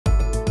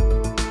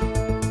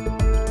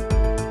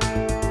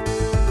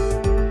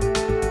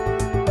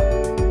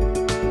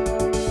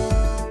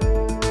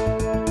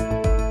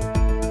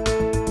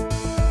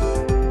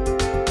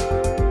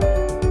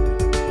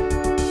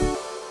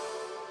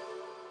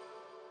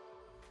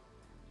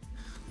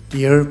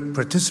Dear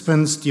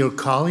participants, dear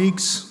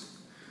colleagues,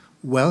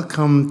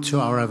 welcome to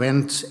our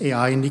event,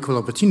 AI and Equal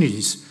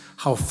Opportunities.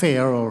 How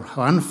fair or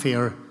how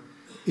unfair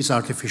is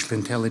artificial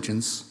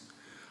intelligence?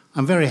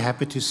 I'm very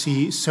happy to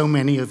see so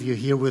many of you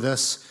here with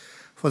us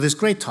for this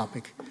great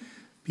topic,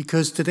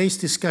 because today's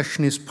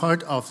discussion is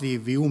part of the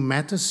WU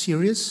Meta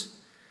series,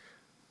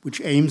 which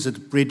aims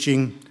at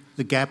bridging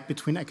the gap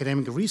between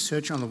academic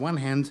research on the one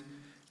hand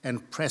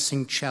and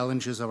pressing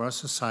challenges of our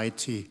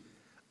society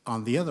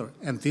on the other.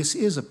 And this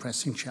is a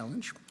pressing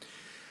challenge.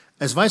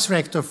 As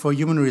Vice-Rector for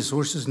Human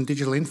Resources and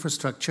Digital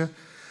Infrastructure,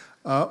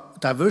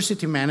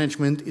 diversity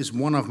management is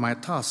one of my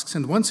tasks.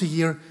 And once a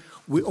year,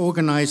 we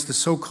organize the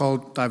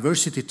so-called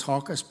Diversity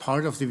Talk as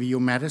part of the WU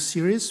Meta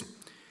series.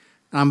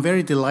 And I'm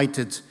very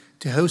delighted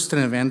to host an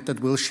event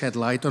that will shed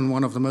light on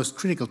one of the most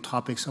critical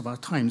topics of our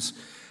times.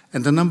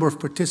 And the number of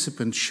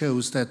participants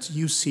shows that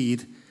you see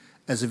it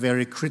as a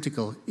very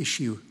critical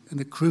issue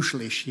and a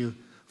crucial issue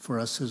for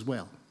us as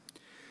well.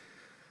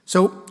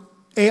 So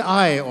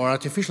AI, or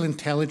artificial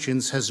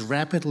intelligence, has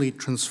rapidly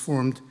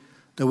transformed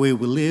the way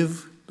we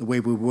live, the way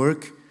we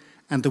work,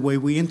 and the way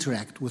we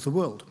interact with the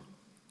world.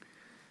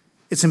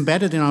 It's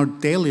embedded in our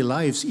daily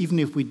lives, even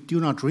if we do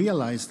not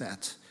realize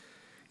that.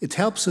 It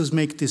helps us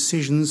make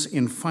decisions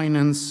in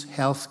finance,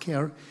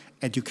 healthcare,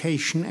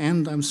 education,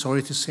 and, I'm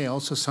sorry to say,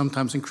 also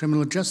sometimes in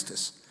criminal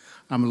justice.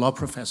 I'm a law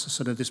professor,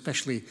 so that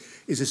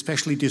is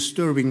especially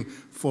disturbing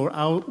for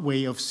our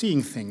way of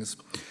seeing things.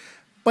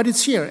 But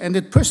it's here, and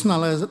it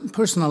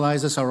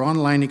personalizes our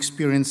online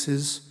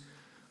experiences,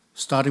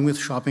 starting with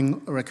shopping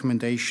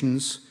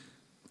recommendations,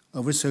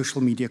 over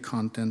social media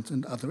content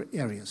and other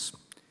areas.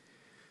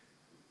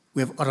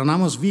 We have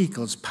autonomous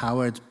vehicles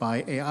powered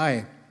by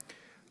AI.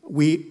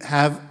 We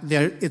have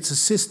its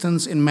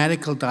assistance in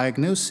medical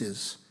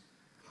diagnosis,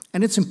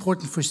 and it's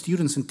important for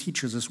students and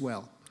teachers as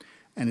well.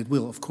 And it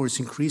will, of course,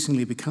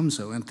 increasingly become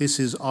so, and this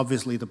is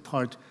obviously the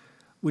part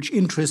which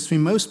interests me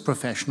most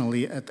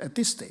professionally at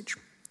this stage.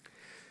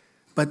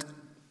 But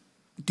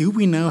do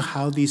we know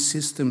how these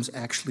systems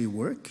actually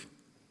work?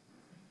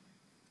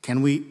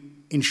 Can we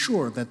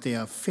ensure that they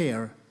are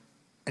fair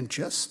and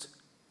just?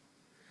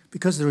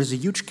 Because there is a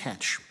huge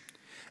catch.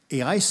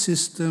 AI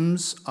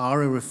systems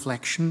are a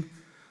reflection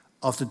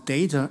of the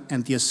data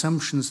and the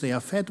assumptions they are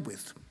fed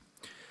with.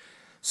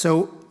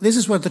 So this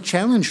is where the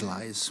challenge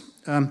lies.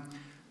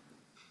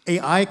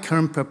 AI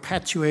can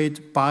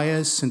perpetuate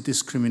bias and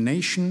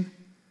discrimination.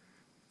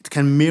 It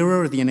can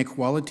mirror the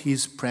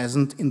inequalities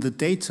present in the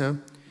data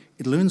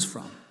it learns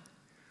from.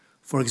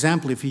 For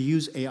example, if you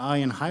use AI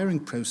in hiring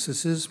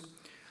processes,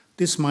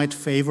 this might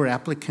favor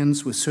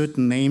applicants with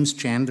certain names,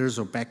 genders,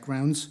 or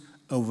backgrounds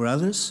over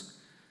others,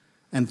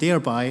 and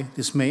thereby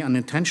this may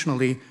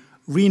unintentionally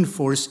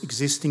reinforce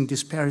existing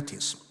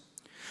disparities.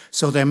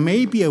 So there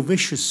may be a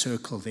vicious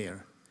circle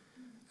there.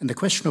 And the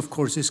question, of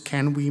course, is,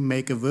 can we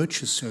make a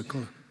virtuous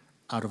circle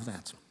out of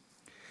that?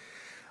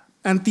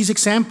 And these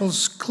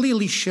examples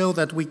clearly show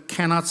that we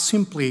cannot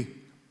simply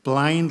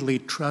blindly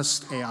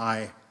trust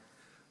AI,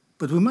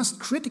 but we must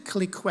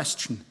critically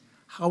question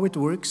how it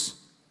works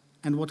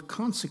and what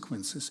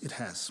consequences it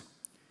has.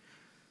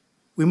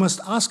 We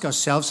must ask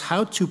ourselves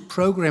how to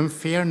program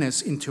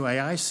fairness into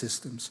AI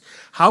systems.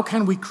 How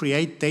can we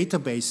create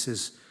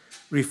databases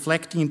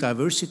reflecting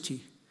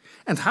diversity?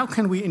 And how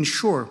can we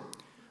ensure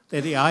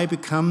that AI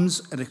becomes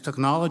a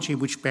technology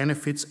which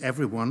benefits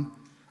everyone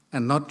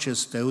and not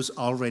just those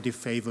already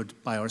favored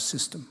by our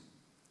system?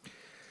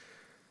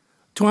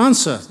 To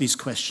answer these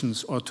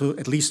questions, or to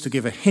at least to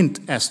give a hint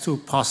as to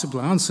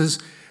possible answers,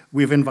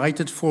 we've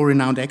invited 4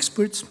 renowned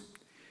experts,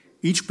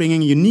 each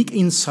bringing unique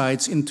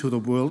insights into the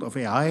world of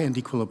AI and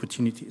equal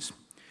opportunities.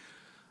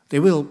 They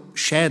will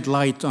shed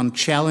light on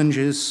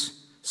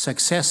challenges,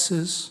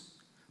 successes,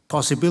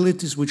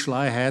 possibilities which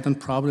lie ahead, and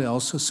probably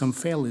also some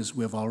failures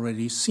we have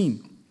already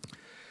seen.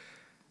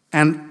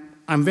 And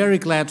I'm very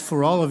glad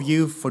for all of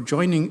you for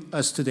joining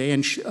us today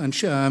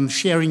and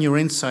sharing your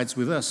insights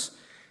with us.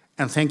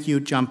 And thank you,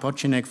 Jan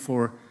Pocinek,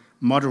 for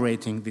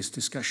moderating this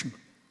discussion.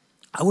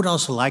 I would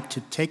also like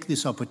to take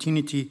this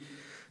opportunity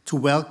to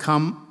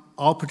welcome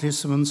all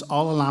participants,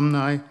 all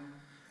alumni,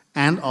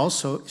 and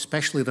also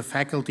especially the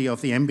faculty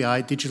of the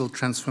MBI Digital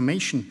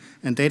Transformation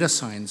and Data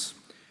Science,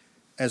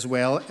 as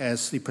well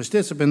as the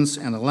participants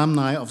and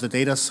alumni of the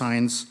Data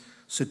Science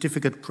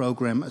Certificate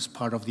Program as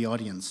part of the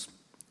audience.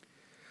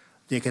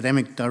 The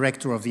academic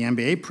director of the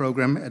MBA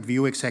program at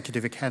WU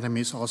Executive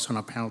Academy is also on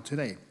our panel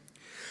today.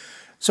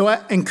 So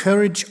I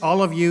encourage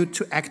all of you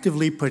to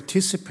actively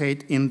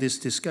participate in this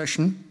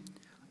discussion,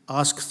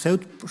 ask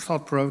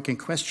thought-provoking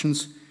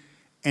questions,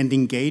 and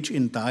engage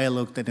in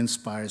dialogue that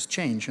inspires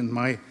change. And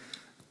my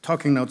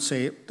talking notes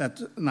say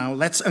that now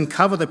let's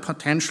uncover the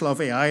potential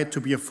of AI to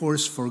be a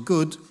force for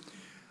good.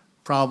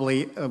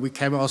 Probably we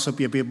can also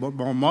be a bit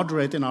more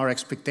moderate in our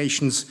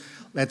expectations.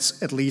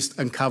 Let's at least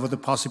uncover the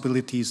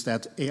possibilities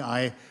that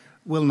AI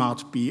will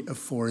not be a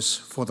force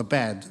for the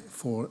bad,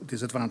 for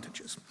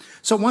disadvantages.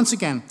 So once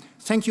again,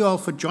 thank you all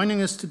for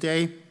joining us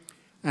today,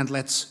 and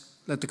let's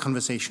let the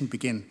conversation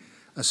begin.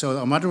 So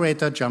our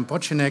moderator, Jan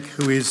Pocinek,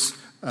 who is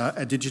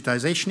a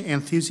digitization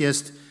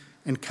enthusiast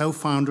and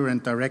co-founder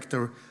and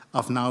director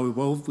of Now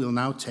Evolve, will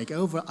now take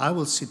over. I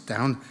will sit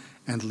down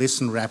and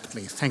listen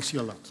rapidly. Thanks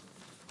you a lot.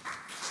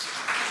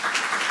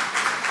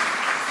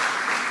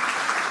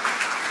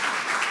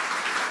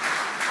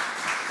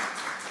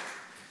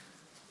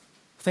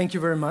 Thank you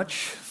very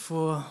much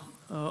for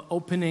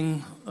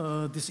opening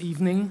this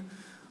evening.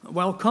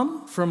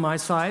 Welcome from my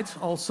side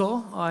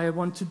also. I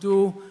want to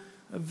do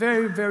a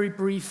very, very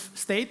brief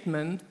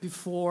statement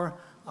before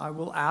I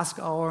will ask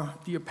our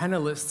dear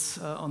panelists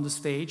on the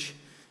stage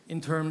in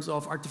terms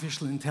of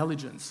artificial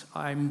intelligence.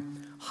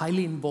 I'm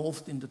highly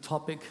involved in the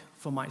topic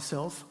for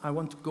myself. I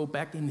want to go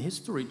back in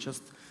history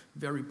just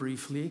very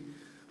briefly,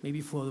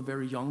 maybe for the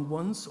very young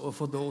ones or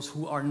for those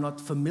who are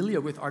not familiar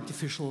with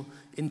artificial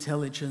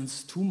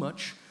intelligence too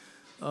much.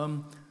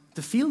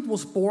 The field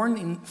was born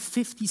in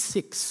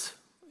 '56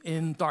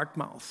 in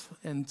Dartmouth,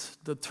 and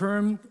the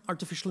term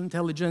artificial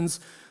intelligence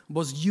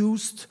was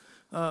used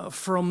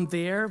from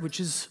there, which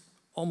is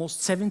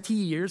almost 70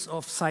 years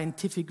of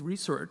scientific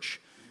research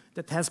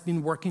that has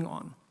been working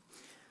on.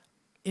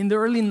 In the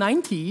early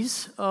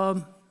 90s,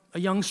 a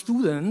young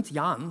student,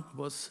 Jan,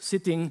 was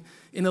sitting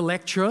in a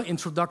lecture,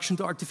 Introduction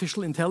to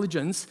Artificial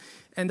Intelligence,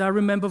 and I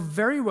remember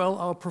very well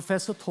our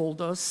professor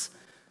told us,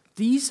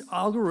 these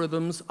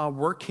algorithms are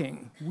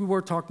working. We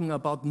were talking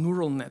about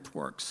neural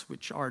networks,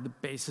 which are the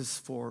basis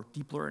for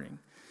deep learning.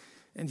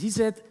 And he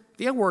said,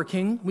 they're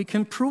working, we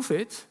can prove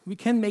it, we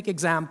can make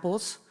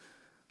examples,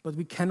 but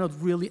we cannot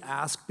really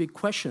ask big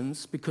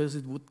questions because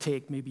it would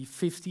take maybe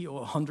 50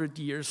 or 100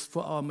 years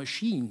for our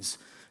machines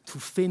to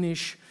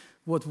finish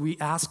what we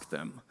asked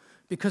them,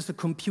 because the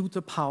computer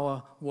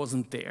power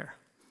wasn't there.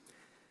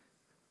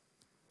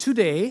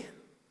 Today,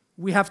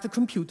 we have the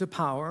computer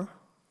power,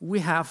 we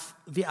have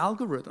the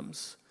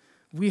algorithms.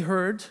 We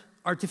heard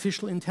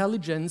artificial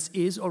intelligence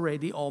is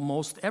already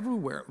almost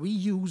everywhere. We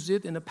use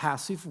it in a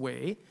passive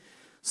way.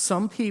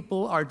 Some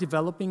people are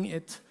developing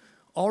it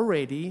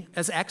already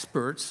as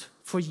experts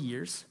for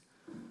years.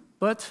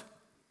 But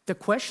the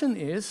question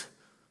is,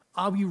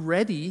 are we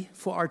ready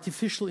for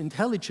artificial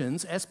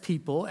intelligence as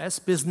people, as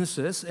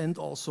businesses, and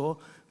also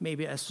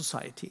maybe as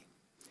society?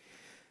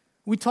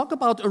 We talk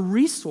about a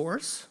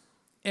resource,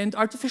 and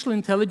artificial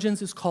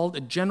intelligence is called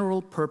a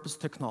general purpose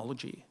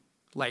technology,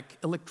 like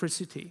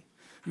electricity.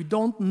 We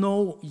don't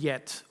know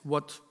yet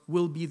what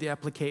will be the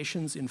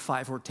applications in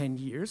 5 or 10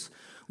 years.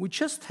 We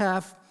just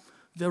have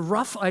the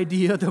rough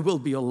idea there will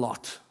be a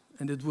lot,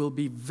 and it will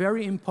be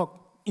very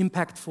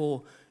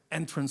impactful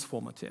and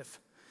transformative.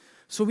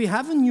 So we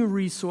have a new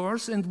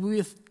resource, and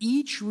with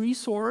each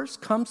resource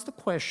comes the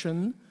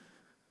question,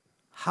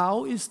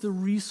 how is the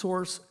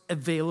resource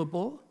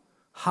available?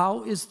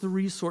 How is the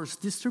resource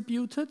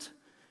distributed?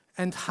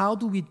 And how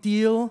do we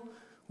deal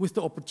with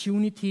the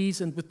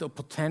opportunities and with the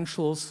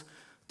potentials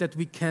that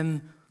we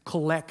can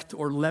collect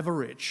or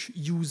leverage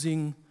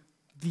using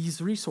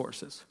these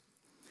resources?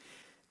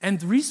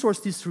 And resource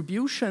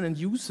distribution and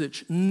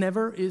usage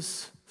never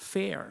is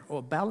fair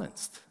or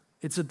balanced.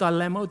 It's a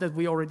dilemma that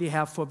we already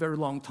have for a very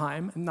long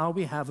time, and now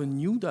we have a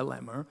new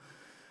dilemma.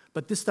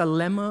 But this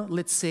dilemma,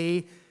 let's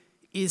say,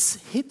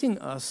 is hitting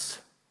us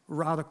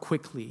rather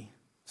quickly.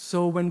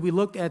 So when we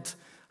look at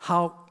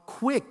how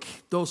quick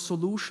those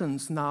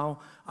solutions now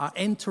are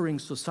entering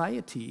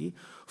society,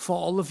 for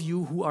all of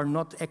you who are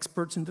not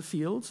experts in the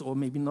fields or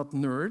maybe not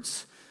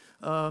nerds,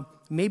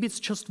 maybe it's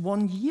just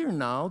 1 year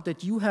now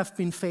that you have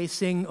been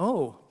facing,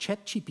 oh,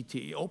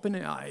 ChatGPT,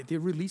 OpenAI, they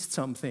released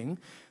something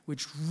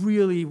which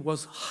really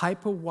was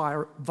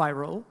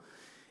hyper-viral,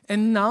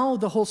 and now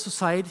the whole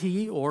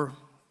society or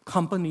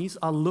companies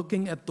are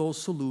looking at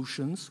those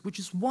solutions, which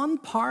is one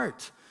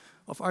part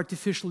of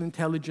artificial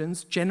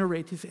intelligence,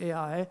 generative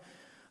AI,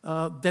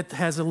 that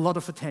has a lot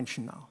of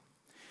attention now.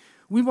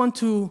 We want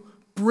to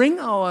bring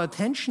our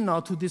attention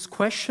now to this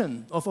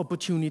question of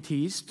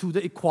opportunities, to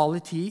the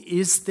equality.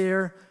 Is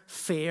there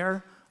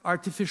fair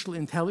artificial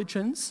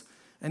intelligence?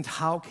 And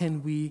how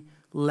can we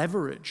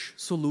leverage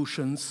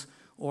solutions,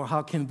 or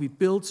how can we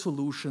build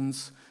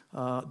solutions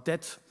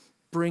that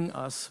bring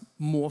us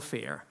more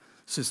fair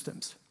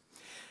systems?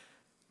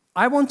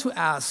 I want to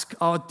ask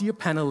our dear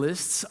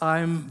panelists,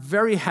 I'm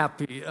very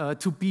happy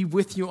to be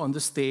with you on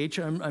the stage.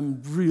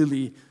 I'm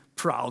really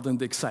proud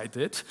and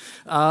excited.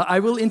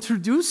 I will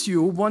introduce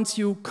you once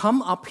you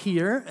come up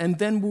here, and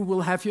then we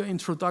will have your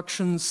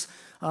introductions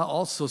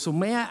also. So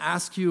may I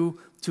ask you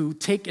to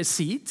take a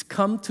seat,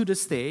 come to the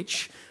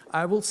stage.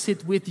 I will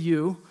sit with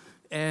you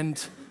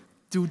and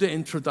do the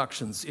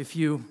introductions. If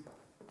you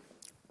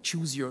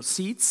choose your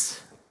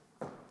seats.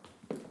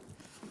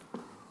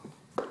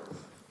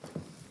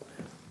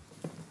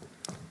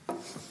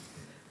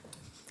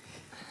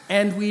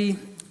 And we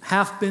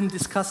have been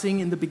discussing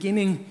in the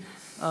beginning,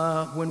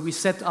 when we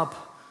set up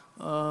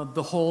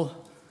the whole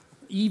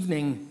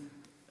evening,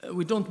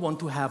 we don't want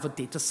to have a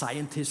data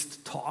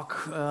scientist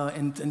talk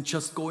and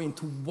just go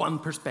into one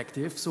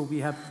perspective. So we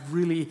have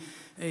really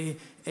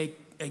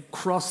a a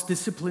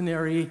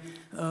cross-disciplinary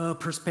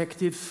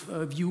perspective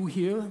view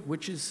here,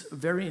 which is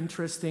very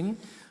interesting.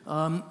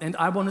 And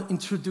I want to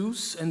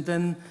introduce, and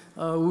then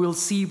we'll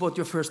see what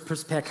your first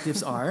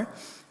perspectives are.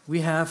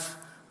 We have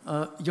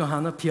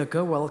Johanna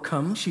Pirker,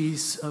 welcome.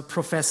 She's a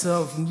professor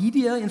of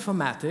media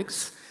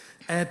informatics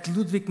at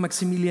Ludwig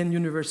Maximilian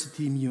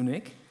University in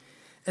Munich,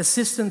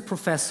 assistant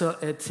professor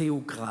at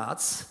TU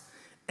Graz,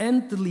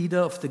 and the leader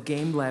of the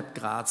Game Lab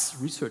Graz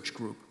research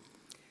group.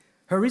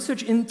 Her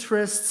research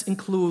interests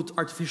include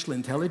artificial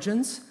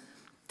intelligence,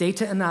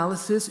 data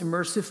analysis,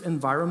 immersive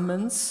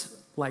environments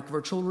like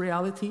virtual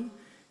reality,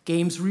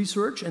 games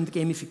research and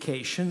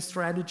gamification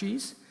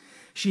strategies.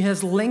 She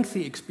has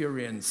lengthy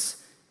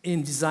experience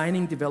in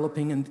designing,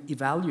 developing, and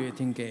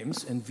evaluating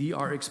games and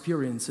VR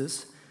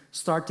experiences,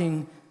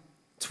 starting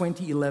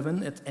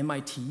 2011 at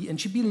MIT, and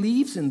she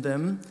believes in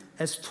them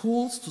as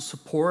tools to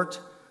support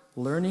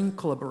learning,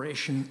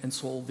 collaboration, and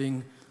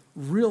solving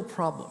real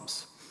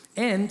problems.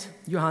 And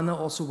Johanna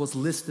also was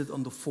listed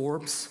on the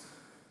Forbes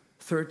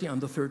 30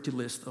 under 30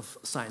 list of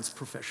science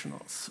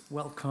professionals.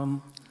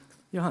 Welcome,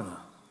 Johanna.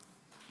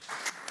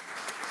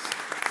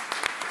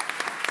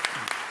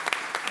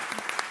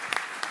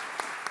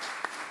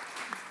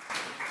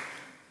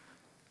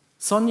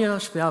 Sonja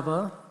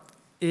Sperber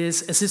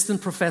is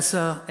assistant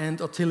professor and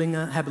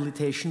Ottillinger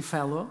Habilitation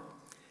Fellow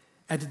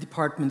at the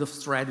Department of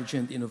Strategy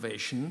and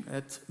Innovation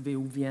at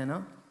WU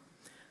Vienna.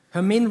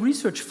 Her main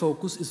research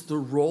focus is the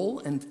role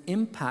and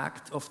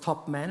impact of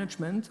top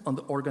management on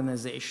the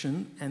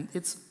organization and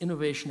its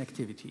innovation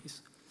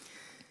activities,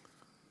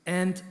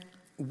 and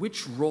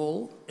which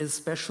role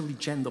especially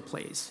gender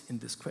plays in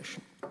this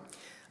question.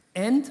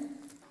 And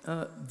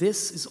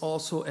this is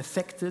also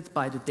affected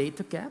by the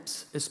data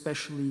gaps,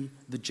 especially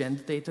the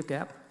gender data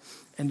gap,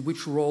 and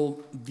which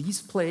role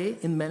these play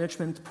in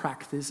management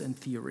practice and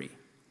theory.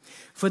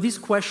 For this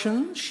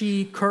question,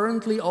 she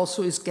currently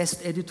also is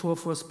guest editor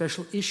for a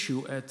special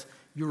issue at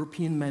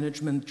European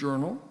Management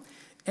Journal,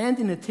 and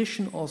in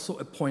addition also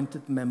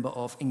appointed member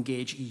of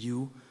Engage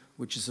EU,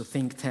 which is a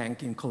think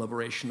tank in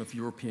collaboration of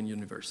European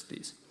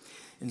universities.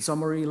 In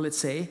summary, let's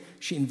say,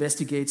 she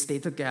investigates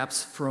data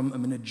gaps from a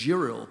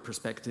managerial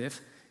perspective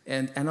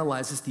and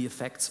analyzes the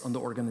effects on the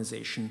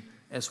organization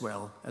as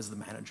well as the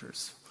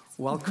managers.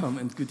 Welcome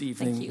and good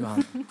evening, Thank you.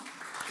 Johanna.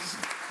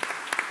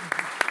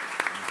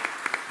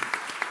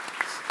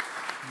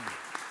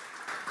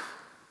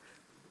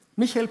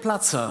 Michael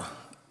Platzer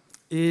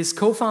is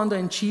co-founder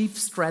and chief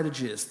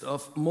strategist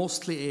of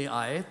Mostly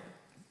AI,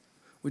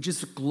 which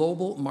is a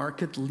global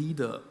market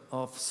leader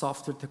of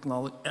software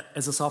technology,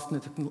 as a software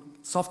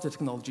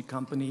technology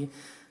company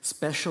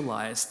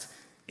specialized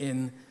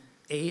in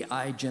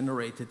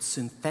AI-generated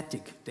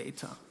synthetic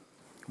data.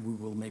 We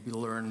will maybe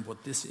learn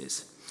what this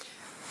is.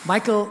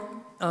 Michael,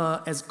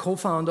 as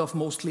co-founder of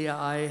Mostly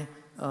AI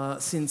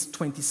since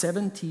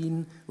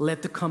 2017,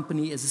 led the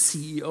company as a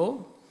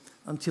CEO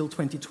until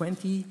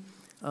 2020.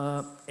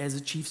 As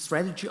a chief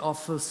strategy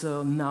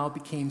officer, now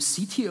became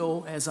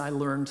CTO, as I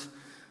learned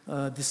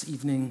this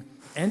evening,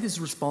 and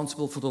is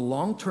responsible for the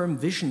long-term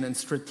vision and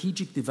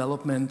strategic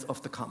development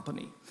of the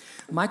company.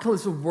 Michael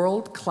is a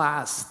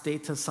world-class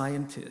data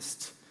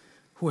scientist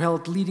who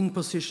held leading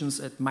positions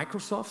at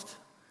Microsoft,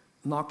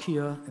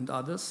 Nokia, and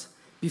others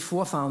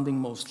before founding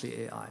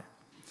Mostly AI.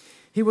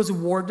 He was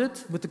awarded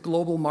with the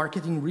Global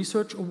Marketing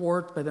Research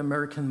Award by the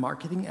American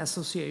Marketing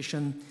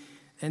Association,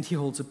 and he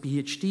holds a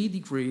PhD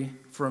degree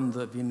from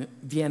the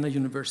Vienna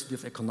University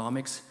of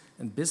Economics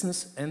and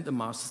Business and a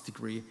master's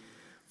degree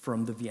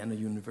from the Vienna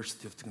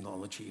University of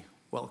Technology.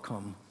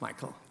 Welcome,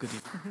 Michael. Good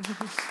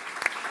evening.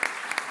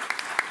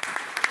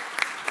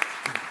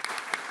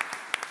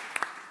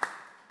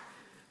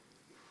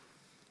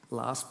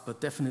 Last but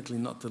definitely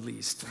not the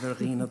least,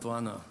 Verena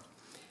Dorner.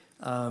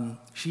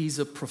 She's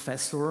a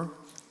professor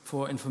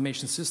for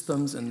information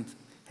systems and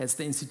heads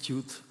the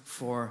Institute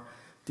for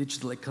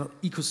Digital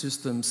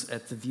Ecosystems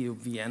at the WU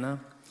Vienna.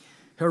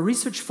 Her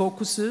research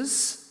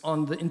focuses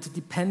on the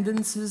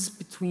interdependencies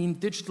between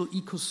digital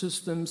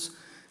ecosystems,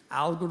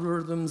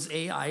 algorithms,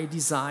 AI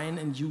design,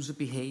 and user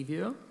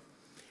behavior.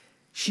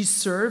 She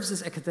serves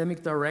as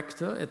academic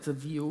director at the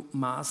WU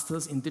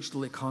Masters in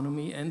Digital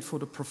Economy and for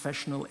the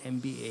professional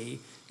MBA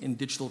in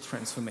Digital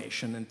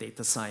Transformation and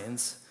Data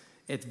Science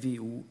at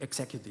WU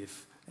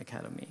Executive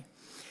Academy.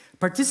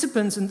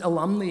 Participants and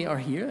alumni are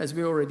here, as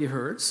we already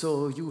heard,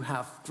 so you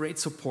have great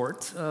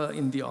support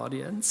in the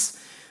audience.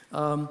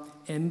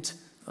 And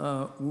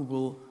we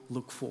will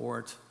look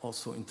forward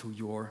also into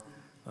your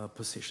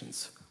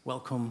positions.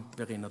 Welcome,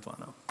 Verena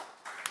Dorner.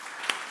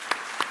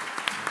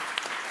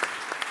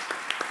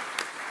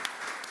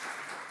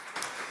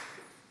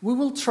 We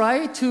will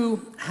try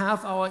to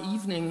have our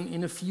evening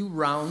in a few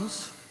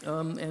rounds.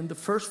 And the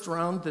first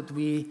round that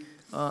we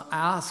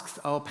asked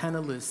our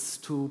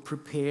panelists to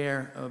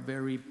prepare a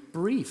very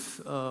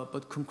brief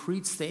but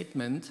concrete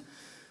statement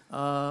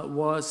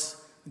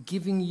was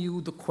giving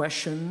you the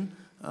question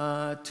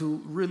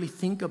to really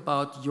think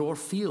about your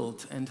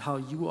field and how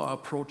you are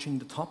approaching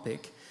the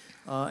topic.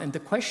 And the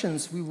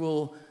questions we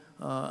will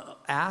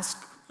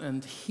ask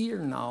and hear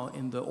now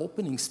in the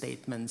opening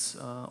statements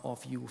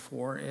of you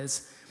four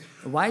is,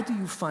 why do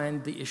you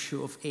find the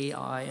issue of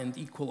AI and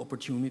equal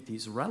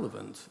opportunities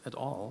relevant at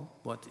all?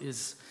 What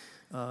is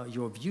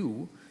your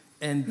view?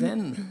 And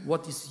then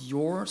what is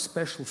your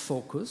special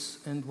focus,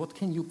 and what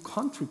can you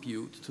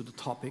contribute to the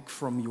topic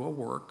from your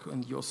work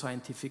and your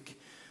scientific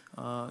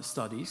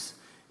studies?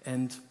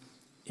 And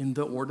in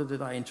the order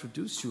that I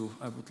introduce you,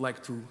 I would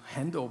like to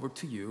hand over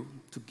to you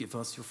to give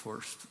us your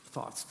first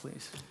thoughts,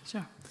 please.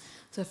 Sure.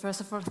 So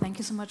first of all, thank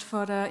you so much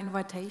for the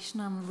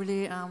invitation. I'm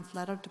really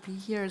flattered to be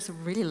here. It's a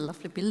really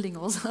lovely building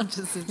also,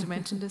 just to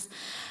mention this.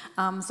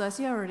 So as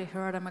you already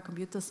heard, I'm a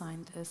computer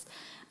scientist.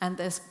 And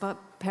as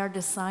per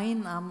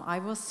design, I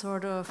was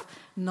sort of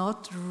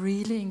not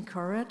really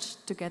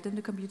encouraged to get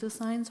into computer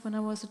science when I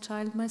was a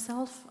child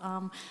myself.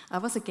 I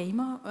was a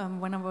gamer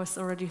when I was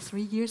already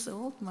 3 years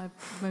old.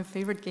 My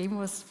favorite game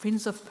was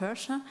Prince of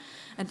Persia.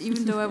 And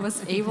even though I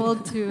was able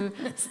to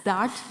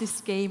start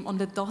this game on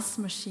the DOS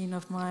machine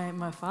of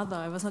my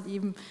father, I was not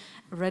even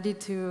ready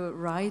to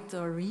write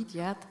or read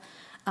yet.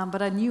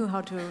 But I knew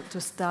how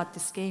to start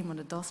this game on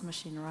the DOS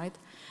machine, right?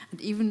 And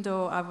even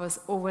though I was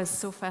always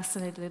so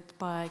fascinated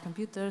by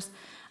computers,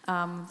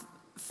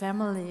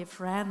 family,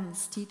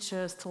 friends,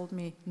 teachers told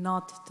me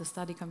not to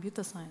study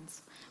computer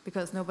science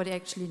because nobody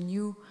actually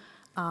knew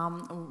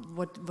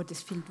what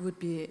this field would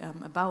be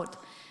about.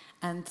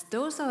 And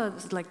those are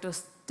like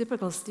those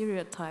typical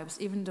stereotypes,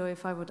 even though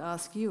if I would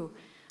ask you,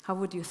 how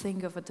would you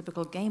think of a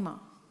typical gamer?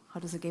 How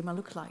does a gamer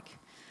look like?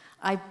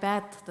 I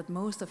bet that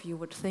most of you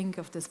would think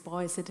of this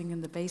boy sitting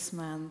in the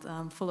basement,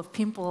 full of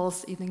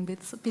pimples, eating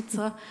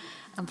pizza,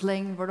 and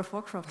playing World of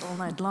Warcraft all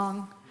night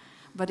long.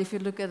 But if you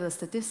look at the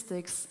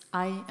statistics,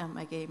 I am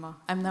a gamer.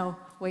 I'm now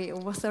way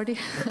over 30,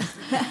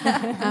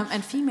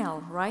 and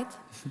female, right?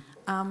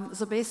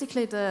 So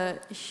basically the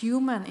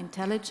human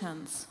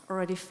intelligence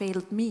already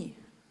failed me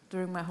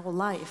during my whole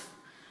life.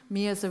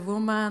 Me as a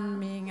woman,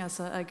 me as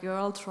a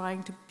girl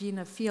trying to be in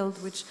a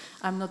field which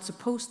I'm not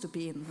supposed to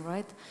be in,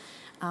 right?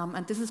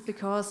 And this is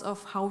because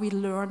of how we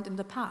learned in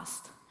the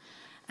past.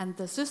 And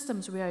the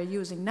systems we are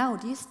using now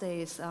these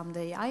days,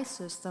 the AI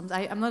systems,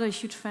 I'm not a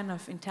huge fan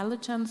of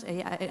intelligence,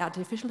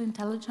 artificial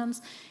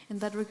intelligence in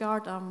that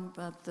regard,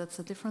 but that's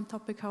a different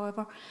topic,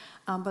 however.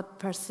 But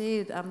per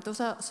se, those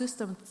are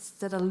systems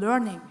that are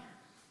learning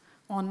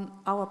on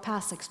our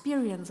past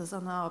experiences,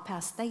 on our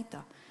past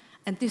data.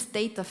 And this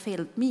data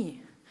failed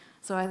me.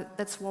 So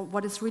that's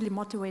what is really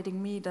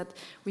motivating me, that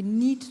we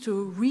need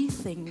to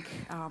rethink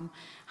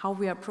how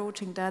we are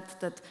approaching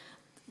that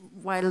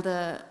while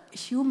the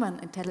human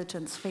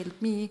intelligence failed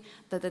me,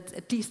 that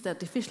at least the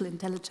artificial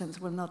intelligence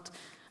will not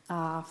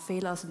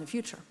fail us in the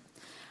future.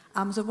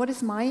 So what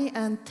is my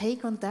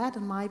take on that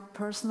and my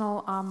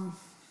personal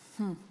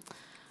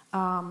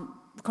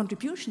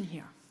contribution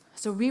here?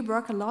 So we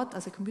work a lot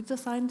as a computer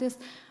scientist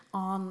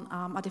on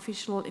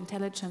artificial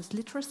intelligence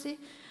literacy.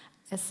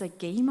 As a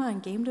gamer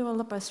and game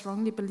developer, I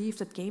strongly believe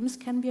that games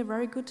can be a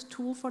very good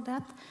tool for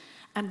that.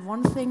 And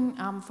one thing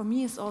for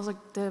me is also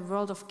the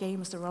world of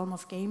games, the realm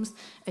of games,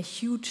 a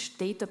huge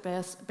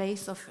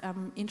database of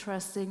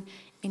interesting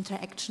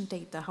interaction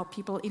data, how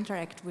people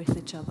interact with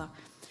each other.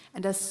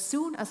 And as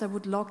soon as I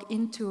would log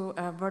into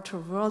a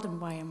virtual world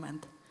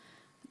environment,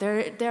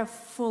 they're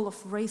full of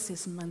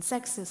racism and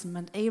sexism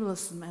and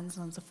ableism and so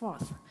on and so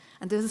forth.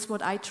 And this is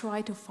what I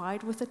try to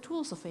fight with the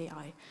tools of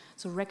AI.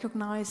 So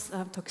recognize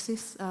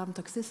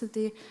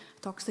toxicity,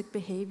 toxic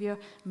behavior,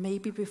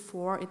 maybe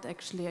before it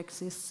actually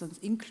exists, and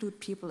include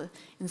people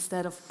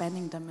instead of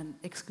banning them and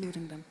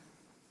excluding them.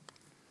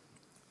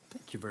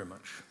 Thank you very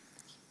much.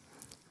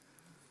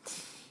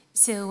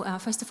 So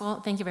first of all,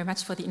 thank you very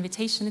much for the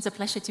invitation. It's a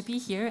pleasure to be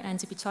here and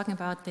to be talking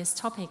about this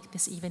topic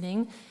this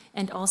evening.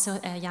 And also,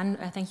 Jan,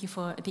 thank you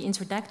for the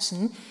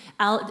introduction.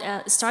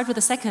 I'll start with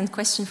the second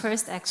question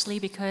first, actually,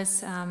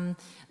 because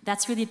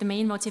that's really the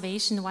main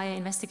motivation why I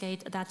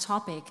investigate that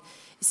topic.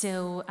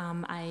 So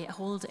I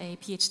hold a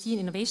PhD in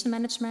innovation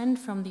management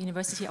from the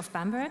University of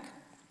Bamberg.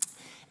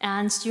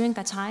 And during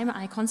that time,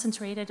 I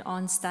concentrated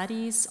on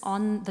studies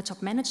on the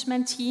top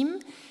management team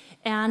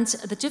and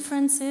the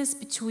differences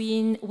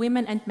between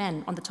women and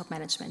men on the top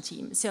management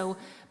team. So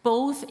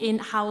both in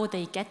how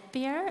they get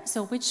there,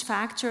 so which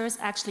factors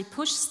actually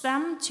push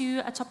them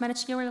to top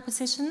managerial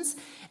positions,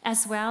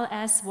 as well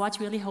as what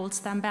really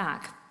holds them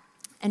back.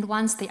 And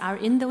once they are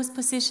in those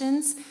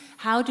positions,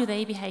 how do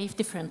they behave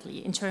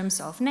differently in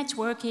terms of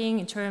networking,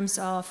 in terms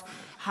of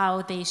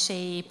how they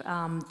shape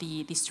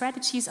the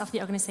strategies of the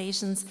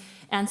organizations,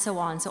 and so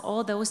on. So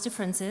all those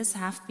differences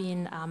have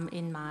been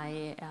in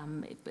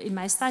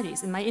my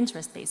studies, in my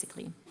interest,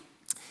 basically.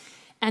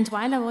 And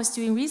while I was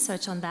doing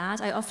research on that,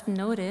 I often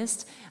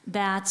noticed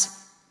that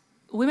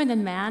women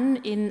and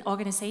men in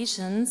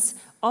organizations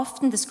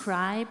often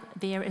describe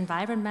their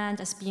environment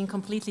as being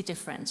completely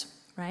different.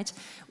 Right?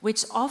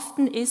 Which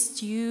often is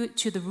due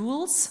to the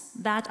rules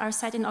that are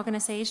set in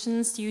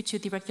organizations, due to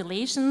the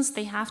regulations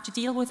they have to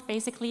deal with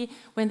basically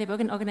when they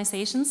work in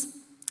organizations.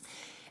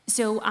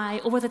 So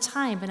over the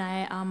time, when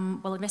I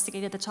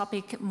investigated the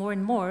topic more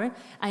and more,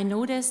 I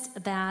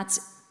noticed that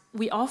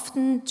we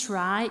often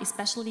try,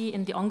 especially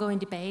in the ongoing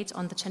debate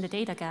on the gender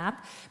data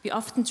gap, we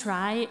often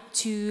try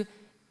to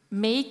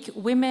make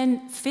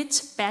women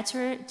fit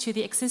better to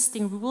the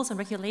existing rules and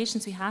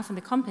regulations we have in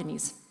the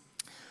companies.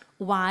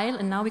 While,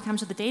 and now we come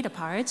to the data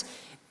part,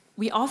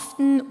 we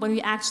often, when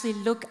we actually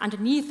look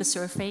underneath the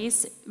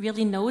surface,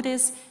 really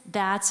notice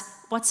that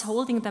what's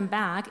holding them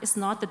back is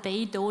not that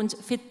they don't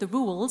fit the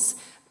rules,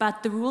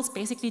 but the rules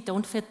basically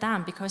don't fit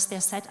them because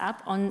they're set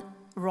up on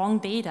wrong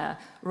data.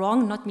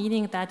 Wrong not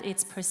meaning that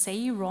it's per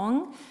se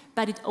wrong,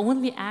 but it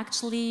only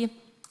actually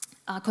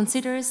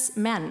considers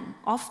men,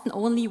 often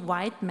only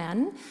white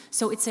men.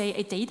 So it's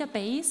a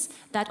database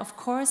that of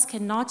course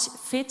cannot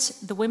fit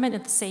the women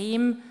in the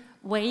same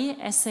way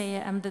as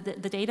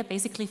the data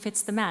basically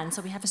fits the man.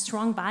 So we have a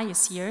strong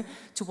bias here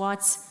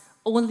towards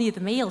only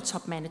the male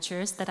top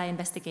managers that I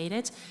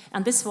investigated.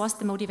 And this was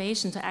the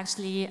motivation to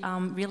actually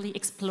really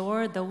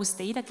explore those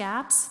data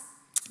gaps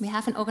we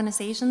have in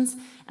organizations.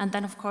 And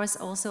then of course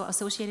also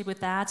associated with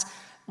that,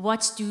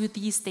 what do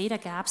these data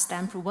gaps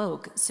then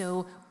provoke?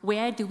 So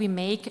where do we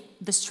make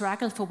the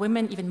struggle for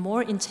women even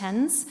more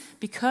intense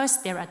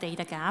because there are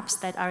data gaps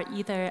that are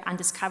either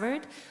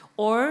undiscovered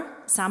or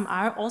some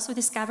are also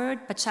discovered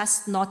but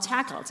just not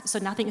tackled, so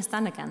nothing is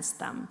done against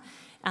them.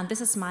 And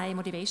this is my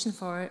motivation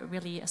for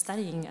really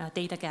studying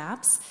data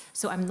gaps.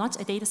 So I'm not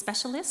a data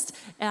specialist.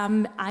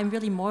 I'm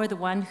really more the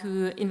one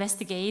who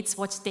investigates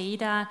what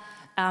data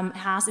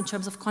has in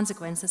terms of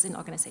consequences in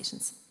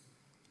organizations.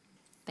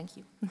 Thank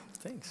you.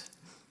 Thanks.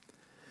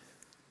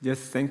 Yes,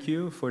 thank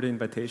you for the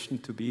invitation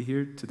to be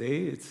here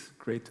today. It's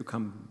great to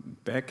come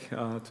back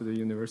to the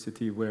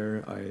university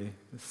where I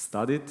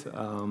studied.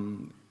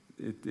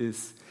 It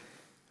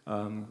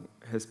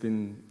has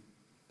been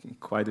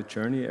quite a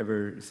journey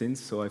ever since.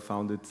 So I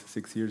founded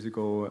 6 years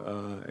ago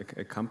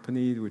a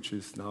company which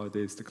is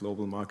nowadays the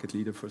global market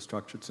leader for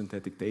structured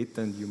synthetic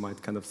data. And you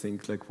might kind of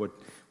think like,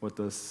 what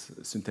does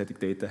synthetic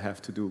data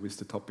have to do with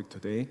the topic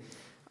today?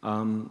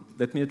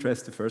 Let me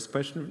address the first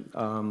question,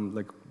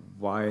 like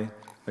why.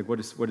 Like what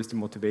is the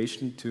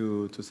motivation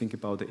to think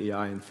about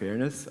AI and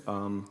fairness?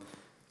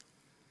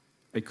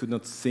 I could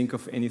not think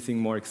of anything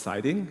more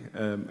exciting.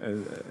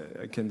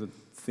 I cannot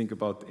think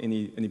about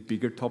any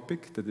bigger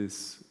topic that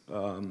is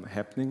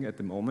happening at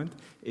the moment.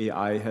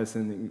 AI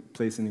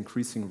plays an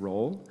increasing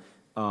role.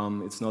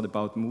 It's not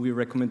about movie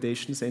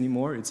recommendations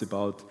anymore. It's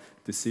about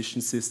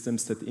decision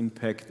systems that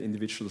impact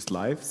individuals'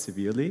 lives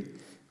severely,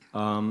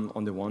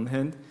 on the one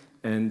hand,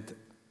 and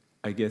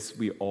I guess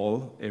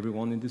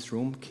everyone in this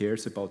room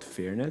cares about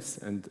fairness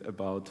and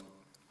about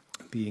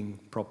being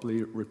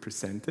properly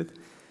represented.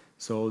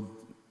 So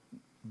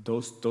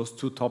those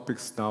two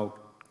topics now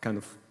kind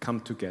of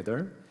come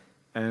together,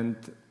 and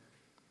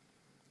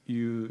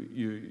you're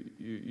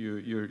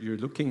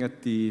looking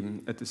at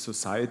the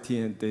society,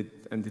 and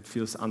it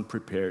feels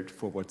unprepared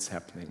for what's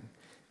happening.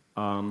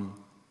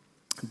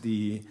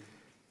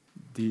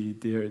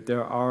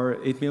 There are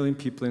 8 million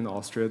people in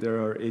Austria. There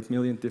are 8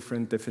 million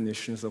different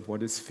definitions of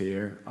what is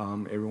fair.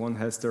 Everyone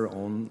has their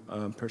own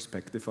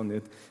perspective on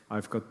it.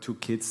 I've got 2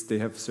 kids. They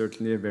have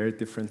certainly a very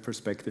different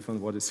perspective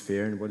on what is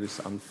fair and what is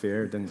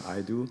unfair than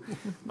I do.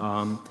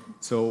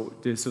 So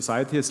the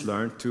society has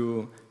learned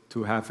to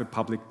have a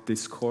public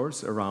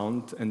discourse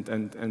around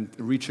and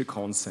reach a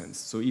consensus.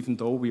 So even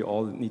though we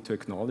all need to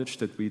acknowledge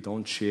that we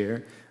don't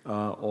share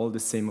all the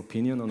same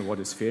opinion on what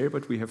is fair,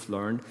 but we have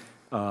learned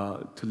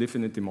to live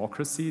in a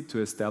democracy,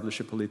 to establish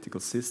a political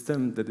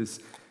system that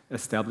is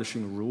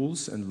establishing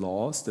rules and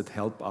laws that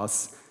help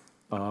us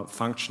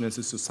function as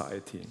a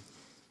society.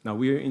 Now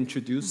we are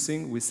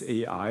introducing with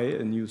AI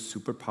a new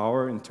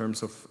superpower in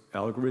terms of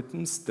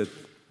algorithms that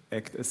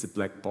act as a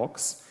black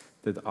box,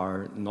 that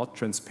are not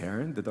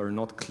transparent, that are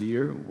not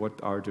clear what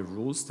are the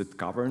rules that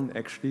govern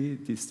actually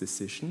these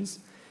decisions.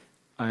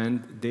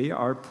 And they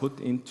are put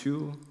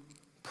into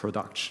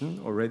production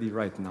already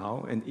right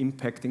now and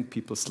impacting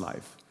people's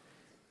life.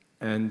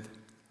 And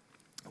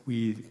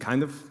we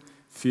kind of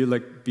feel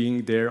like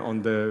being there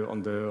on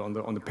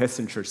the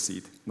passenger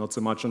seat, not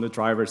so much on the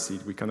driver's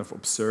seat. We kind of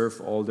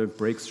observe all the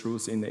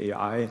breakthroughs in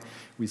AI.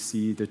 We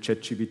see the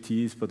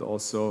ChatGPTs, but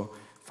also,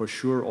 for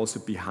sure, also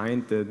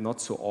behind the not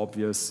so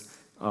obvious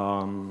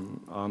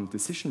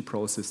decision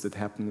process that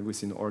happen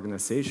within an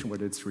organization,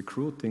 whether it's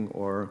recruiting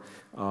or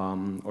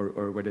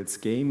whether it's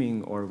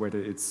gaming or whether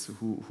it's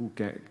who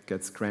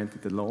gets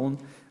granted a loan.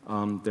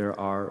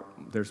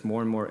 There's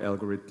more and more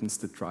algorithms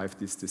that drive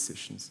these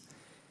decisions.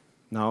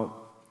 Now,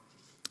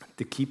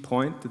 the key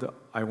point that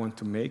I want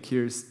to make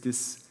here is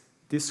this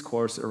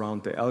discourse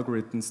around the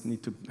algorithms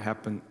need to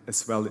happen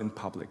as well in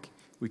public.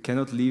 We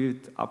cannot leave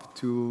it up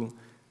to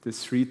the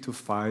 3 to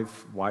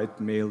 5 white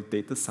male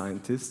data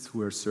scientists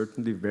who are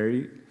certainly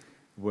very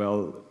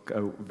well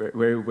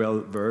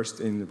versed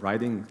in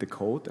writing the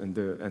code and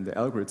the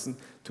algorithm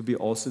to be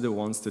also the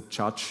ones that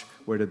judge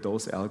whether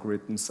those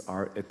algorithms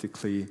are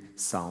ethically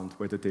sound,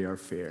 whether they are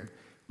fair.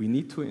 We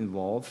need to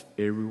involve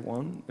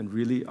everyone, and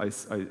really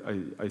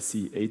I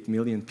see 8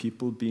 million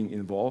people being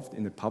involved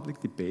in a public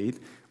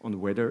debate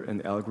on whether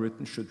an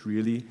algorithm should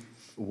really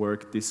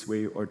work this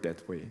way or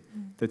that way.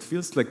 That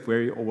feels like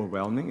very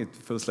overwhelming. It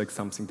feels like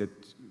something that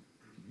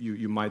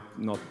you might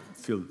not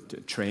feel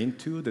trained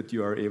to, that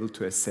you are able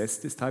to assess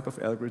this type of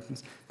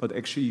algorithms, but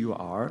actually you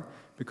are,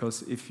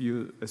 because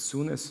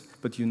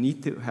but you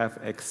need to have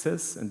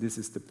access, and this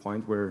is the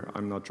point where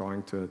I'm not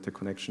drawing the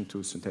connection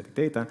to synthetic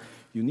data,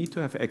 you need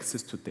to have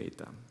access to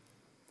data.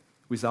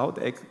 Without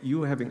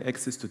you having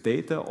access to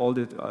data, all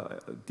the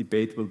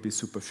debate will be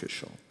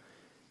superficial.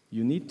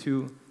 You need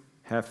to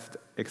have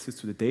access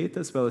to the data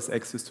as well as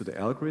access to the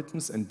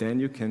algorithms, and then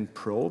you can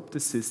probe the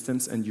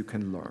systems and you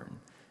can learn.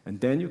 And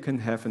then you can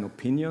have an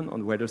opinion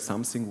on whether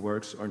something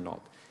works or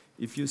not.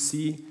 If you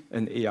see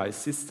an AI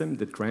system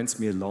that grants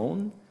me a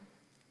loan,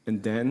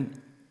 and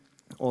then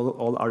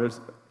all other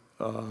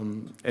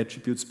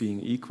attributes being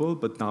equal,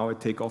 but now I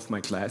take off my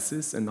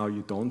glasses and now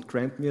you don't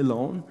grant me a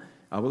loan,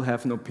 I will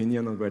have an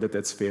opinion on whether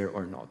that's fair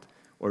or not.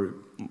 Or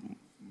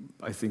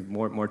I think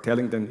more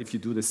telling than if you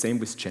do the same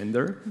with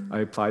gender. I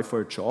apply for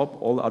a job,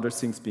 all other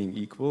things being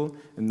equal,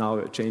 and now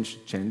I change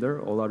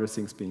gender, all other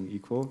things being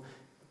equal,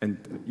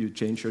 and you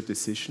change your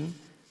decision,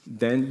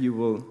 then you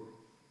will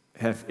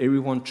have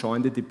everyone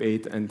join the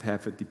debate and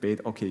have a debate,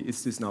 okay,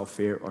 is this now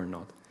fair or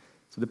not?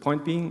 So the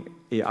point being,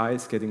 AI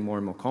is getting more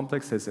and more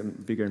complex, has a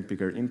bigger and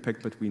bigger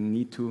impact, but we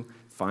need to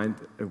find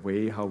a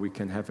way how we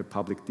can have a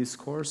public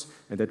discourse,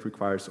 and that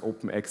requires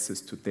open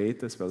access to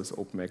data as well as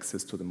open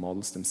access to the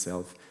models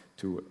themselves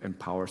to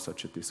empower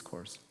such a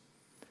discourse.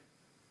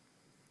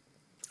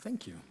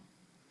 Thank you,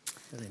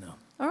 Verena.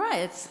 All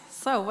right,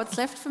 so what's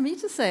left for me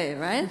to say,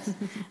 right?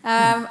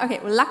 Okay,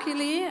 well,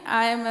 luckily,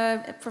 I'm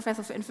a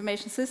professor for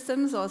information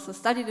systems, also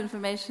studied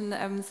information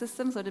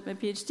systems, so did my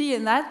PhD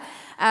in that.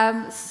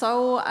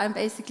 So I'm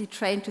basically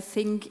trained to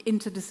think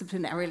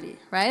interdisciplinarily,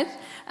 right?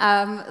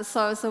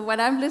 So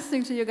when I'm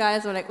listening to you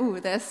guys, I'm like, ooh,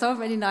 there's so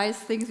many nice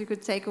things you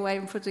could take away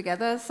and put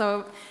together.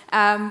 So,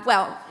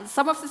 well,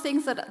 some of the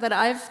things that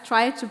I've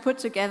tried to put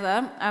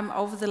together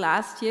over the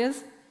last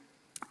years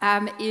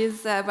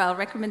is, well,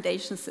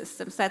 recommendation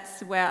systems.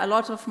 That's where a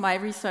lot of my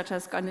research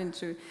has gone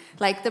into,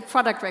 like the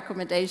product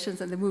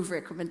recommendations and the movie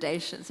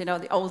recommendations, you know,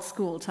 the old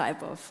school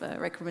type of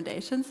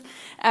recommendations.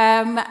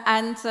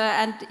 And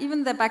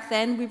even back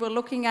then, we were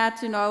looking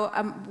at, you know,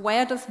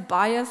 where does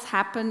bias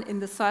happen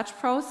in the search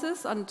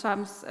process in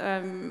terms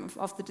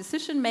of the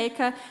decision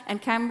maker,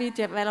 and can we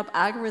develop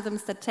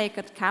algorithms that take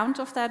account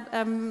of that,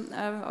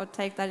 or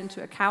take that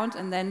into account,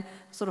 and then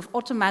sort of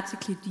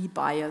automatically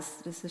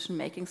de-bias decision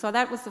making. So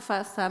that was the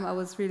first time I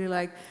was really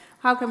like,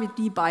 how can we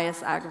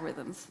de-bias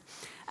algorithms?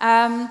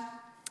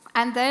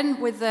 And then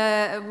with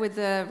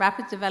the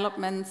rapid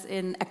developments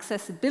in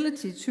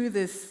accessibility to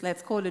this,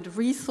 let's call it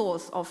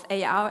resource of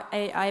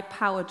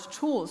AI-powered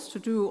tools to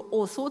do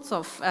all sorts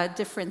of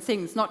different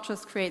things, not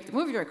just create the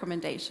movie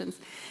recommendations.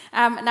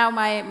 Now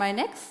my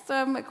next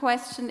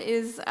question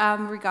is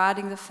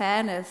regarding the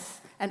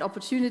fairness and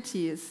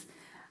opportunities.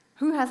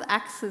 Who has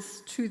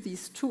access to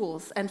these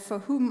tools, and for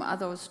whom are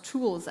those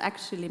tools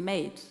actually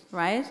made,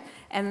 right?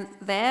 And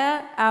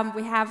there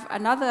we have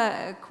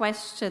another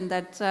question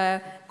that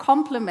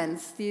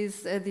complements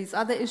these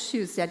other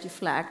issues that you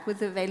flagged with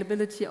the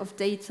availability of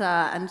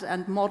data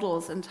and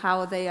models and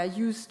how they are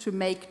used to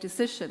make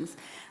decisions.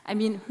 I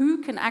mean,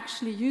 who can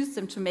actually use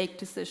them to make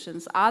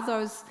decisions? Are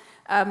those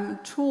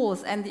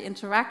tools and the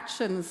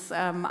interactions,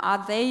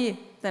 are they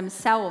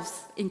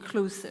themselves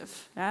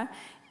inclusive? Yeah?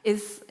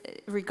 Is,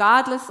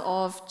 regardless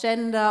of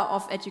gender,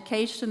 of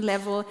education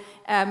level,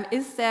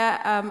 is there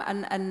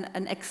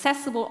an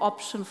accessible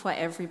option for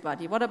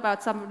everybody? What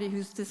about somebody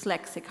who's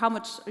dyslexic? How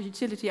much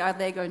utility are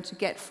they going to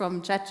get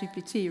from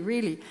ChatGPT,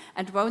 really?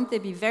 And won't they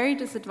be very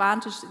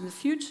disadvantaged in the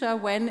future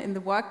when, in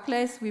the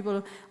workplace, we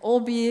will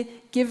all be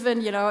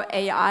given, you know,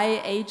 AI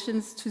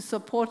agents to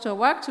support our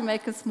work, to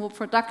make us more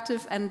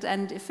productive and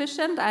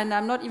efficient? And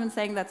I'm not even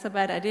saying that's a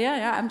bad idea.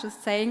 Yeah? I'm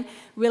just saying,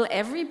 will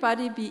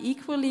everybody be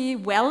equally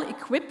well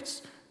equipped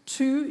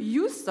to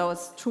use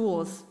those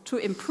tools to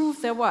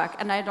improve their work?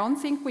 And I don't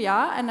think we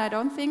are, and I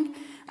don't think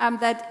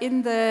that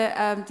in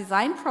the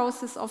design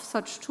process of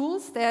such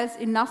tools there's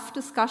enough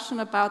discussion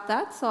about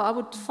that. So I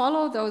would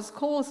follow those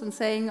calls and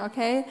saying,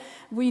 okay,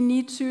 we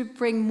need to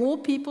bring more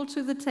people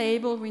to the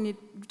table, we need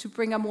to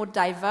bring a more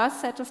diverse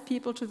set of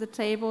people to the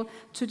table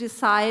to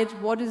decide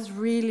what is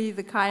really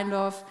the kind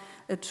of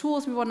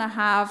tools we want to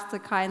have, the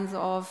kinds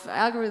of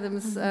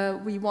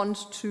algorithms we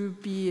want to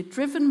be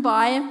driven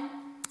by,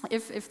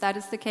 if that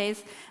is the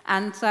case.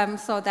 And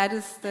so that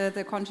is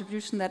the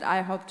contribution that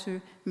I hope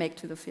to make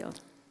to the field.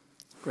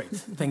 Great,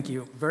 thank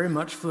you very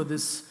much for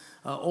this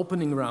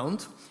opening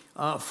round.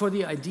 For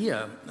the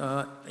idea,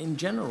 in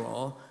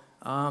general,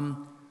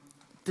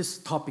 this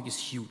topic is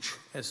huge,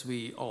 as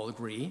we all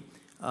agree.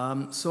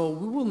 So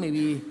we will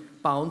maybe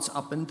bounce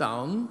up and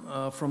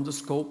down from the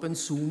scope and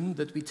zoom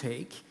that we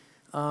take.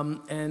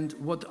 And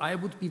what I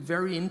would be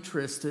very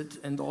interested,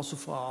 and also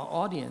for our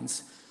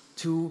audience,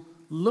 to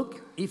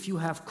look if you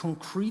have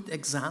concrete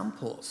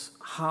examples,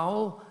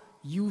 how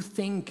you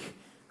think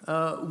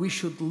we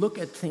should look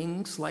at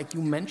things, like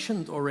you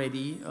mentioned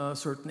already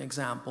certain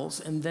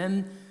examples, and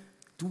then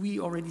do we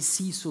already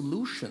see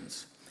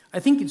solutions? I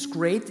think it's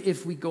great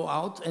if we go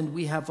out and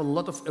we have a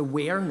lot of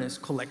awareness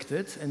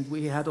collected and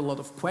we had a lot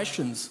of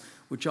questions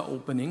which are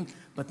opening,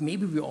 but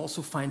maybe we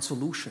also find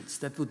solutions.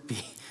 That would be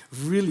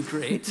really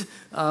great,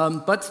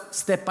 but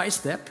step by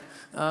step.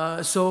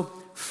 So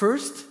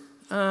first,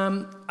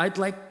 I'd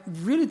like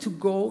really to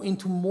go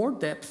into more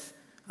depth,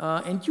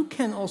 and you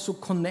can also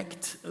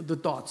connect the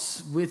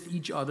dots with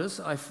each other.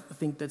 I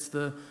think that's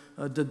the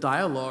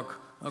dialogue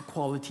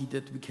quality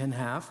that we can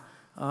have.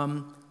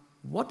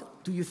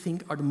 What do you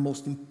think are the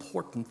most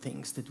important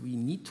things that we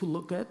need to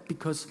look at?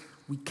 Because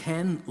we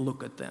can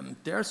look at them.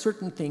 There are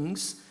certain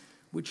things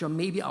which are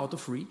maybe out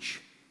of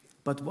reach,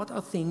 but what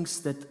are things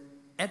that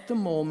at the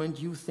moment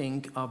you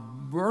think are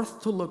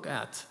worth to look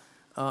at,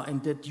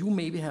 and that you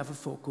maybe have a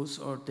focus,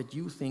 or that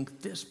you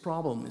think this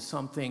problem is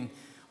something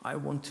I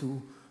want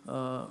to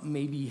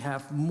maybe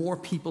have more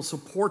people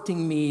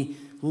supporting me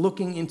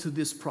looking into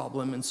this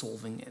problem and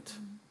solving it?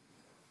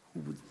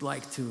 Who would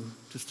like to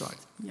start?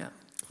 Yeah.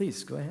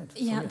 Please, go ahead.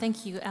 Yeah,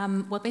 thank you.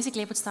 Well,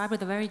 basically, I would start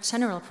with a very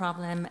general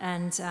problem.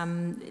 And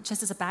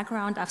just as a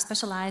background, I've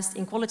specialized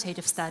in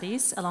qualitative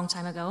studies a long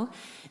time ago.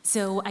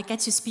 So I get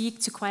to speak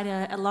to quite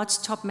a lot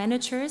of top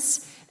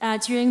managers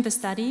during the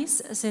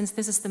studies, since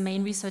this is the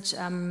main research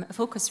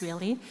focus,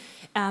 really.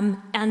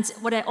 And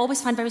what I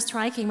always find very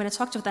striking when I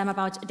talk to them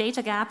about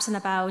data gaps and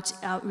about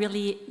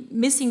really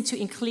missing to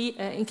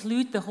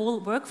include the whole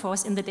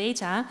workforce in the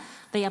data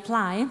they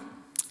apply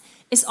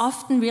is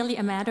often really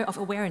a matter of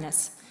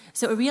awareness.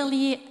 So a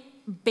really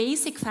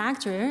basic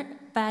factor,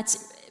 but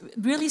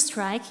really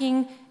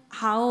striking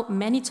how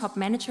many top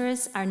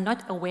managers are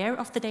not aware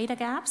of the data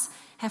gaps,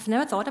 have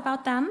never thought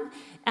about them,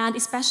 and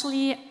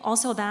especially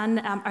also then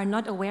are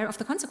not aware of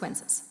the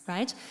consequences,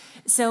 right?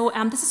 So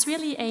this is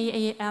really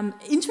an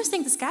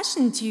interesting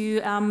discussion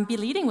to be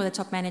leading with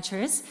the top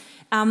managers,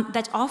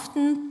 that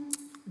often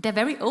they're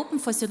very open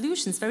for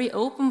solutions, very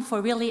open for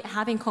really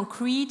having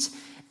concrete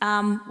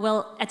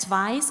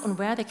advice on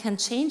where they can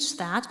change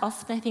that.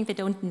 Often I think they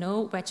don't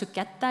know where to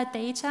get that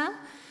data.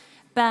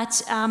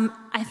 But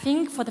I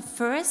think for the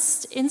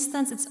first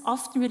instance, it's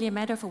often really a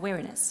matter of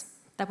awareness,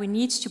 that we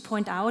need to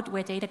point out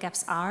where data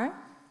gaps are.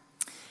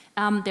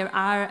 There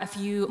are a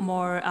few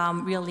more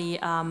really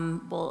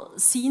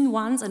seen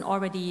ones and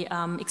already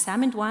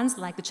examined ones,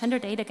 like the gender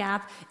data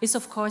gap is,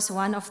 of course,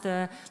 one of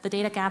the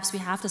data gaps we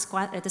have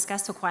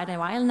discussed for quite a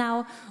while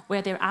now,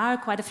 where there are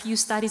quite a few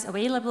studies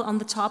available on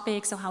the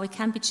topic, so how it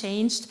can be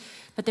changed.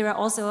 But there are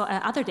also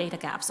other data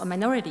gaps on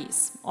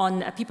minorities,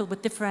 on people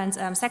with different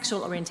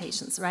sexual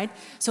orientations, right?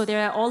 So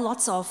there are all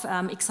lots of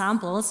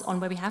examples on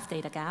where we have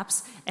data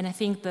gaps, and I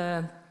think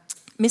the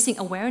missing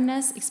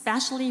awareness,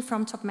 especially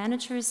from top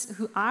managers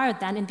who are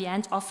then in the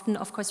end often,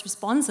 of course,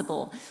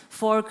 responsible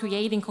for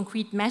creating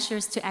concrete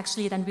measures to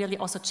actually then really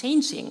also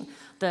changing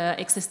the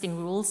existing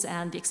rules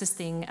and the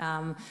existing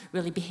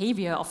really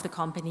behavior of the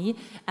company,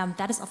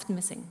 that is often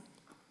missing.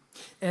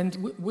 And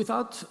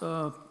without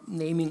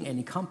naming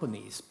any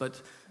companies,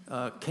 but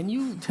can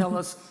you tell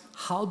us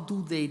how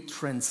do they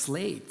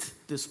translate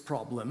this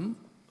problem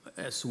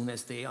as soon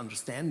as they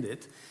understand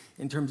it,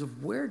 in terms of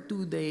where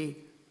do they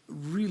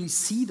really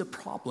see the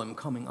problem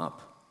coming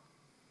up?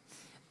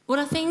 Well,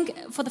 I think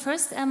for the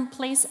first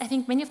place, I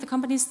think many of the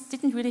companies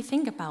didn't really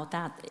think about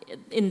that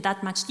in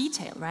that much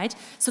detail, right?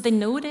 So they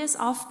notice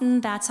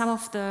often that some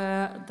of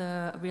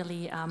the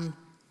really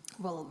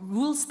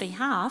rules they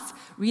have,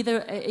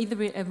 either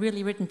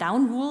really written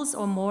down rules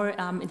or more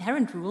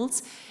inherent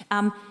rules,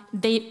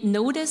 they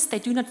notice they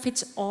do not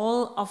fit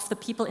all of the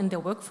people in their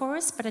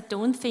workforce, but I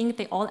don't think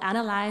they all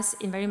analyze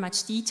in very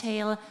much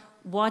detail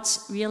what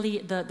really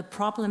the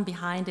problem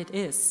behind it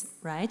is,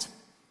 right?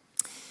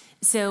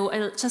 So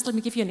just let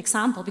me give you an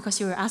example, because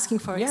you were asking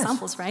for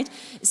examples, right?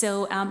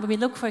 So when we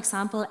look, for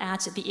example,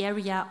 at the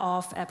area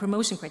of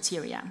promotion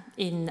criteria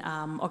in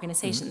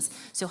organizations,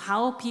 so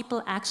how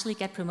people actually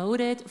get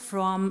promoted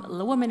from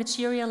lower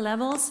managerial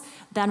levels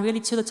than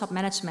really to the top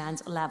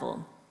management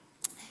level.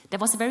 There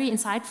was a very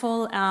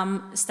insightful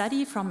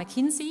study from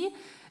McKinsey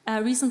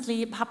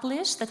recently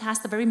published that has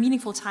the very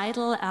meaningful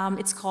title.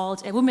 It's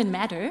called Women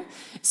Matter.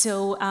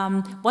 So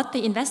what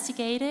they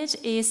investigated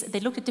is they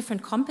looked at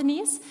different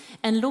companies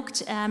and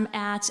looked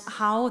at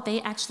how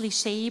they actually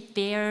shape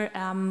their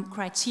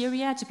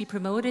criteria to be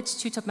promoted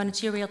to top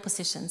managerial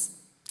positions.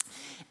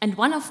 And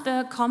one of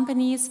the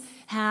companies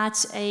had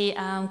a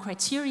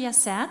criteria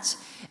set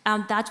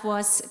that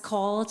was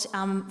called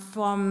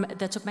from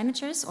the top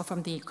managers or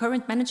from the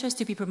current managers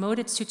to be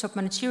promoted to top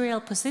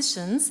managerial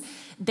positions.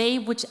 They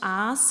would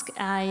ask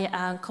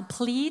a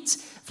complete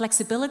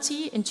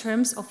flexibility in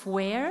terms of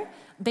where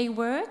they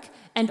work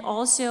and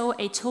also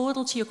a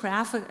total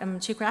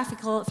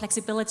geographical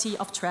flexibility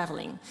of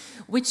traveling,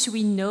 which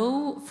we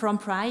know from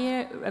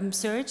prior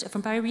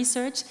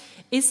research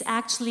is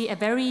actually a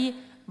very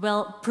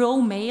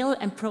pro-male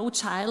and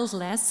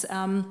pro-childless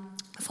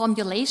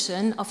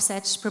formulation of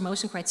such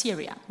promotion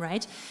criteria,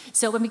 right?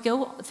 So when we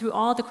go through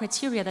all the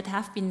criteria that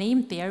have been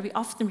named there, we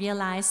often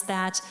realize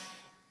that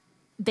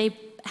they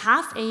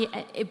have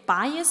a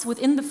bias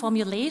within the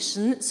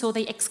formulation, so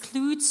they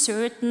exclude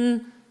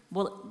certain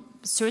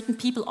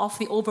people of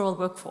the overall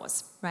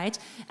workforce, right?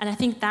 And I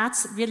think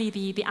that's really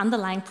the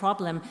underlying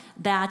problem,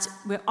 that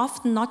we're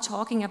often not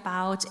talking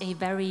about a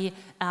very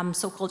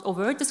so-called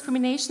overt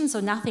discrimination, so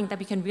nothing that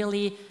we can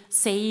really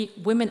say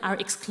women are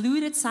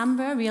excluded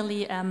somewhere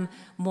really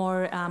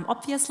more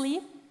obviously,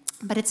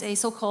 but it's a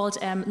so-called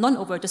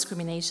non-overt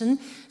discrimination.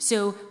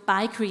 So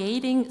by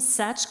creating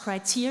such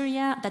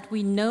criteria that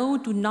we know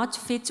do not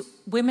fit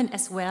women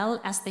as well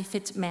as they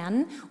fit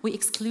men, we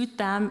exclude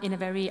them in a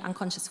very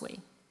unconscious way.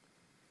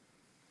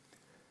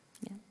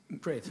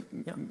 Great.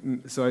 Yeah.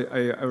 So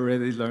I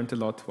already learned a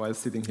lot while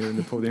sitting here in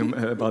the podium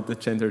about the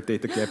gender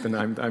data gap, and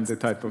I'm the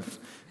type of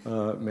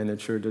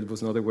manager that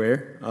was not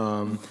aware.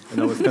 And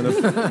I was kind of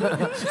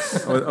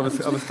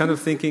I was kind of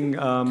thinking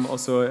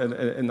also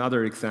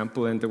another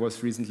example, and there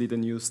was recently the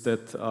news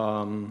that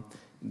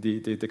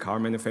the car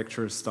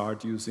manufacturers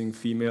start using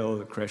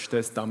female crash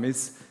test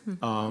dummies.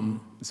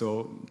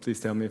 So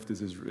please tell me if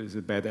this is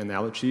a bad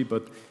analogy,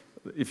 but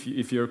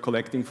if you're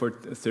collecting for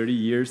 30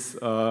 years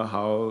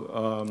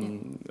how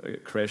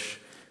crash,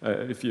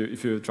 if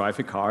you drive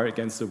a car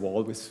against the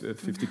wall with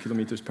 50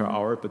 kilometers per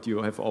hour, but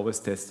you have always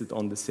tested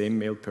on the same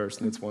male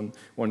person, it's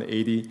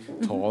 180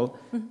 tall,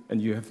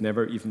 and you have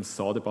never even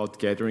thought about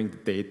gathering the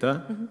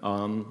data.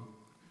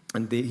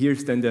 And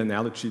here's then the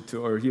analogy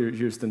or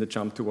here's then the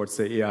jump towards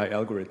the AI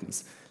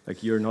algorithms.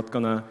 Like, you're not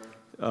gonna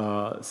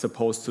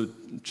supposed to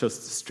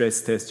just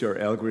stress test your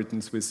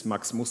algorithms with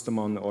Max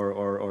Mustermann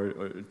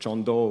or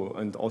John Doe,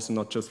 and also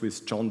not just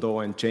with John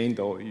Doe and Jane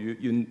Doe.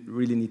 You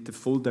really need the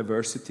full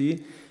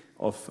diversity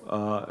of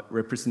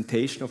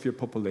representation of your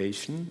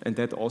population, and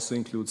that also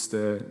includes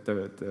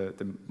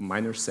the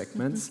minor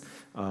segments,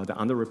 the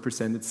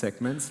underrepresented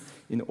segments,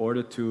 in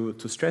order to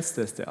stress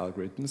test the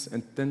algorithms,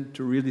 and then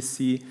to really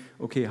see,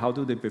 okay, how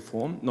do they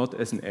perform, not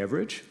as an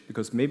average,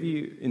 because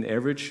maybe in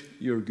average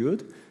you're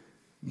good,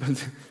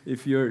 but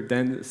if you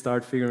then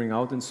start figuring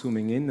out and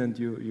zooming in, and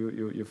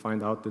you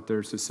find out that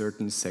there's a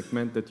certain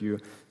segment that you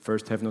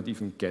first have not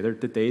even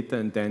gathered the data,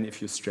 and then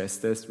if you stress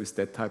test with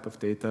that type of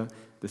data,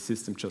 the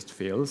system just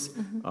fails.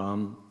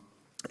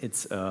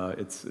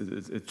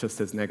 It just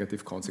has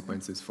negative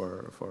consequences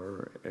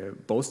for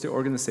both the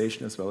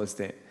organization as well as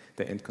the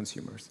end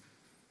consumers.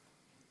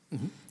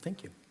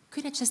 Thank you.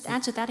 Could I just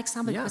add to that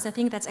example, Yeah. because I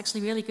think that's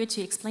actually really good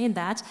to explain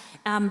that.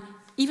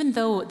 Even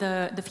though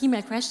the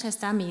female crash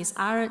test dummies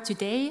are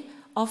today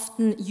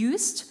often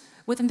used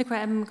within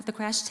the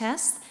crash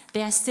test,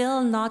 they are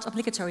still not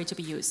obligatory to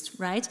be used,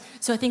 right?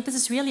 So I think this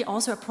is really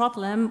also a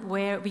problem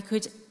where we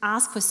could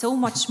ask for so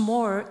much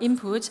more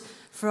input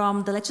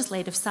from the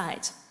legislative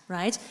side,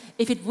 right?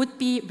 If it would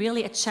be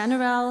really a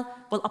general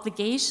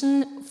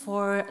obligation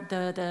for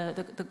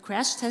the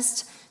crash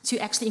test to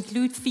actually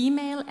include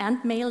female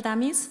and male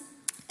dummies.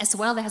 As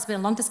well, there has been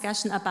a long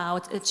discussion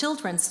about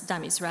children's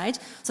dummies, right?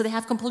 So they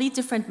have complete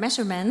different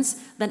measurements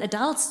than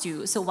adults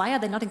do. So why are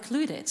they not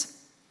included?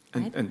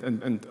 Right?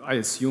 And I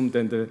assume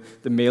then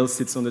the male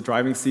sits on the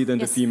driving seat and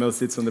the female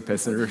sits on the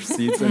passenger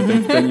seat,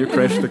 and then you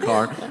crash the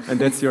car, and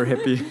that's your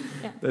happy.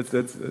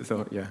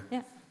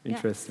 Yeah.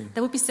 Interesting.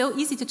 That would be so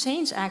easy to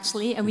change,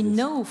 actually, and we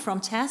know from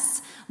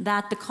tests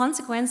that the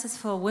consequences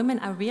for women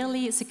are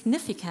really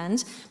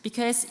significant,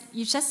 because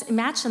you just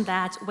imagine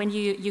that when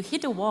you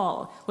hit a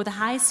wall with a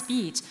high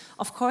speed,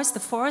 of course the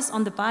force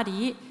on the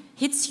body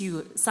hits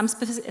you some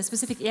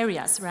specific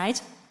areas,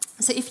 right?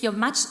 So if you're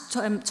much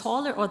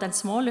taller or then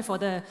smaller for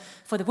the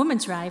woman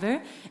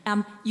driver,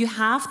 you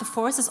have the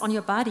forces on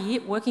your body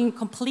working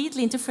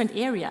completely in different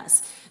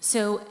areas.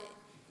 So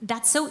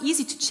that's so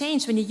easy to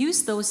change when you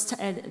use those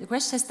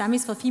crash test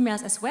dummies for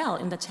females as well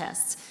in the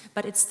tests,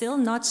 but it's still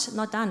not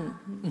done.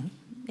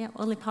 Yeah,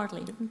 only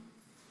partly.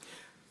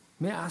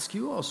 May I ask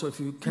you also if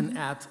you can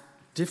add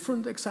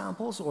different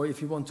examples, or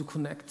if you want to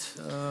connect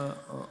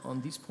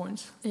on these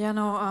points? Yeah,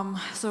 no.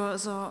 So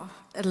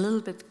a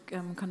little bit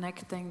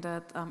connecting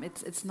that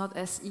it's not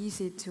as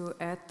easy to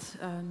add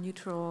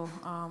neutral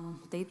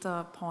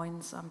data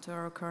points to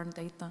our current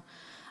data.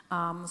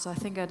 So I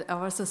think that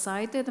our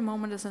society at the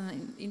moment is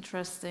an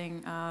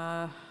interesting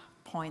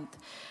point.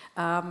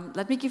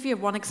 Let me give you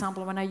one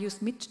example. When I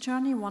used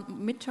Midjourney,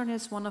 Midjourney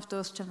is one of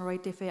those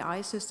generative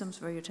AI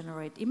systems where you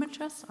generate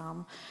images.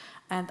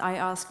 And I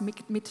asked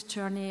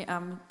Midjourney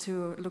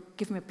to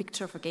give me a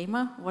picture of a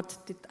gamer. What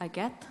did I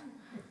get?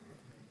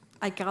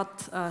 I got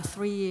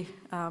 3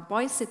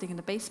 boys sitting in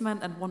the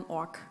basement and 1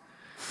 orc.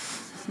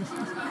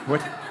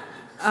 What?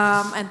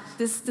 And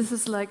this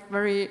is like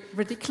very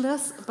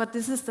ridiculous, but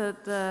this is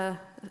the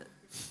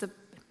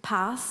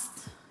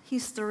past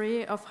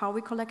history of how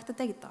we collect the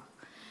data.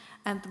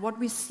 And what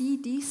we see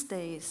these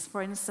days,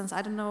 for instance,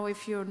 I don't know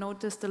if you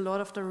noticed the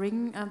Lord of the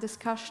Ring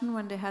discussion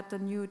when they had the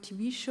new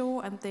TV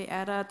show, and they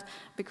added,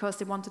 because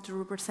they wanted to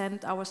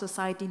represent our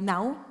society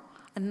now,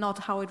 and not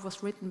how it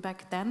was written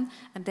back then.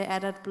 And they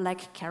added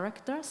black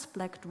characters,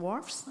 black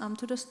dwarfs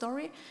to the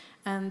story.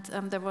 And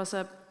there was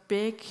a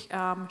big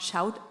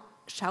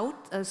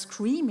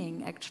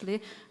screaming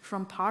actually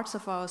from parts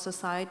of our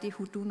society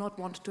who do not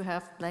want to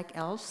have black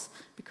elves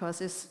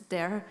because it's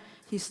their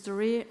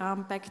history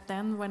back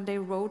then when they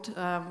wrote,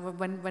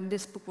 when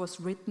this book was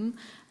written,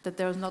 that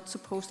there's not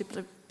supposed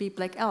to be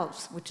black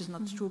elves, which is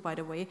not true, by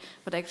the way,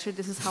 but actually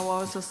this is how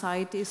our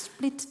society is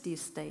split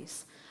these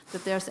days,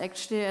 that there's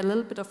actually a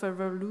little bit of a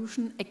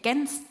revolution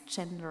against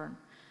gender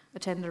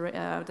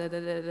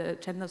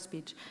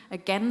speech,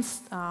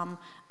 against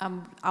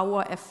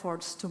our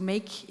efforts to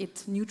make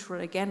it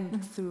neutral again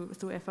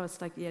through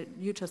efforts like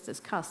you just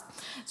discussed.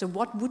 So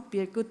what would be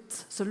a good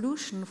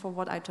solution for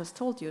what I just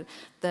told you?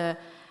 The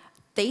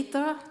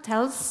data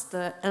tells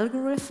the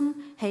algorithm,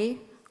 hey,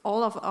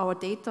 all of our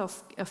data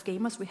of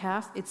gamers we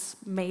have, it's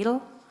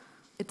male,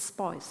 it's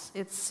boys,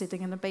 it's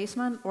sitting in the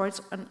basement, or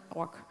it's an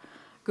orc.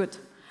 Good.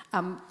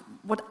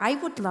 What I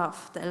would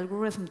love the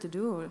algorithm to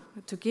do,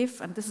 to give,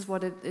 and this is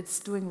what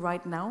it's doing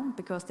right now,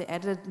 because they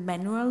added it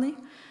manually,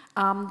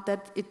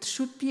 that it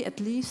should be at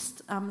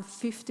least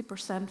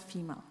 50%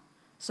 female.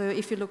 So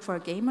if you look for a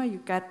gamer,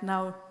 you get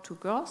now 2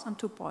 girls and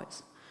 2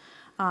 boys.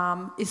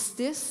 Is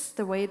this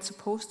the way it's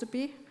supposed to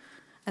be?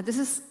 And this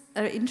is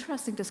an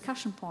interesting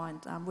discussion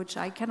point, which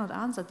I cannot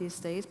answer these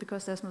days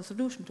because there's no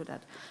solution to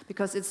that.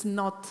 Because it's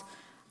not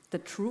the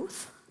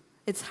truth.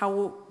 It's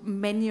how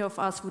many of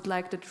us would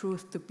like the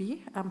truth to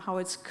be, how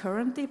it's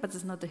currently, but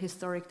it's not the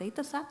historic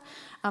data set.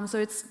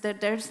 So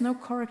there's no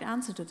correct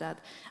answer to that.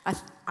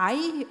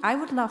 I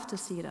would love to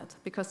see that,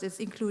 because it's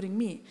including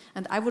me.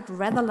 And I would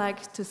rather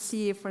like to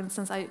see, for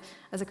instance,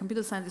 as a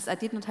computer scientist, I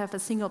did not have a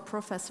single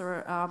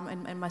professor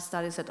in my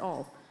studies at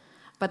all.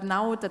 But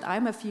now that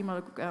I'm a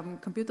female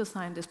computer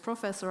scientist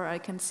professor, I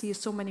can see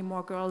so many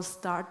more girls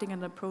starting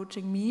and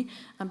approaching me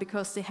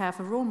because they have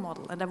a role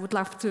model. And I would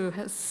love to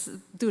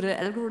do the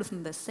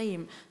algorithm the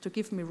same, to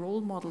give me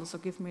role models or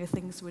give me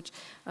things which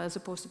are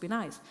supposed to be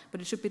nice.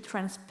 But it should be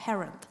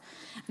transparent.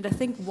 And I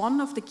think one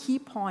of the key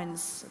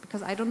points,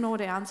 because I don't know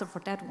the answer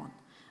for that one,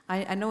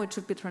 I know it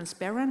should be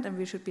transparent and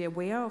we should be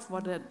aware of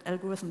what the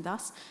algorithm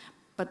does,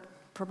 but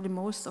probably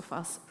most of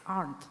us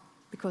aren't,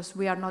 because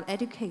we are not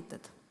educated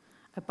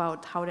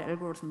about how the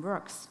algorithm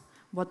works.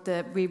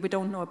 We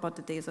don't know about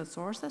the data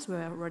sources, we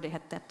already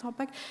had that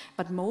topic,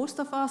 but most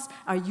of us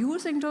are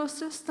using those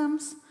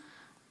systems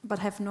but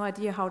have no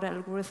idea how the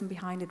algorithm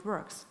behind it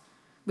works.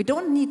 We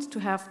don't need to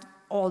have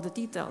all the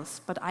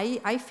details, but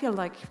I feel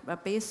like a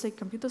basic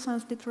computer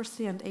science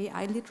literacy and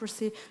AI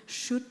literacy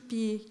should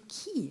be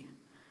key,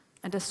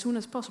 and as soon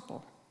as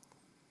possible.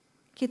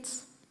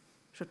 Kids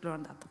should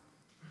learn that.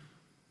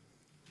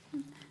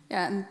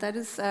 Yeah, and that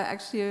is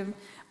actually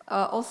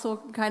also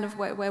kind of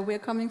where we're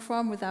coming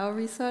from with our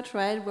research,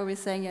 right? Where we're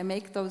saying, yeah,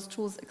 make those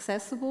tools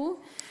accessible.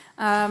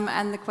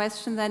 And the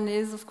question then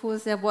is, of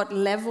course, yeah, what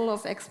level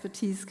of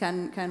expertise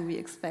can we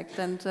expect?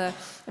 And I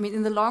mean,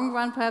 in the long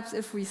run, perhaps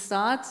if we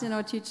start,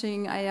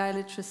 teaching AI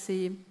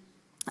literacy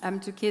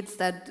to kids,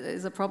 that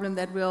is a problem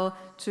that will,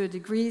 to a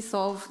degree,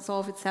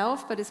 solve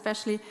itself. But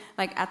especially,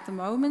 like at the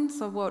moment,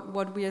 so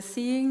what we are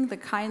seeing, the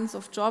kinds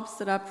of jobs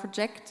that are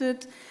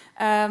projected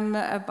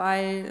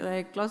by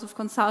like lots of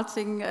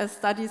consulting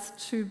studies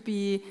to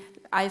be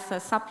either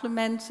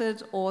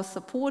supplemented or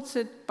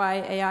supported by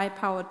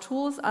AI-powered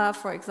tools are,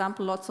 for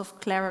example, lots of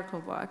clerical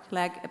work,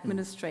 like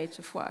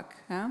administrative work.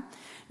 Yeah?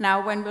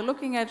 Now, when we're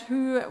looking at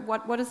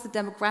what is the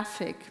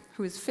demographic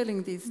who is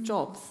filling these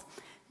jobs,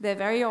 they're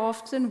very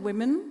often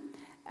women,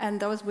 and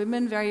those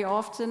women very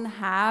often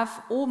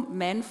have, or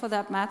men for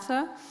that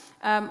matter,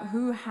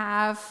 who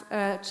have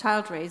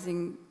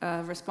child-raising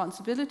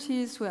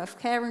responsibilities, who have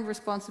caring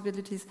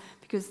responsibilities,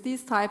 because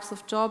these types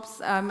of jobs,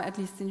 at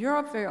least in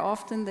Europe, very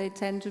often they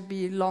tend to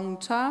be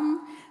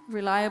long-term,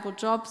 reliable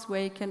jobs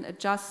where you can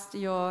adjust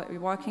your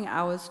working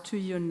hours to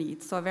your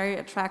needs. So very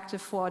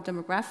attractive for a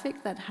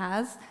demographic that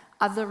has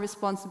other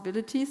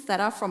responsibilities that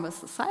are, from a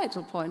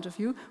societal point of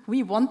view,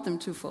 we want them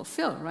to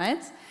fulfill,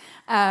 right?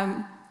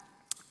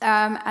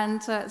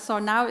 So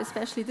now,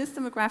 especially this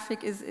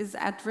demographic is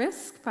at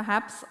risk,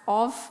 perhaps,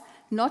 of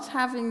not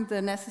having the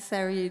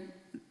necessary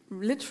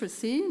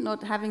literacy,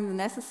 not having the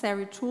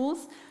necessary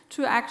tools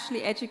to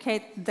actually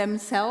educate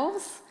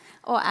themselves,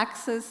 or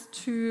access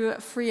to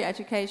free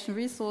education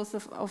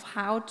resources of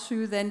how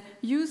to then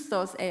use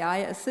those AI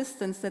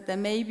assistants that they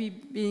may be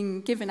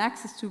being given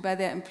access to by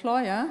their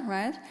employer,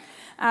 right?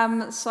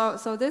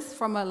 So this,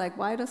 from a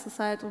wider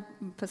societal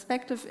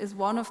perspective, is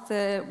one of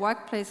the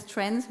workplace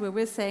trends where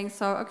we're saying,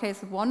 so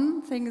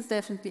one thing is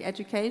definitely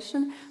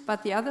education,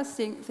 but the other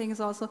thing is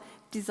also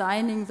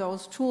designing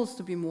those tools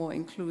to be more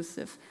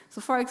inclusive. So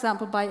for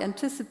example, by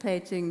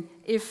anticipating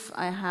if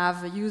I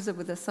have a user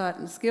with a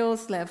certain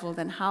skills level,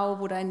 then how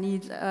would I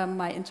need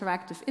my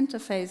interactive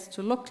interface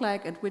to look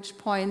like, at which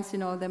points,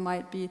 there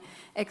might be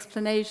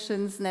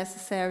explanations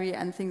necessary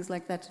and things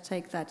like that to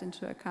take that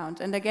into account.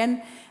 And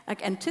again,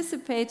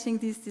 anticipating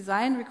these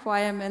design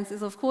requirements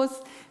is of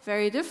course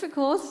very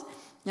difficult,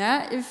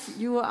 Yeah, if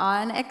you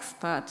are an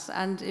expert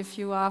and if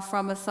you are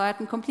from a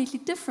certain completely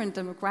different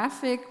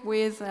demographic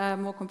with a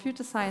more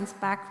computer science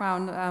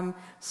background.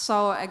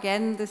 So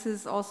again, this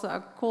is also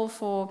a call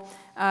for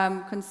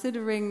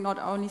considering not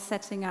only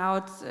setting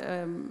out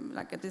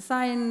like a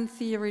design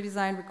theory,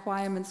 design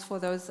requirements for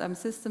those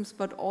systems,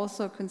 but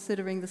also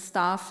considering the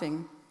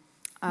staffing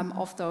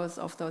of those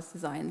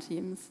design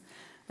teams.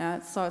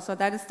 So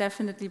that is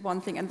definitely one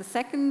thing. And the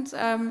second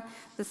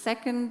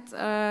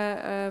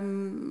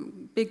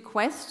big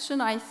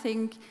question, I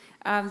think,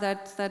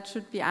 that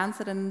should be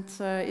answered and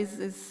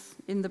is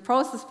in the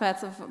process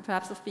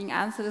perhaps of being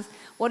answered is,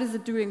 what is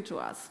it doing to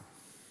us?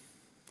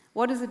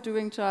 What is it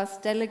doing to us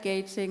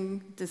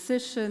delegating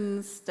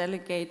decisions,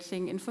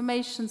 delegating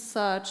information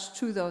search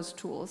to those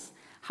tools?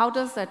 How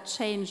does that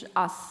change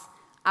us,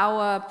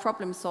 our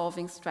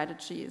problem-solving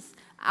strategies,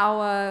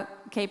 our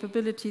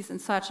capabilities in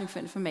searching for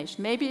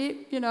information?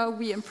 Maybe,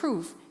 we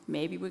improve,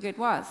 maybe we get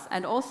worse.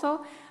 And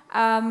also,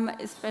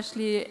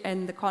 especially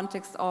in the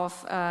context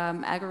of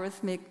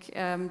algorithmic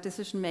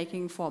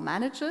decision-making for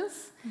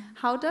managers,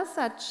 how does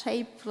that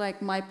shape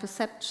like my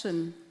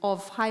perception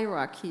of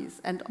hierarchies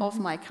and of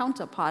my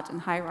counterpart in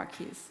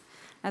hierarchies?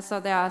 And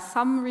so there are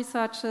some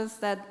researchers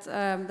that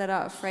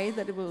are afraid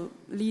that it will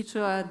lead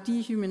to a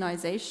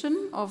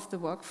dehumanization of the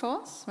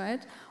workforce,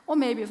 right? Or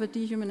maybe of a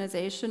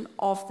dehumanization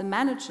of the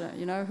manager,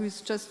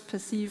 who's just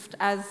perceived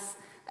as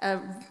a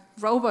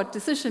robot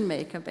decision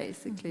maker,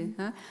 basically.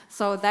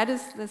 So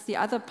that's the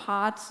other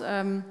part,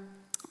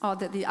 or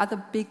the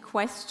other big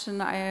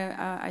question.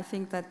 I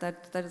think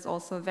that is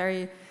also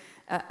very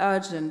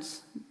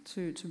urgent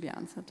to be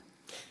answered.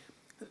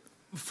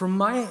 From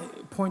my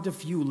point of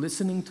view,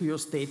 listening to your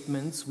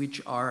statements, which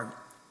are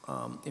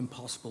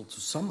impossible to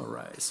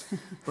summarize,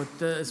 but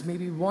there's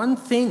maybe one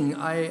thing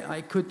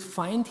I could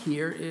find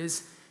here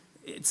is,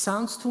 it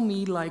sounds to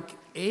me like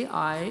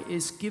AI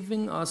is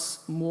giving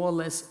us more or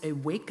less a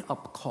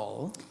wake-up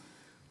call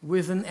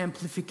with an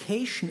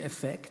amplification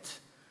effect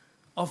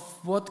of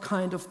what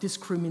kind of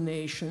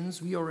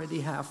discriminations we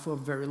already have for a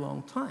very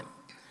long time.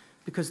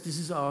 Because this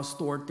is our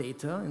stored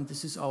data, and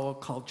this is our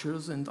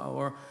cultures and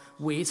our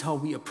ways how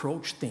we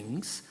approach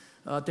things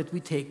that we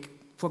take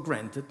for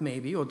granted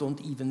maybe, or don't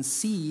even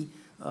see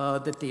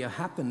that they are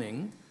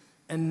happening.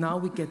 And now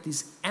we get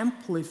this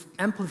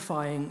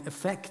amplifying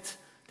effect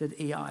that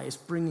AI is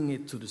bringing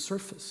it to the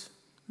surface.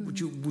 Would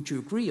you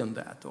agree on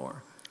that,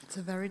 or? It's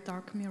a very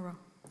dark mirror.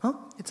 Huh?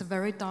 It's a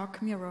very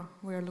dark mirror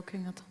we are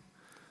looking at.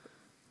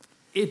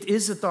 It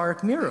is a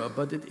dark mirror,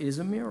 but it is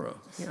a mirror.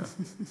 Yeah.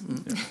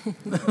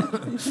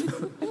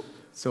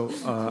 So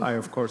I,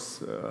 of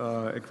course,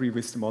 agree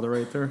with the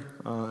moderator,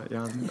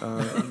 Jan.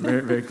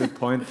 Very, very good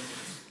point.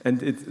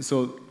 And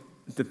so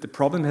the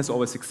problem has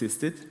always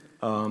existed.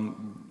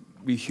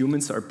 We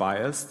humans are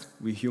biased.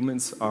 We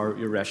humans are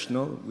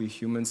irrational. We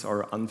humans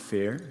are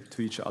unfair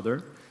to each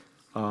other.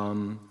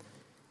 And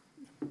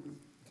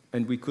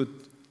we could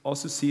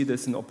also see it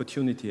as an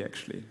opportunity,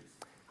 actually,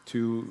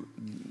 to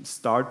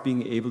start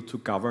being able to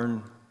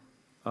govern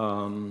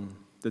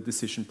the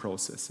decision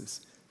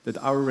processes that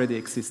are already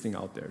existing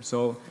out there.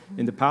 So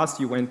in the past,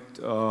 you went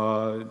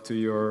to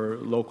your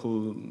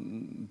local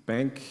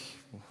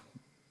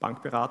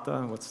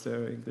Bankberater, what's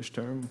the English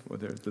term? Well,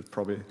 that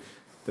probably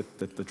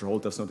that role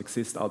does not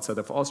exist outside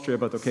of Austria,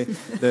 but okay.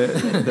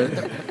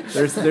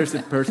 There's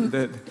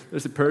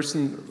a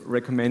person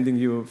recommending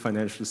you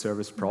financial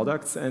service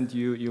products, and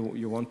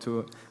you want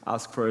to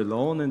ask for a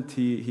loan, and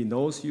he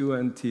knows you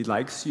and he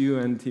likes you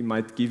and he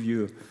might give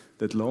you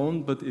that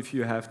loan, but if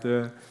you have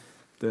the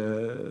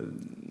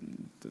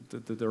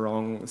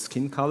wrong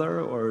skin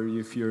color, or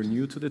if you're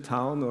new to the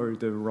town, or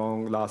the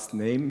wrong last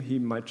name, he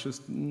might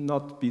just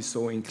not be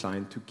so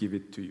inclined to give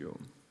it to you.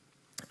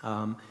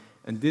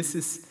 And this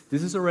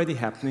is already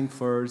happening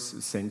for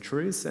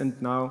centuries, and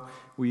now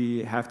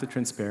we have the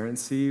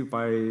transparency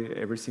by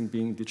everything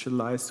being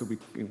digitalized, so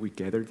we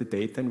gather the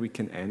data and we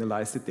can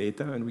analyze the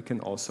data, and we can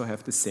also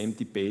have the same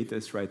debate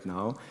as right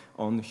now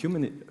on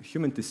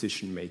human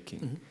decision making.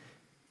 Mm-hmm.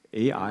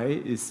 AI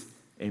is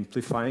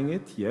amplifying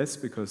it, yes,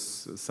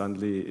 because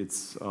suddenly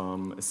it's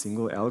a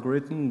single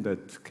algorithm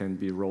that can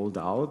be rolled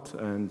out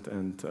and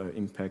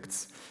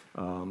impacts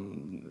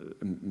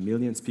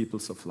millions of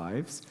people's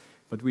lives.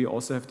 But we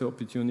also have the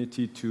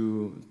opportunity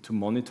to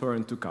monitor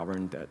and to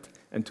govern that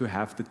and to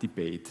have the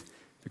debate,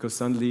 because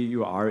suddenly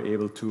you are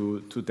able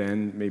to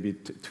then maybe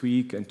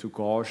tweak and to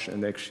gauge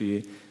and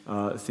actually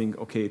think,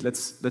 okay,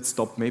 let's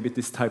stop maybe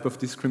this type of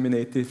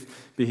discriminative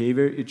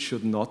behavior. It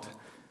should not.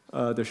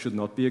 There should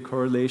not be a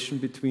correlation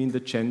between the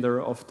gender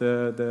of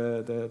the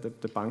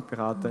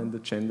Bankberater and the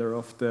gender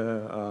of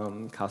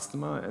the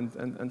customer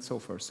and so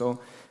forth. So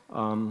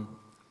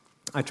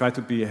I try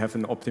to have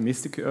an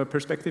optimistic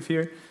perspective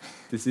here.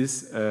 This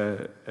is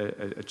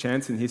a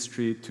chance in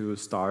history to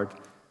start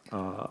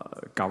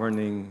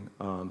governing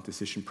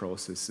decision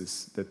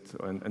processes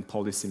and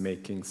policy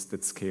makings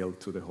that scale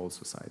to the whole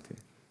society.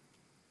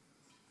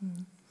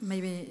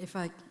 Maybe if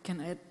I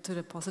can add to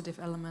the positive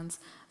elements,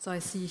 so I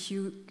see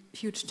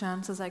huge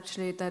chances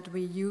actually that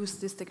we use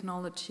this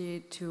technology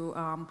to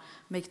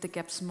make the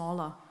gap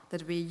smaller,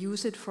 that we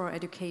use it for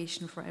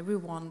education for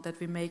everyone, that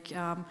we make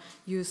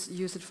use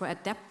it for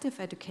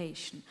adaptive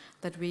education,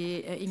 that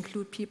we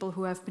include people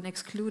who have been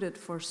excluded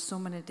for so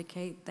many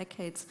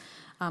decades.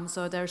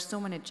 So there's so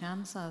many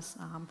chances.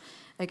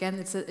 Again,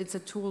 it's a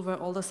tool where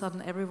all of a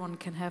sudden everyone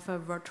can have a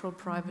virtual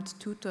private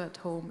tutor at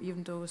home,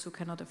 even those who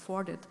cannot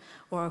afford it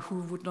or who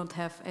would not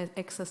have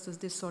access to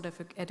this sort of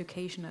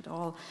education at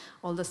all.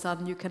 All of a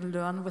sudden you can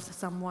learn with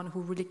someone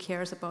who really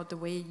cares about the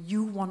way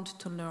you want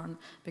to learn,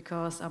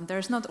 because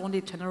there's not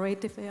only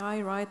generative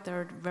AI, right?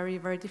 There are very,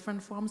 very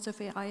different forms of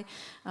AI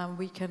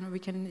we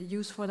can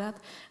use for that.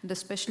 And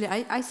especially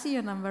I see,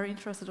 and I'm very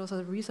interested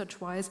also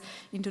research-wise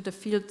into the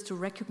field to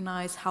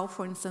recognize how,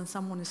 for instance,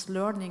 someone is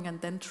learning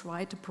and then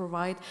try to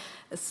provide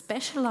a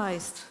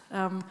specialized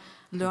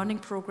learning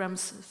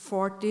programs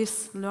for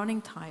this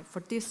learning type,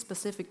 for this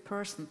specific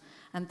person,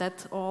 and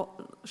that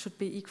all should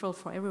be equal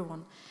for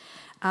everyone.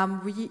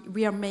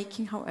 We are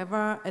making,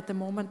 however, at the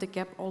moment the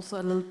gap also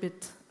a little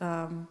bit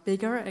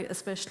bigger,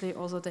 especially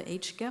also the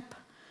age gap.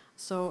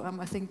 So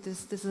I think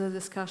this is a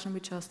discussion we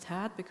just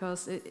had,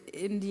 because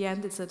in the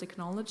end it's a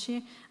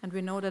technology, and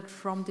we know that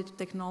from the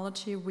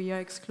technology we are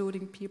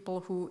excluding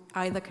people who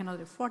either cannot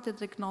afford the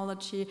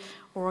technology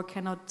or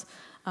cannot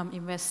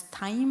invest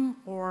time,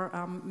 or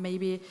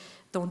maybe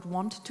don't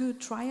want to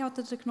try out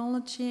the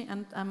technology.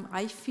 And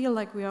I feel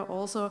like we are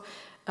also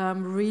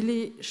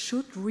really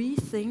should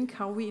rethink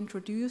how we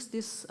introduce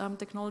this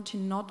technology,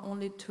 not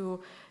only to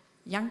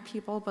young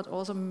people, but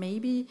also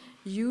maybe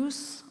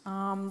use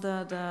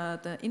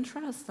the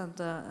interest and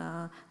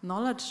the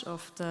knowledge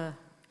of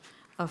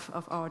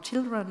our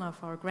children, of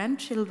our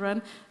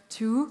grandchildren,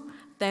 to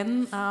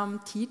then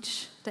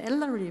teach the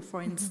elderly,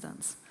 for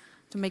instance,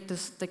 to make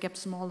the gap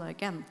smaller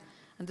again.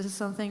 And this is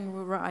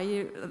something where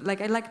I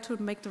like to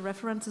make the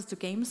references to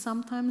games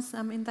sometimes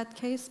in that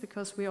case,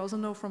 because we also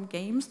know from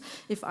games,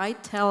 if I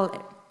tell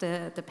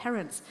the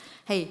parents,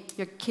 hey,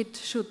 your kid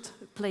should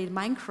play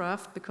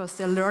Minecraft because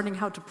they're learning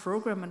how to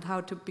program and how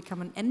to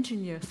become an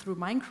engineer through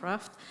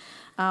Minecraft,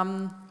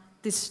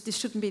 this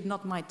shouldn't be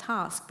not my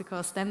task,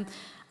 because then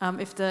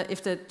if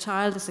the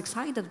child is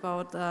excited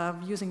about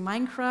using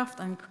Minecraft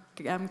and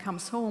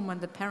comes home and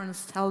the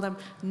parents tell them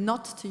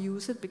not to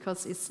use it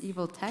because it's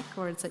evil tech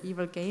or it's an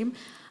evil game,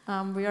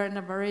 we are in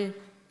a very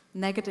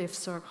negative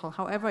circle.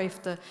 However,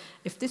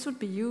 if this would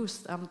be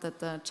used, that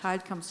the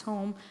child comes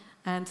home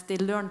and they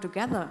learn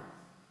together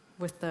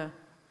with the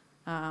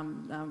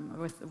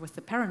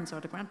parents or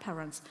the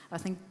grandparents, I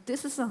think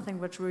this is something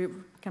which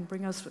can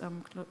bring us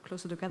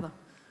closer together.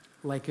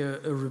 Like a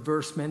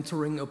reverse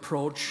mentoring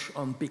approach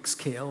on big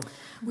scale.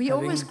 We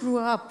always grew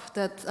up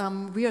that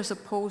we are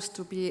supposed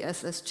to be,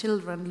 as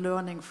children,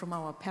 learning from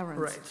our parents.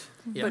 Right.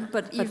 Yeah.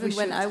 But even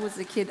when I was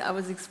a kid, I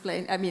was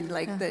explaining, I mean,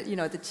 like the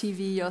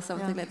TV or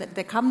something like that.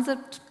 There comes a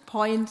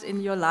point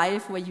in your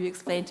life where you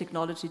explain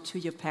technology to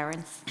your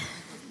parents.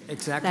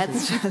 Exactly.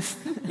 That's just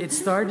it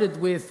started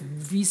with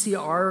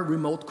VCR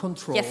remote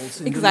controls.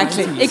 Yes, in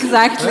exactly, the 90s.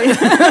 exactly.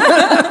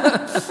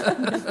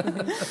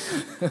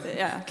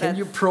 Yeah, can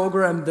you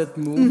program that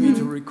movie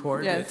to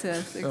record it?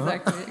 Yes,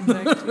 exactly,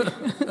 exactly.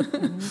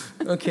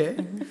 Okay.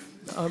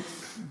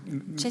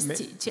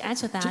 Just to add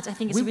to that, I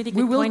think it's a really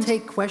good point. We will point.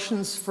 take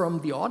questions from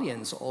the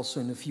audience also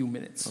in a few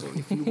minutes. So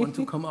if you want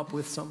to come up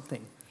with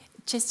something.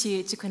 Just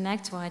to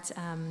connect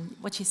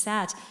what you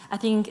said, I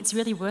think it's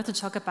really worth to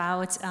talk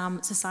about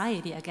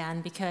society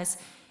again, because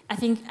I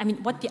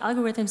mean, what the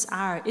algorithms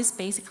are is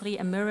basically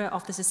a mirror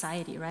of the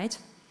society, right?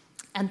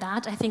 And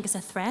that, I think, is a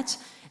threat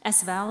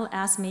as well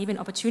as maybe an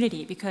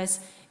opportunity,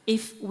 because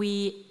if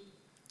we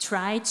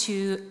try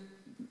to,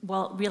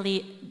 well,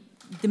 really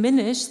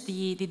diminish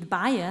the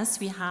bias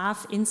we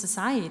have in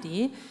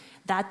society,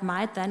 that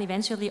might then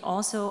eventually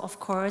also, of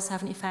course,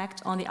 have an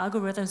effect on the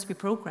algorithms we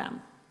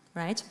program,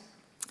 right?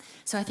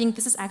 So I think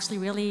this is actually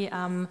really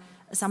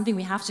something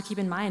we have to keep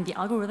in mind. The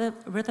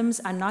algorithms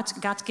are not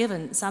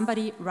God-given.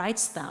 Somebody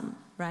writes them,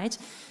 right?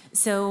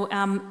 So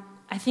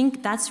I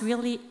think that's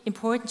really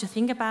important to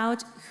think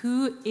about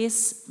who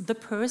is the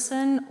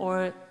person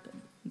or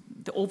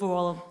the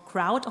overall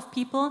crowd of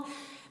people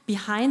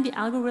behind the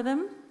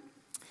algorithm,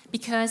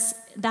 because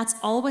that's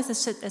always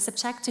a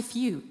subjective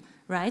view,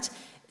 right?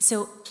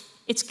 So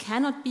it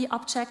cannot be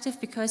objective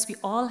because we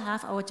all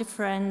have our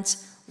different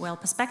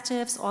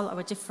perspectives, all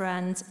our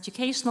different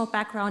educational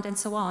background and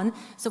so on.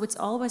 So it's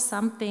always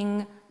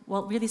something,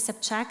 really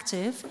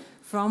subjective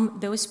from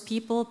those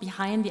people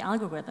behind the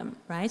algorithm,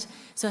 right?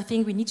 So I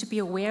think we need to be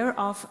aware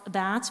of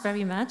that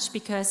very much,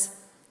 because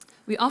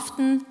we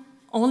often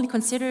only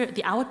consider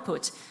the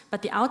output,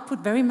 but the output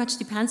very much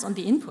depends on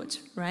the input,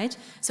 right?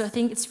 So I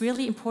think it's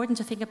really important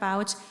to think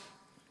about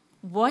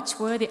what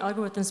were the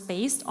algorithms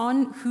based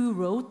on, who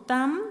wrote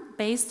them,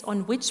 based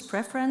on which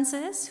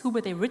preferences, who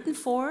were they written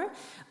for.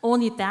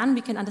 Only then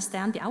we can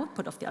understand the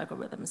output of the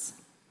algorithms.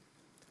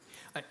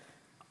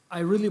 I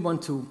really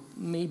want to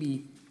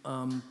maybe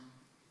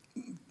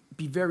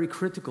be very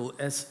critical,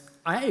 as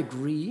I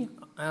agree.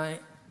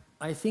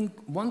 I think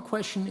one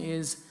question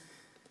is,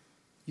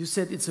 you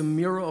said it's a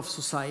mirror of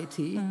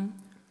society,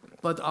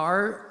 but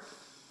are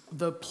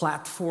the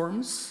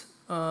platforms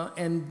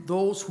and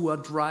those who are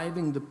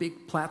driving the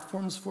big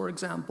platforms, for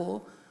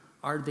example,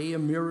 are they a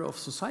mirror of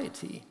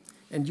society?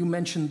 And you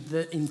mentioned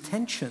the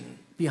intention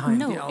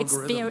behind the algorithm. No, it's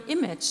their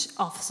image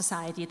of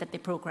society that they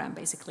program,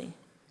 basically.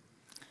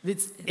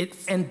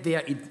 And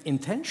their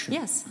intention.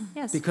 Yes,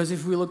 yes. Because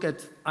if we look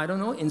at, I don't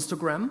know,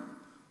 Instagram,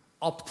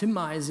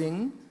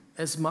 optimizing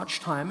as much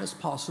time as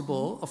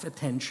possible of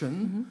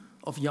attention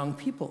of young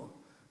people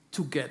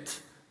to get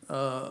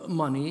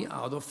money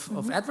out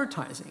of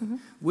advertising,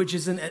 which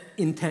is an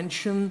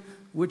intention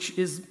which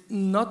is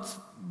not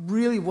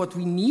really what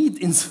we need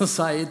in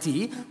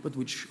society, but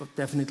which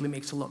definitely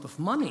makes a lot of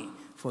money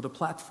for the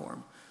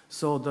platform.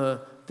 So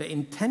the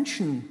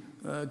intention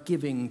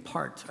giving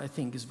part, I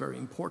think, is very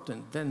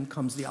important. Then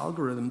comes the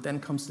algorithm, then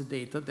comes the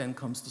data, then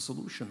comes the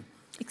solution.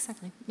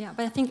 Exactly, yeah.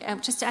 But I think,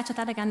 just to add to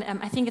that again,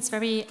 I think it's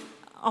very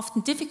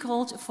often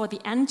difficult for the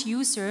end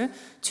user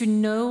to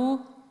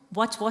know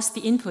what was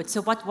the input,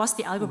 so what was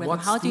the algorithm,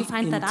 how do you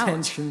find that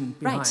out?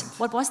 Right,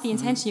 what was the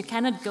intention? You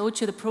cannot go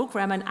to the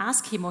programmer and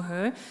ask him or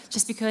her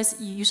just because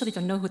you usually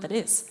don't know who that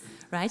is,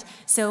 right?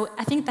 So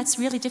I think that's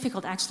really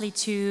difficult actually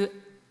to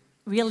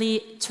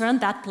really turn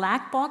that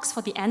black box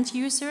for the end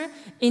user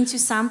into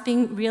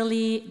something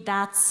really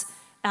that's,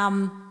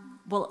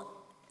 well,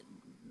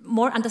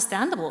 more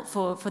understandable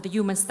for the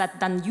humans that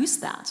then use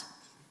that.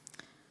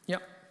 Yeah.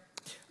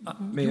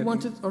 You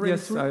wanted already?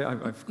 Yes,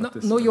 I've got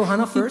this. No,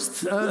 Johanna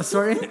first.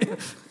 Sorry.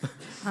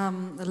 A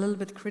little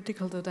bit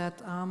critical to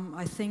that.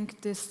 I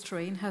think this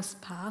train has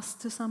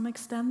passed to some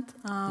extent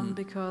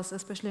because,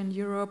 especially in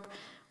Europe,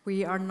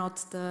 we are not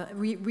the.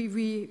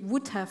 We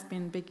would have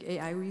been big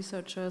AI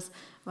researchers,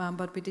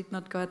 but we did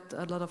not get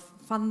a lot of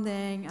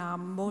funding.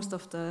 Most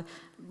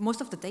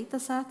of the data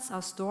sets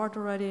are stored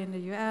already in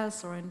the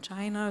US or in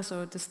China,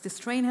 so this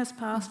train has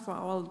passed for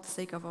all the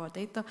sake of our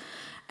data.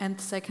 And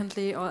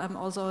secondly,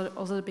 also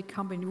the big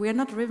company. We are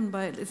not driven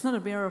by. It's not a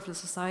mirror of the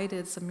society.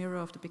 It's a mirror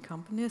of the big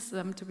companies.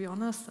 To be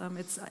honest,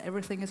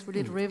 everything is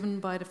really driven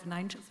by the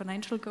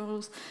financial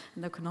goals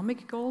and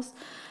economic goals.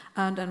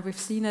 And we've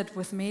seen it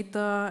with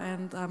Meta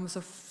and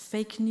so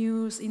fake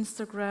news,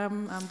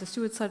 Instagram, the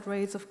suicide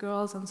rates of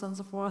girls, and so on and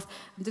so forth.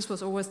 And this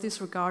was always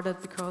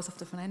disregarded because of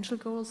the financial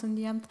goals in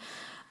the end.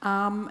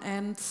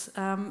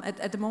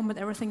 At the moment,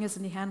 everything is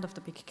in the hand of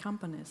the big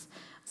companies.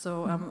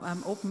 So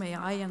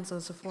OpenAI and so on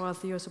and so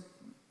forth.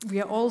 We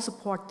are all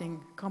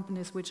supporting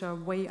companies which are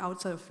way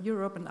outside of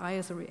Europe, and I,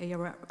 as an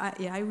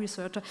AI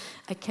researcher,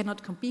 I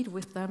cannot compete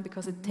with them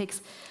because it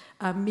takes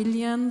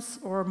millions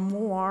or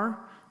more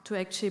to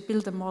actually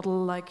build a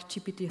model like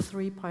GPT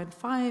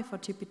 3.5 or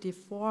GPT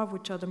 4,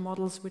 which are the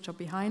models which are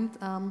behind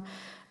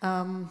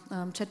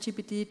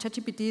ChatGPT.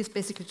 ChatGPT is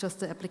basically just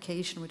the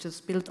application which is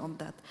built on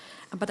that.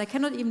 But I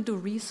cannot even do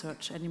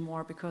research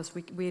anymore because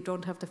we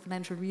don't have the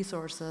financial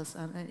resources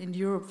in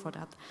Europe for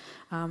that.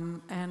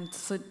 And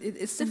so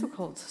it's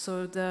difficult.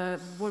 So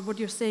what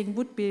you're saying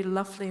would be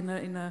lovely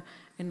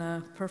in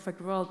a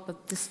perfect world,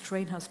 but this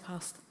train has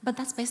passed. But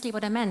that's basically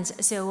what I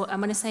meant. So I'm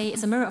going to say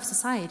it's a mirror of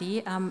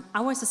society.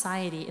 Our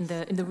society in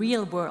the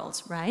real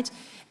world, right,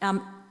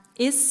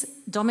 is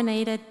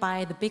dominated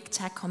by the big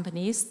tech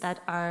companies that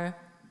are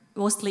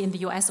mostly in the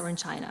US or in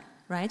China,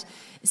 right?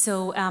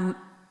 So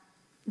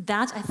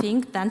that, I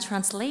think, then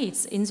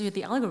translates into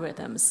the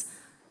algorithms.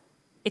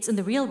 It's in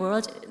the real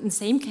world in the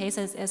same case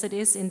as it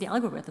is in the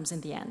algorithms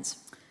in the end.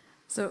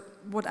 So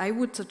what I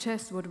would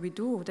suggest, what we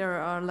do,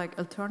 there are like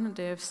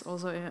alternatives,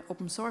 also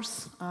open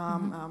source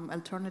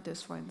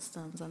alternatives, for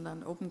instance, and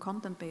then open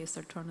content-based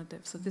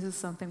alternatives. So this is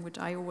something which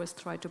I always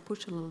try to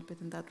push a little bit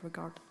in that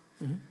regard.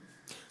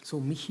 So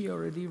Michi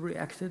already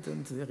reacted,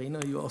 and Verena,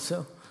 you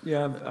also?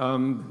 Yeah,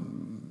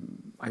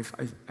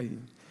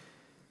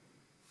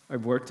 I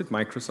worked at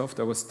Microsoft.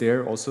 I was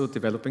there also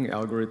developing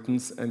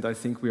algorithms, and I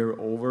think we are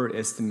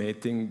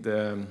overestimating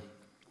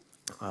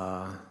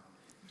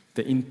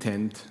the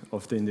intent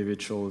of the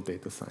individual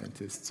data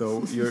scientist.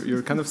 So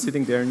you're kind of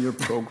sitting there and you're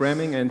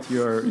programming, and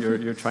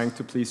you're trying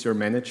to please your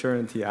manager,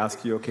 and he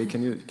asks you, okay,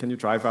 can you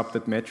drive up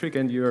that metric?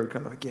 And you're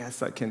kind of like,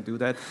 yes, I can do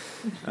that.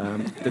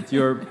 That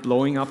you're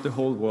blowing up the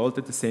whole world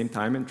at the same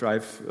time and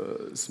drive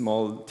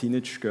small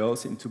teenage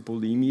girls into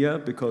bulimia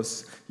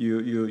because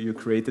you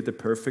created a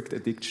perfect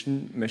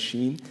addiction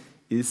machine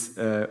is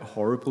a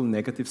horrible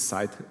negative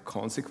side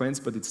consequence,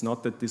 but it's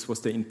not that this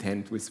was the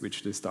intent with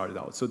which they started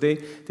out. So they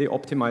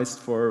optimized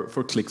for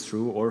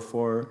click-through or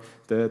for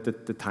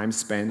the time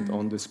spent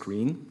on the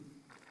screen,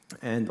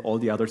 and all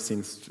the other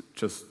things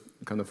just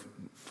kind of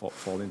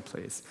fall in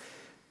place.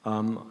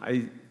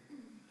 I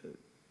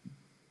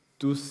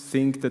do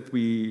think that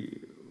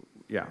we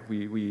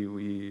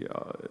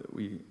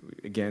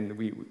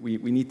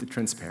need the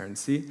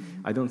transparency.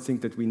 I don't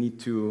think that we need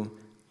to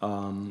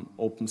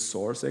open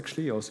source,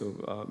 actually,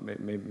 also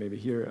maybe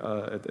here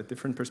a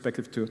different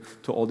perspective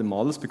to all the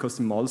models, because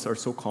the models are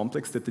so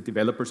complex that the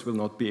developers will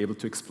not be able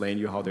to explain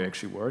you how they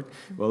actually work.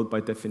 Well,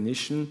 by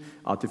definition,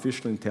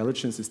 artificial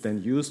intelligence is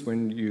then used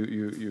when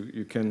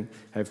you can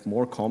have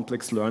more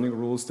complex learning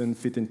rules than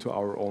fit into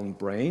our own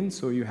brain.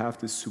 So you have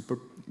this super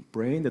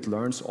brain that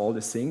learns all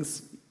the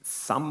things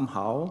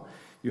somehow.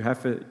 You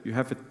have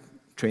a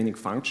training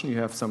function, you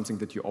have something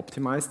that you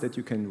optimize, that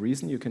you can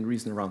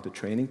reason around the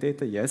training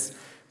data, yes,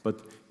 but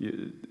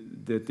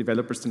the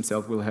developers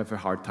themselves will have a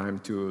hard time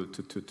to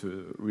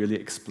really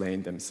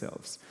explain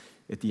themselves.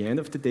 At the end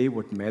of the day,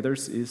 what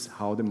matters is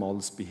how the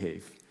models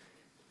behave.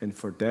 And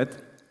for that,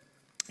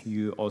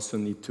 you also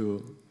need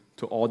to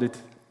audit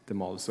the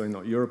models. So in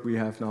Europe, we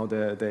have now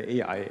the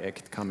AI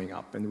Act coming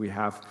up, and we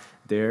have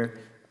there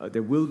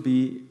will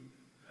be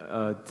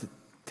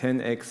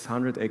 10x,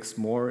 100x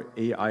more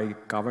AI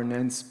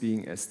governance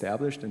being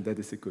established, and that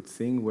is a good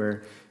thing,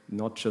 where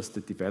not just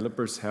the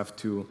developers have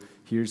to,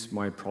 here's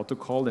my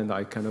protocol and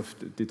I kind of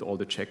did all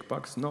the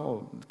checkbox.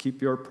 No,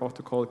 keep your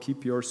protocol,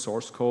 keep your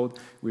source code.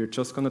 We're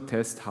just going to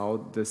test how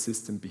the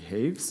system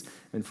behaves,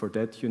 and for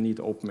that you need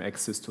open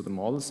access to the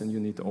models and you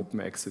need open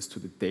access to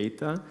the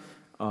data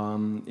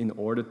in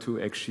order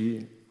to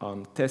actually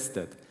test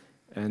that.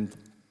 And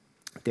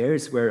there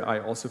is where I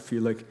also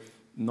feel like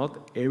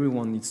not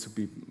everyone needs to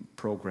be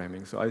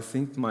programming. So I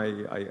think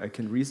I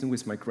can reason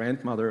with my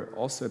grandmother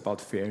also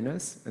about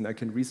fairness, and I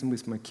can reason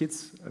with my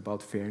kids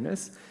about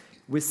fairness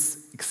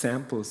with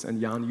examples. And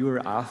Jan, you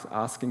were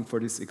asking for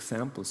this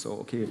example.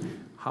 So okay,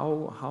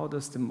 how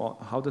does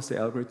the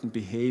algorithm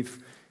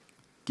behave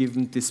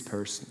given this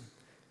person?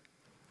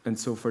 And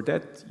so for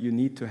that, you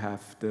need to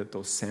have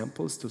those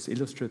samples, those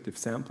illustrative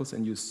samples,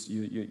 and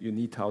you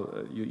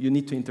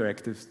need to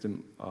interact with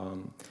them.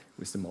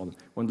 With the model.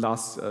 One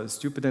last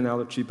stupid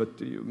analogy, but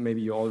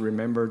maybe you all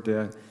remember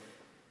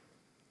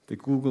the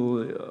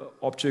Google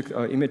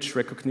image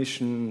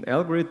recognition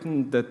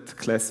algorithm that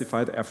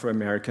classified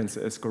Afro-Americans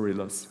as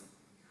gorillas.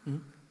 Mm-hmm.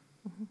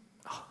 Mm-hmm.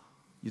 Oh,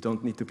 you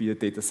don't need to be a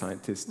data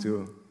scientist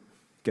to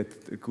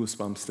get the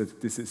goosebumps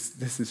that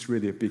this is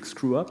really a big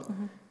screw up.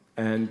 Mm-hmm.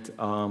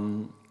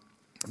 And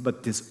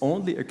but this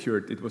only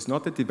occurred, it was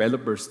not the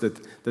developers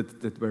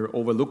that were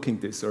overlooking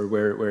this or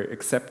were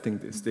accepting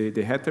this.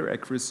 They had their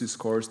accuracy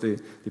scores, they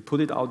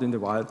put it out in the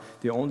wild.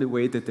 The only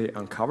way that they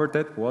uncovered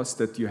that was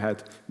that you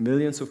had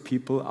millions of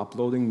people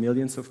uploading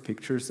millions of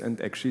pictures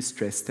and actually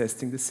stress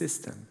testing the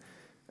system.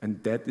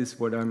 And that is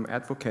what I'm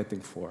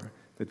advocating for,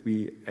 that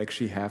we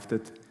actually have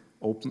that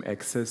open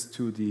access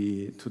to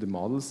the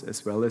models,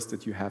 as well as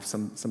that you have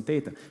some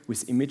data.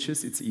 With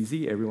images, it's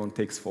easy. Everyone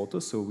takes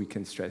photos, so we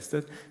can stress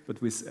that.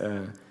 But with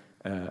a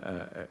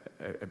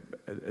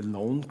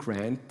loan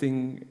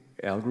granting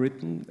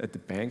algorithm at the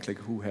bank, like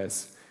who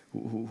has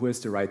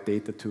the right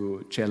data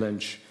to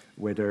challenge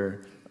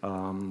whether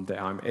the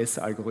AMS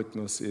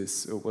algorithm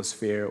was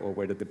fair or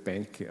whether the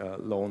bank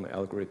loan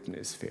algorithm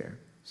is fair.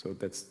 So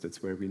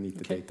that's where we need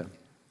the data.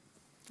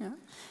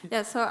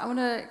 Yeah, so I want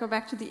to go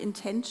back to the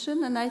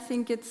intention, and I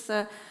think it's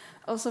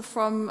also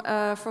from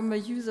a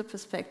user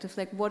perspective,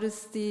 like what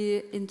is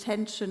the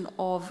intention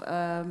of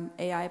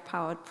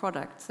AI-powered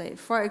products? Say,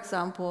 for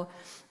example,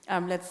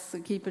 let's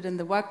keep it in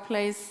the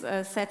workplace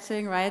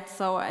setting, right?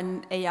 So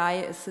an AI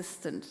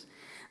assistant.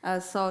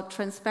 So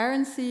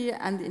transparency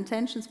and the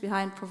intentions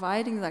behind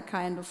providing that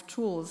kind of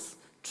tools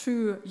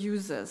to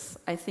users,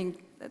 I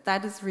think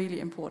that is really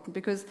important,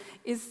 because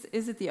is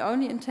it the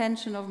only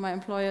intention of my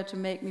employer to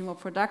make me more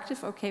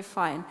productive? Okay,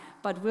 fine.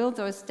 But will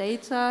those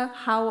data,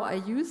 how I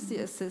use the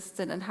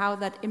assistant and how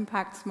that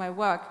impacts my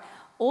work,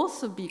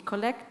 also be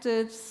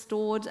collected,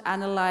 stored,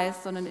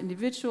 analyzed on an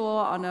individual,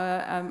 on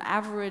an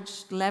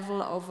average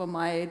level over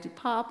my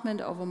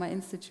department, over my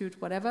institute,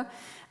 whatever?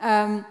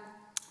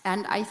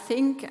 And I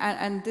think,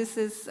 and this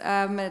is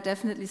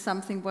definitely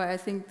something where I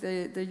think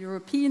the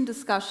European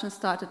discussion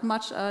started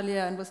much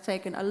earlier and was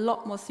taken a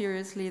lot more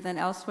seriously than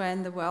elsewhere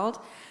in the world,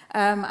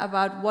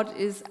 about what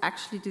is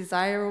actually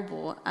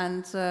desirable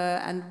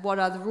and what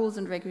are the rules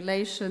and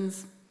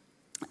regulations,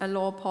 a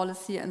law,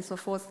 policy, and so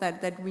forth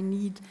that we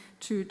need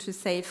to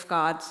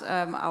safeguard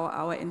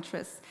our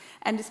interests.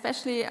 And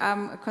especially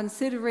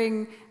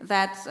considering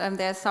that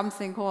there's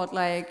something called,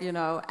 like,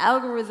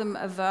 algorithm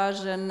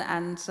aversion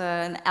and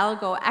an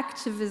algo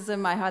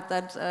activism. I heard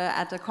that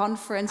at a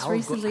conference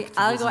recently,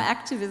 algo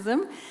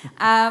activism.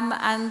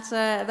 And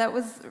that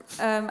was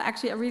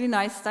actually a really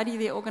nice study.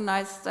 They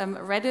organized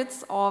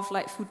Reddits of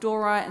like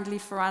Foodora and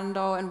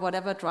Lieferando and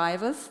whatever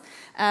drivers,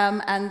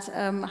 and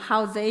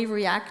how they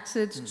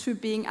reacted to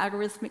being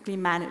algorithmically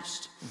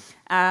managed.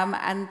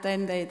 And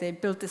then they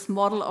built this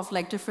model of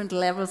like different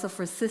levels of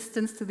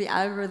resistance to the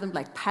algorithm,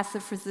 like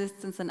passive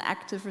resistance and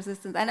active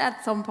resistance. And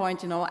at some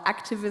point,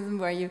 activism,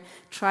 where you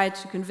try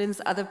to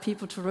convince other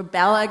people to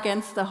rebel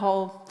against the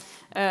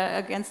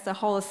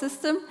whole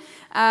system.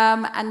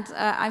 And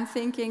I'm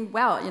thinking,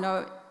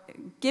 well,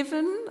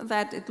 given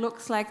that it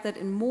looks like that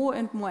in more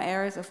and more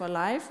areas of our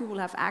life, we will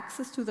have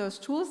access to those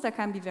tools that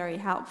can be very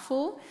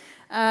helpful.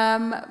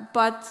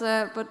 But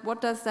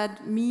what does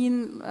that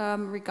mean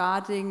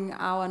regarding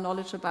our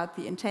knowledge about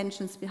the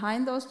intentions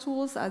behind those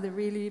tools? Are they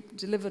really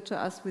delivered to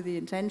us with the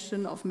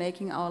intention of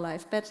making our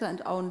life better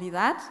and only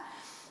that?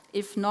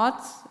 If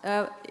not,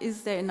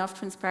 is there enough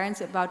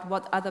transparency about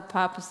what other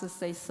purposes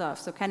they serve?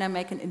 So can I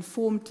make an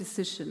informed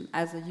decision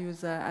as a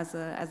user, as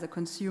a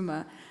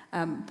consumer,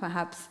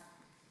 perhaps?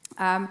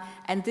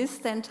 And this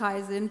then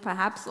ties in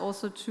perhaps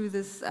also to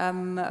this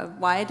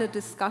wider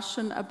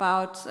discussion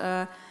about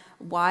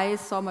why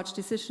so much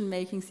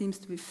decision-making seems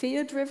to be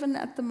fear-driven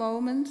at the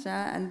moment,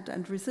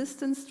 and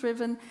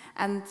resistance-driven.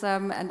 And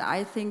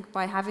I think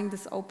by having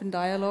this open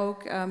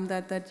dialogue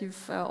that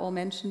you've all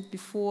mentioned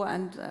before,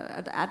 and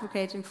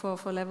advocating for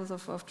levels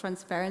of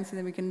transparency,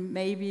 then we can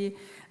maybe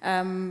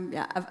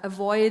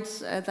avoid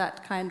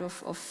that kind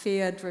of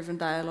fear-driven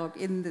dialogue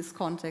in this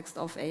context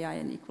of AI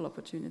and equal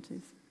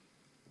opportunities.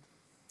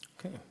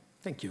 Okay,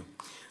 thank you.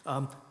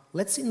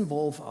 Let's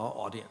involve our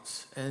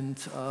audience and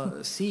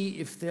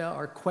see if there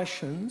are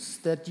questions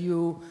that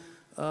you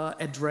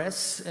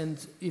address,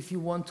 and if you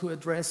want to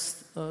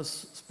address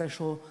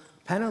special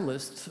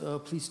panelists,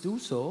 please do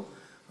so.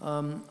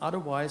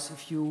 Otherwise,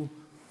 if you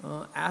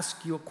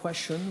ask your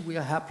question, we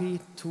are happy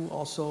to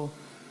also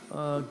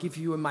give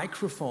you a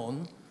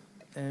microphone,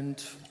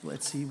 and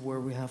let's see where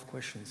we have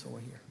questions over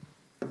here.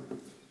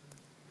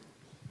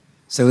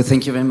 So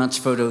thank you very much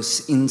for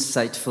those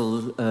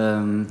insightful,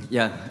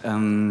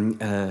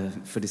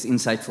 for this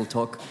insightful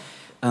talk.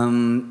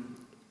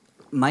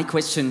 My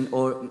question,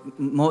 or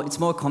more, it's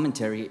more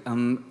commentary,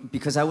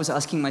 because I was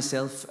asking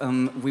myself,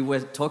 we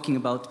were talking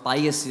about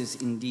biases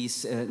in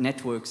these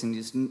networks, in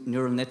these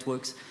neural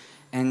networks,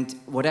 and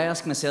what I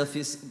ask myself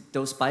is,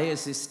 those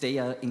biases, they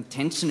are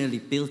intentionally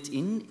built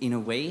in a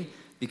way,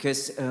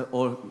 because,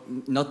 or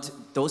not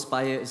those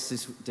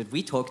biases that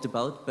we talked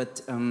about,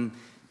 but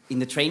in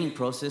the training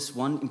process,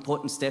 one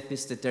important step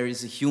is that there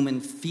is a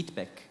human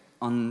feedback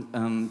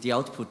on the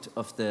output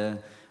of the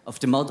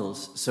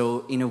models.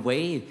 So in a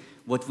way,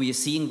 what we are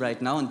seeing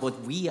right now and what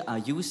we are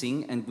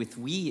using, and with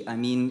we, I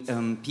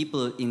mean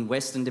people in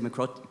Western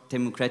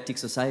democratic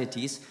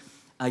societies,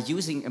 are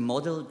using a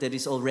model that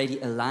is already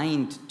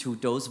aligned to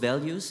those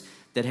values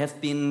that have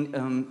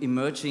been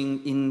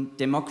emerging in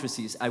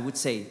democracies, I would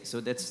say. So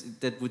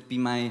that would be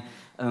my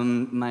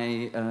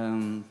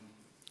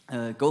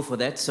go for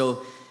that.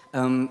 So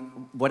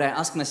what I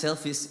ask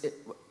myself is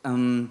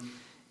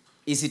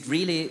it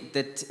really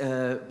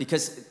that,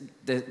 because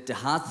the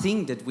hard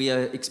thing that we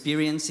are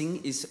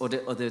experiencing is, or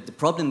the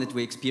problem that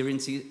we're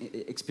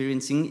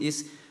experiencing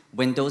is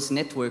when those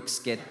networks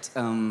get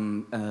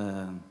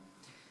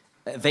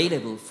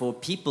available for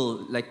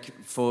people, like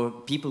for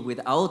people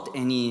without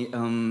any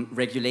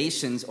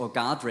regulations or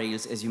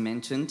guardrails, as you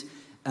mentioned,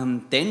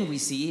 then we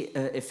see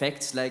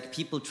effects like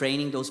people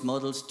training those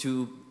models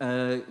to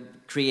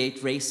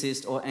create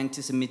racist or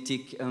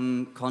anti-Semitic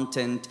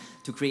content,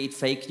 to create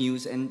fake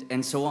news,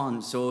 and so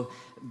on. So,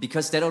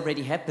 because that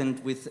already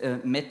happened with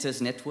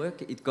Meta's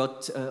network, it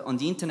got on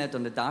the internet,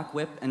 on the dark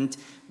web, and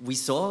we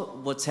saw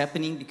what's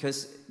happening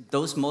because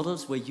those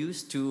models were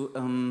used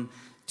to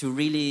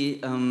really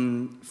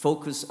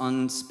focus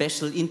on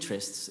special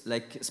interests,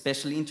 like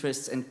special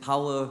interests and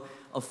power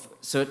of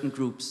certain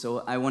groups.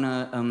 So I want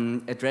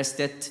to address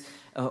that,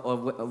 or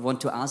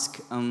want to ask,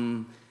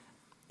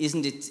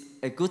 isn't it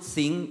a good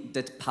thing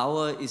that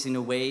power is in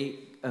a way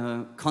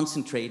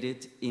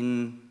concentrated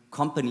in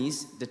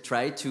companies that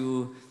try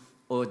to,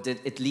 or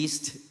that at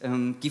least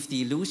give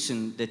the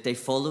illusion that they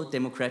follow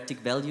democratic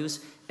values,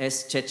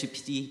 as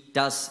ChatGPT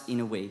does in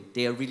a way?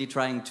 They are really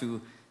trying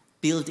to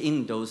build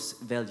in those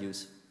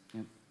values.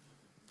 Yeah.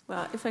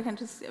 Well, if I can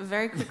just, a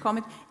very quick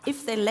comment,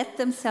 if they let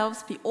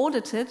themselves be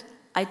audited,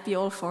 I'd be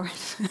all for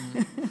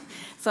it.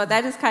 So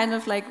that is kind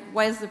of like,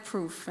 where's the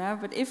proof? Yeah?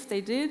 But if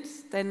they did,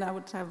 then I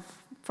would have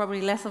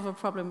probably less of a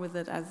problem with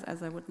it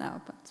as I would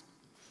now. But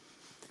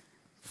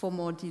for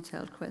more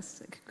detailed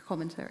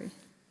commentary.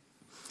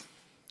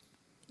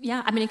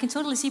 Yeah, I mean, you can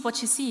totally see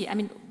what you see. I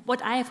mean,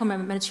 what I, from a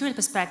managerial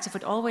perspective,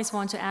 would always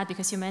want to add,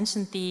 because you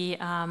mentioned the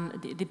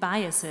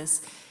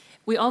biases.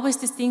 We always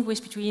distinguish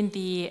between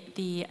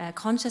the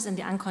conscious and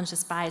the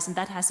unconscious bias, and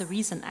that has a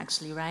reason,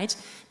 actually, right?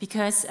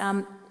 Because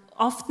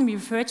often we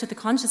refer to the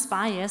conscious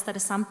bias, that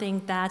is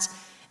something that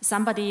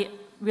somebody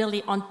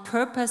really on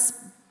purpose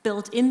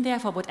built in there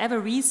for whatever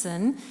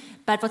reason.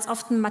 But what's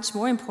often much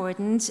more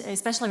important,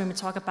 especially when we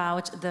talk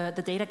about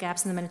the data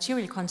gaps in the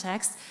managerial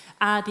context,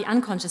 are the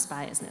unconscious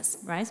biasness,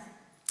 right?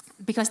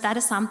 Because that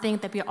is something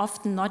that we are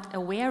often not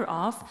aware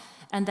of,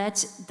 and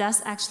that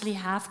does actually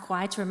have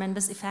quite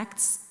tremendous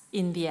effects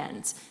in the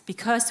end,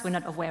 because we're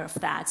not aware of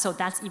that. So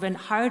that's even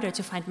harder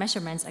to find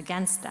measurements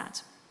against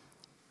that,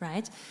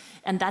 right?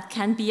 And that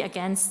can be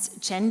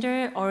against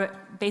gender, or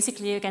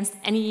basically against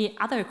any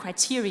other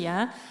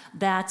criteria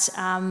that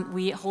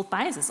we hold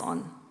biases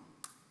on,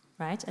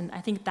 right? And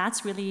I think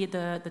that's really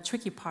the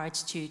tricky part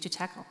to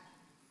tackle.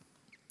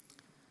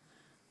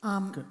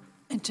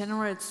 In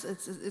general,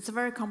 it's a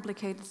very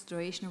complicated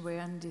situation we're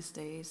in these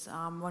days.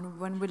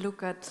 When we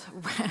look at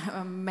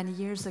many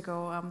years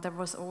ago, there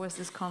was always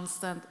this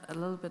constant, a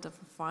little bit of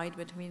a fight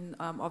between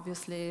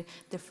obviously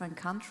different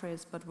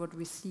countries. But what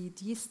we see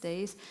these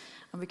days,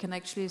 we can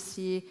actually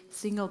see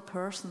single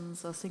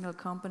persons or single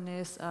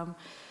companies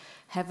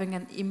having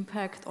an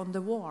impact on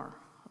the war.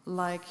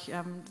 Like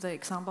the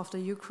example of the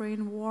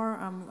Ukraine war,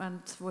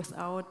 and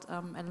without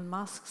Elon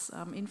Musk's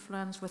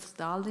influence with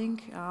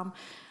Starlink.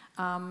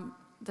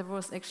 There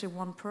was actually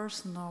one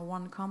person or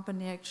one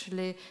company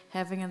actually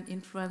having an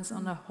influence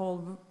on a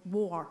whole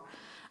war.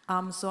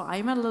 So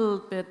I'm a little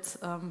bit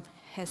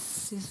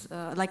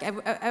like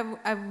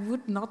I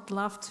would not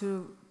love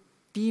to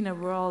be in a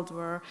world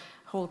where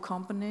whole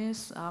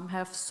companies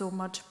have so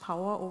much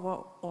power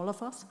over all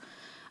of us.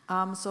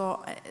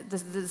 So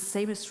the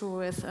same is true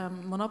with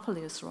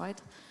monopolies, right?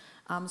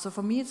 So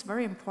for me, it's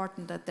very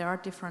important that there are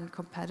different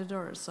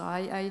competitors. So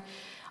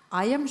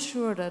I am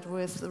sure that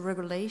with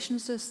regulation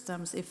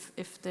systems,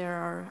 if they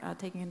are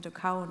taken into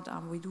account,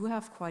 we do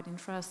have quite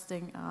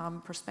interesting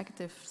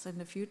perspectives in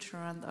the future.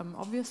 And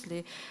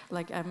obviously,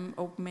 like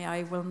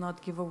OpenAI will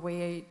not give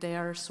away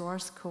their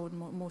source code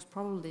most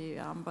probably,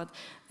 but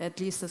at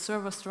least the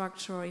server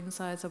structure or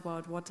insights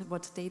about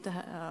what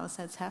data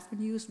sets have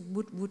been used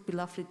would be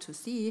lovely to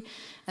see.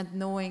 And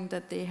knowing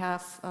that they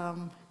have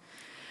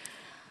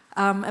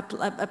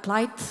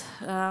applied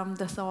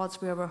the thoughts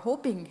we were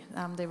hoping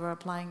they were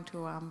applying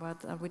to,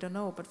 but we don't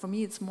know. But for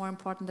me, it's more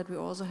important that we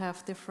also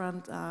have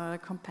different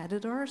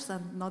competitors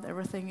and not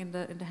everything in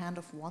the hand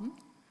of one.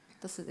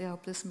 I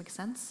hope this makes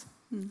sense.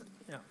 Mm.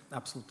 Yeah,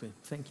 absolutely.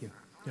 Thank you.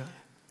 Yeah.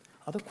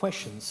 Other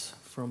questions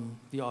from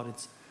the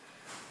audience?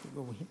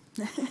 Over here.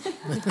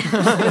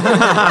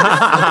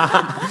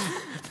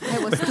 I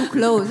was too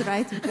close,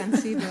 right? You can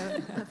see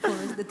the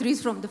forest, the trees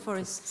from the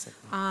forest.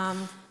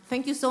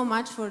 Thank you so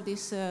much for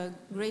this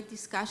great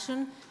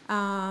discussion.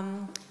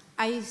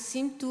 I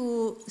seem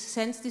to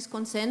sense this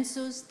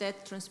consensus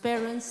that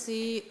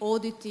transparency,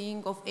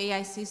 auditing of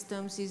AI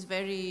systems is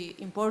very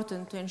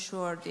important to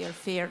ensure their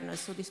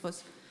fairness. So this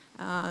was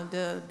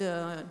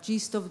the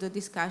gist of the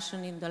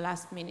discussion in the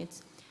last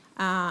minutes.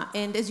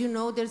 And as you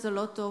know, there's a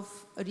lot of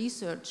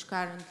research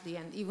currently,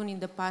 and even in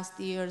the past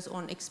years,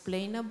 on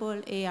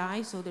explainable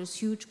AI. So there's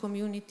huge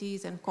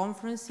communities and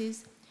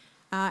conferences.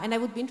 And I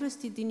would be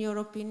interested in your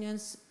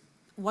opinions.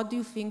 What do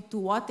you think, to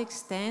what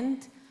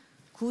extent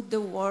could the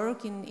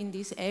work in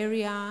this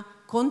area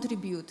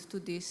contribute to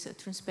this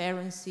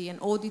transparency and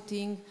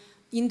auditing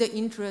in the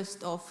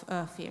interest of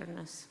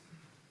fairness?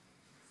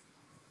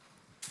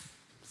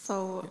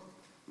 So,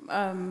 you go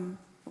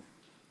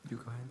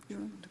ahead. You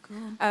want to go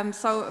on?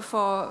 So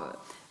for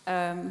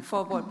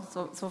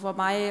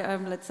my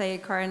let's say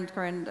current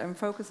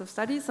focus of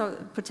study, so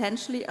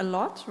potentially a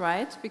lot,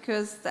 right?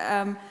 Because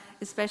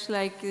especially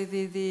like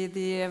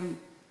the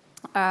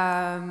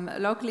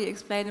locally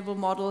explainable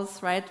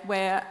models, right,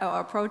 or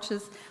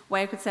approaches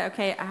where you could say,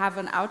 okay, I have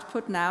an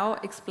output now,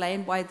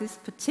 explain why this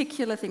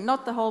particular thing,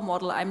 not the whole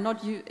model, I'm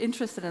not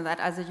interested in that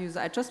as a user,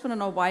 I just want to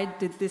know why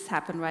did this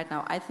happen right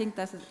now. I think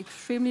that is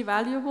extremely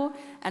valuable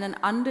and an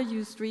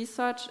underused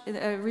resource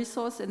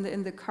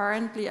in the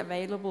currently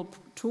available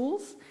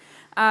tools.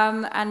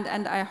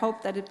 And I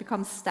hope that it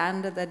becomes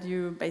standard that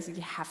you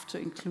basically have to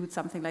include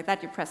something like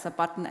that. You press a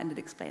button and it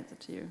explains it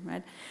to you,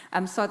 right?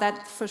 So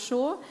that for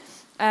sure.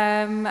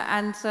 At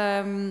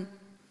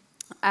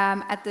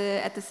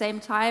the same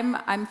time,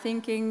 I'm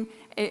thinking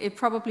it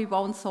probably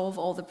won't solve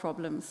all the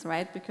problems,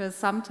 right? Because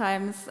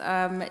sometimes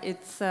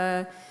it's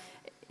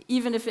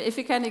even if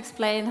you can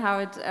explain how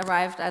it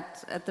arrived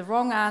at the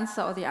wrong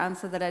answer or the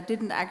answer that I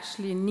didn't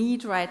actually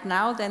need right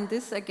now, then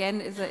this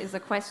again is a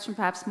question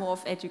perhaps more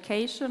of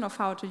education, of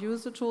how to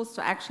use the tools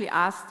to actually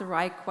ask the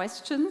right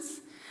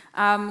questions.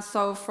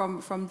 So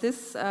from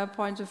this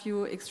point of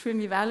view,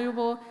 extremely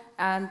valuable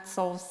and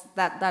solves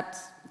that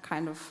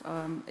kind of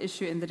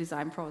issue in the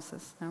design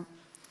process. Yeah.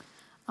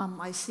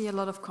 I see a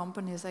lot of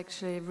companies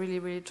actually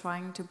really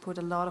trying to put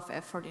a lot of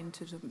effort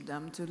into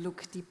them to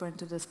look deeper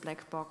into this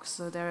black box.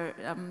 So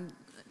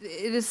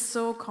it is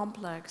so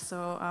complex.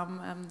 So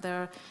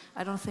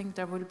I don't think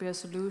there will be a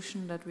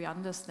solution that we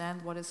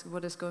understand what is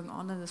going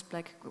on in this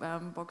black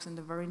box in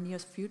the very near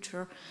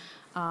future.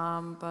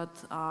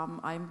 But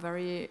I'm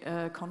very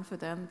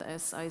confident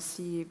as I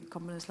see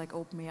companies like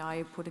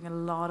OpenAI putting a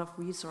lot of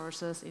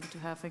resources into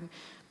having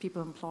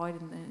people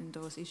employed in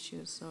those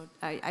issues. So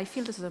I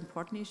feel this is an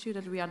important issue,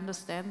 that we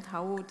understand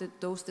how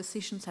those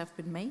decisions have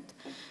been made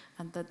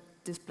and that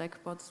this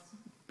black box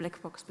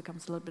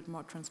becomes a little bit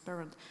more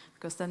transparent,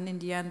 because then in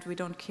the end we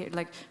don't care,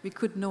 like we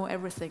could know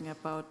everything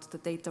about the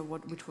data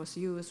which was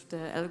used,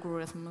 the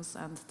algorithms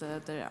and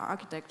the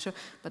architecture,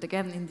 but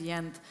again in the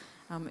end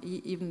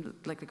even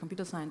like the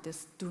computer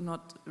scientists do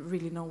not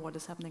really know what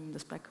is happening in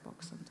this black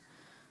box, and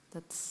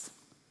that's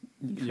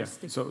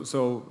interesting. Yeah,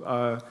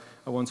 so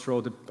I once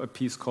wrote a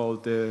piece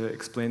called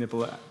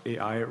Explainable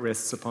AI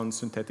Rests Upon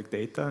Synthetic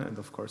Data, and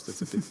of course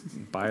that's a bit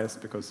biased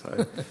because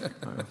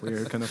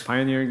we're kind of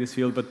pioneering this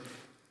field, but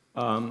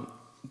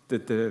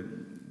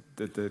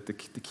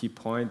the key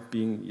point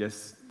being,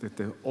 yes, that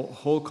the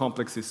whole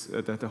complex is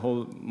that the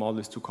whole model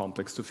is too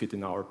complex to fit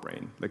in our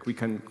brain. Like we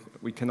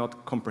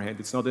cannot comprehend.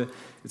 It's not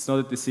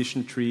a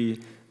decision tree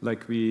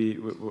like we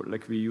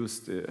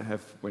used to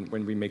have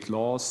when we make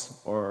laws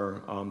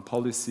or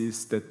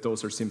policies. That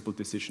those are simple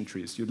decision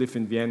trees. You live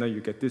in Vienna, you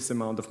get this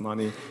amount of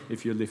money.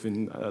 If you live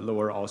in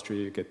Lower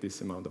Austria, you get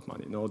this amount of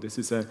money. No, this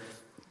is a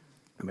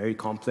very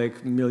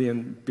complex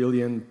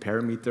billion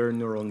parameter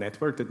neural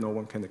network that no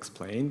one can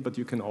explain, but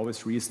you can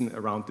always reason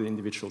around the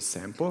individual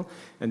sample,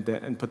 and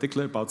in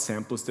particular about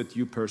samples that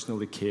you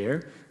personally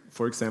care,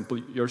 for example,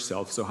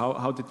 yourself. So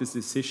how did this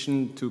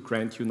decision to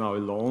grant you now a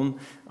loan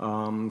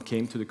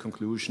came to the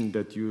conclusion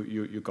that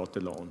you got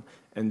the loan?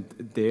 And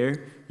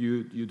there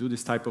you do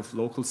this type of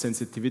local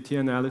sensitivity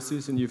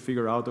analysis, and you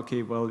figure out,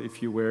 okay, well,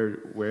 if you were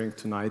wearing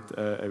tonight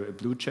a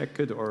blue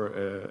jacket or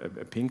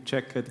a pink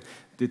jacket,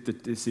 did the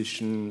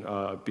decision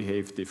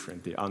behave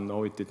differently?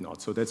 No, it did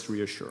not. So that's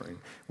reassuring.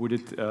 Would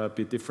it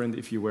be different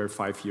if you were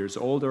 5 years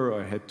older,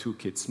 or had 2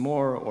 kids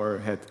more, or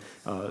had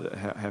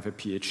have a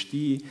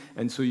PhD?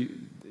 And so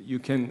you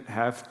can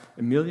have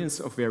millions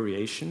of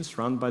variations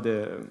run by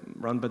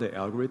the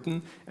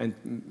algorithm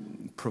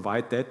and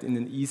provide that in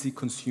an easy,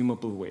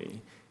 consumable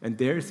way. And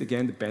there's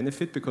again the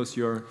benefit, because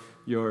your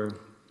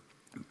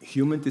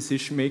human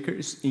decision maker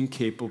is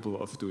incapable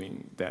of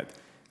doing that.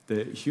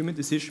 The human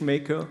decision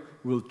maker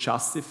will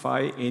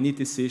justify any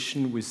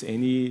decision with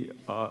any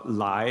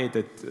lie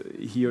that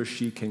he or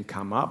she can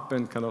come up,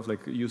 and kind of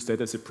like use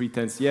that as a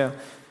pretense. Yeah,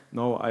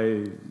 no,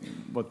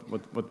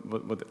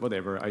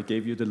 whatever. I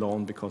gave you the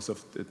loan because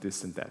of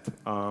this and that.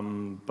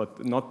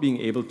 But not being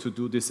able to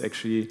do this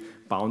actually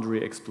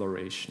boundary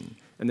exploration.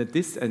 And at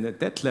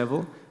that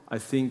level, I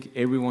think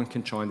everyone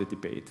can join the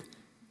debate.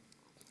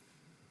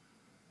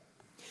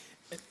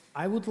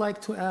 I would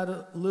like to add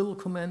a little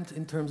comment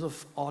in terms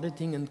of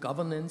auditing and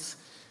governance.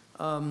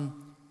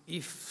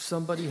 If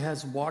somebody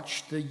has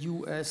watched the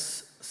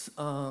US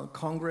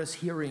Congress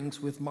hearings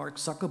with Mark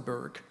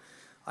Zuckerberg,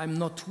 I'm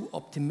not too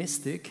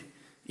optimistic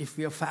if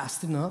we are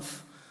fast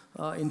enough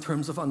in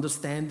terms of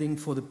understanding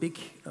for the big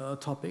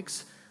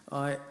topics.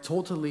 I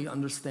totally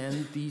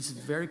understand these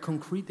very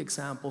concrete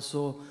examples,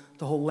 so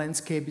the whole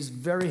landscape is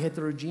very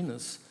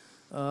heterogeneous,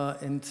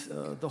 and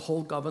the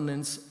whole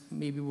governance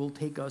maybe will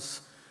take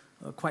us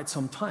quite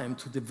some time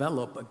to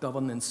develop a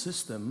governance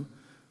system,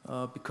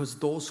 because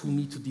those who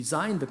need to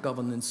design the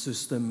governance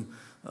system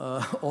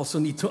also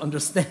need to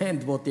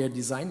understand what they're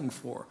designing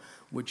for,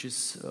 which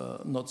is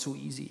not so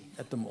easy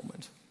at the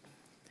moment.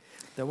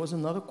 There was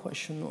another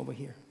question over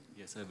here.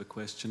 Yes, I have a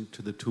question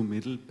to the 2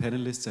 middle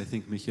panelists. I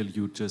think, Michael,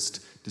 you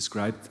just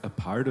described a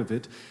part of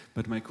it,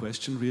 but my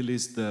question really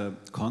is the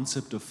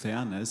concept of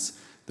fairness.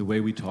 The way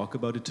we talk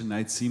about it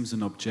tonight seems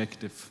an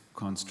objective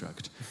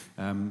construct,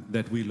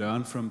 that we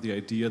learn from the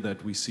idea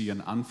that we see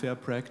an unfair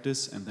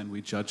practice and then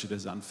we judge it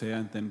as unfair,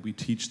 and then we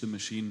teach the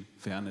machine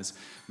fairness.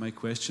 My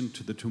question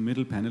to the 2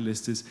 middle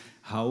panelists is,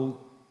 how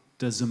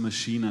does a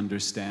machine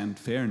understand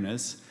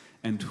fairness,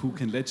 and who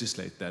can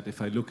legislate that?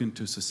 If I look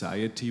into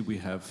society, we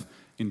have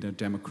in the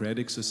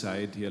democratic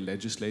society a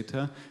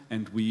legislator,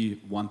 and we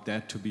want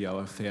that to be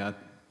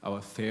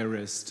our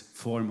fairest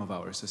form of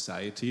our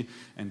society,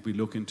 and we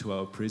look into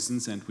our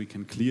prisons and we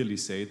can clearly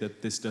say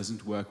that this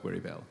doesn't work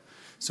very well.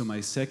 So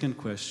my second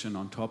question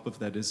on top of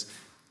that is,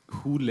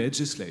 who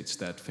legislates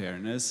that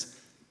fairness?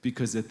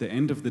 Because at the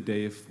end of the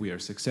day, if we are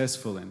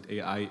successful and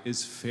AI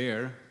is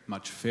fair,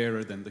 much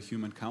fairer than the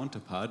human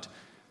counterpart,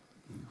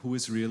 who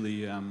is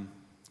really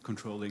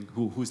controlling,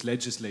 who's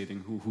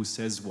legislating, who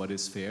says what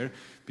is fair?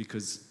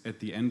 Because at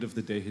the end of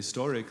the day,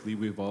 historically,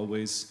 we've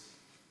always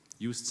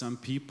used some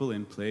people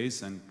in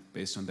place, and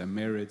based on their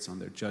merits, on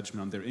their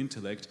judgment, on their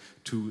intellect,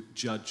 to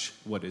judge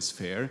what is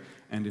fair.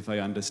 And if I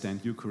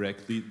understand you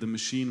correctly, the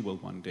machine will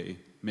one day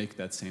make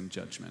that same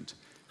judgment.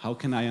 How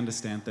can I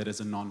understand that as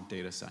a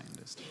non-data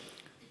scientist?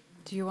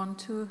 Do you want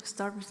to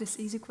start with this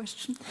easy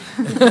question?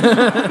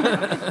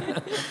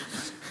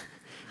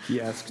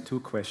 He asked 2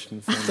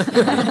 questions.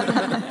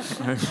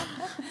 I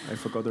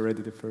forgot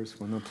already the first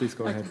one. No, please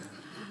go ahead.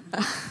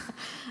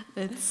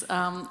 It's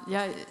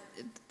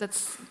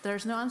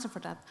there's no answer for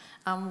that.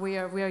 We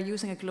are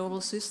using a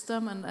global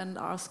system and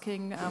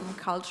asking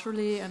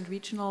culturally and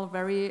regional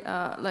very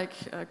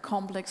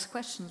complex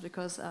questions,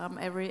 because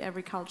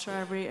every culture,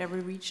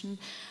 every region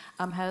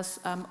has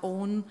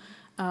own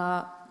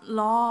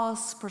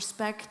laws,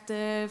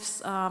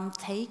 perspectives,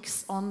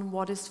 takes on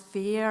what is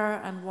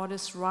fair and what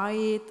is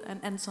right,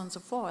 and so on and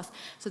so forth.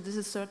 So this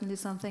is certainly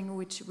something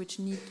which we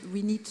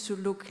need to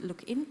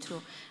look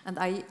into. And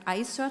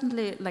I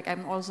certainly,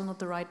 I'm also not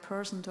the right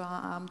person to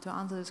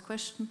answer this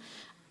question.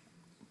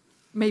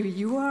 Maybe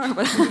you are,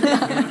 but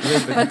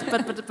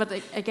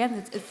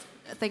again, it's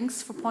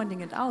thanks for pointing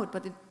it out.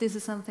 But this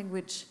is something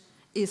which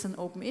is an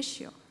open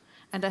issue.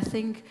 And I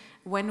think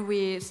when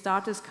we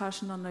start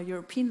discussion on a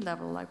European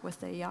level, like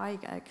with the AI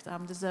Act,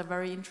 this is a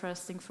very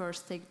interesting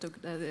first step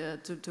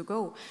to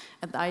go.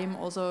 And I am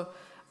also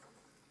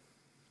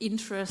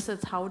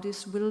interested how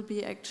this will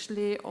be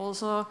actually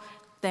also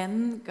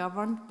then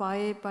governed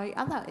by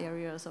other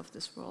areas of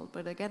this world.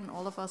 But again,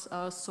 all of us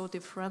are so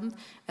different,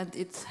 and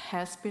it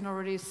has been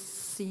already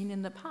seen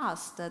in the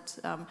past that,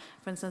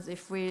 for instance,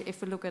 if we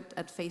look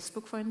at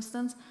Facebook, for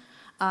instance,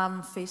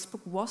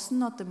 Facebook was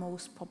not the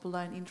most popular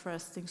and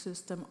interesting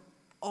system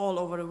all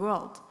over the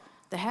world.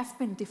 There have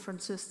been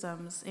different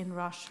systems in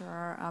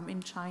Russia,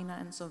 in China,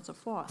 and so on and so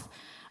forth,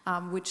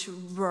 which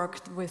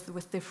worked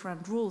with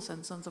different rules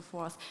and so on and so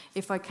forth.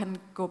 If I can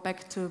go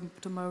back to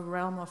my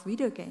realm of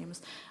video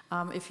games,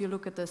 if you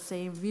look at the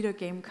same video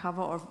game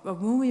cover or a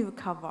movie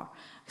cover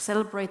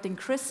celebrating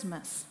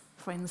Christmas,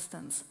 for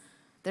instance,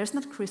 there's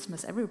not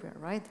Christmas everywhere,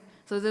 right?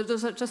 So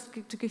those are just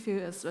to give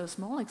you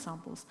small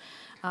examples.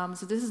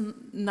 So this is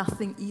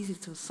nothing easy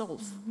to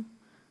solve,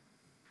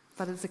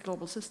 but it's a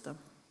global system.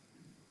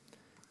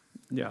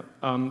 Yeah,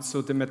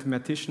 so the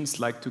mathematicians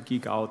like to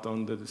geek out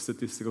on the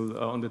statistical,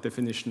 on the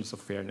definitions of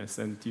fairness,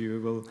 and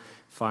you will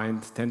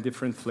find 10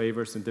 different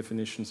flavors and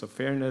definitions of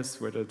fairness,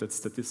 whether that's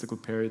statistical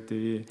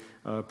parity,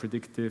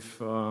 predictive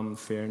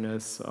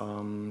fairness,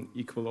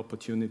 equal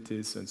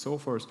opportunities, and so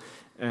forth.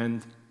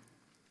 And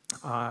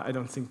I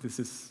don't think this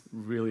is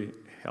really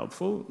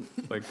helpful,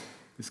 like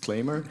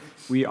disclaimer.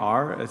 We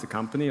are, as a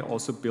company,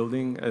 also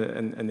building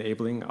and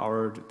enabling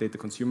our data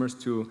consumers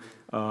to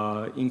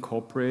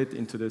incorporate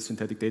into the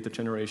synthetic data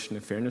generation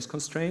a fairness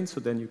constraint, so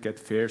then you get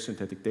fair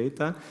synthetic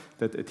data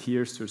that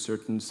adheres to a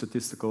certain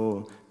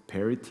statistical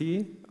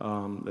parity.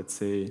 Let's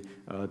say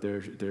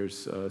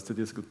there's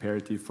statistical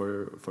parity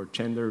for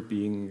gender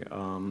being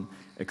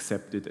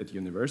accepted at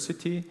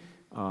university.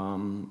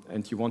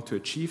 And you want to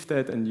achieve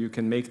that, and you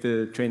can make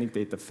the training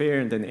data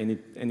fair, and then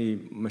any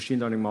machine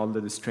learning model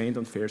that is trained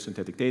on fair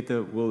synthetic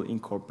data will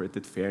incorporate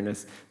that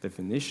fairness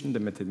definition.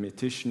 The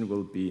mathematician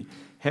will be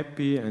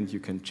happy, and you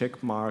can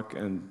check mark,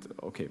 and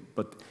okay,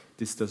 but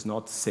this does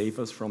not save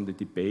us from the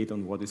debate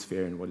on what is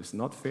fair and what is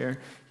not fair.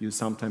 You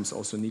sometimes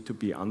also need to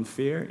be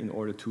unfair in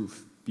order to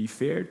be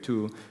fair,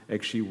 to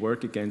actually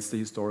work against the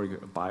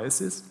historic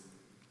biases.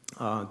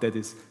 That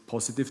is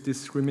positive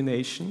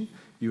discrimination.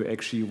 You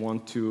actually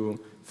want to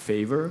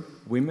favor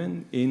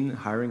women in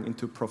hiring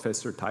into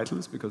professor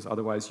titles, because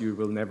otherwise you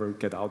will never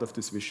get out of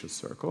this vicious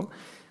circle.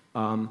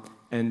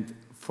 And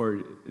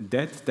for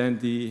that,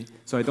 then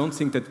so I don't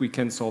think that we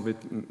can solve it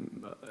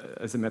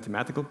as a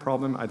mathematical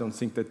problem. I don't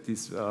think that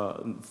these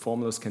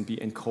formulas can be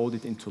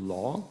encoded into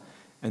law.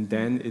 And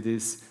then it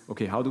is,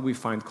 okay, how do we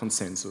find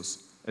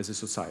consensus as a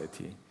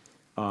society?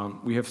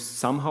 We have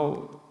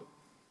somehow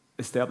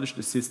established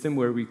a system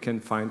where we can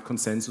find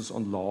consensus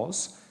on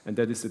laws, and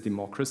that is a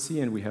democracy,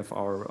 and we have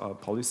our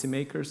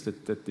policymakers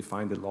that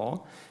define the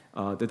law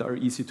that are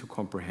easy to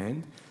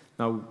comprehend.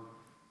 Now,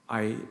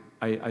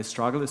 I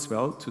struggle as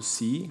well to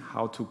see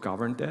how to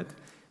govern that.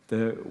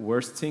 The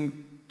worst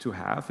thing to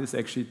have is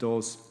actually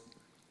those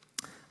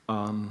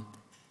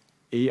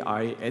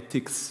AI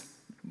ethics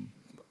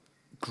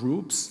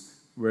groups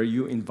where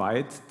you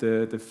invite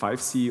the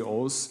 5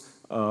 CEOs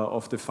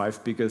of the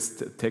 5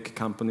 biggest tech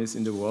companies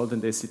in the world,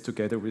 and they sit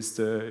together with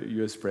the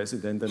US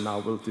president and now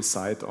will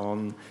decide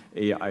on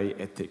AI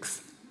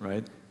ethics,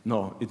 right?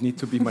 No, it needs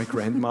to be my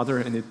grandmother,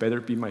 and it better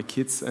be my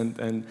kids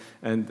and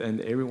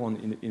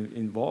everyone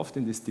involved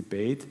in this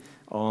debate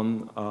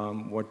on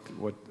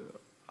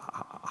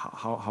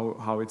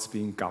how it's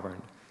being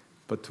governed.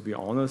 But to be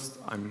honest,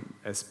 I'm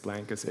as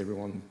blank as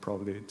everyone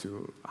probably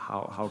to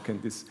how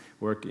can this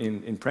work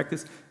in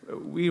practice.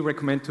 We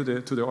recommend to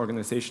the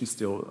organization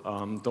still,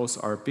 those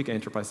are big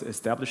enterprises,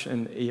 establish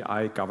an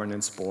AI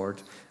governance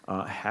board,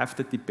 have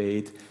the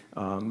debate,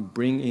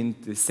 bring in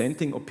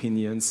dissenting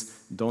opinions,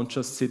 don't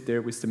just sit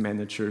there with the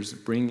managers,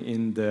 bring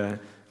in the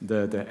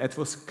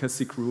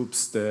advocacy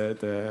groups,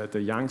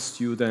 the young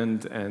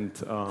student, and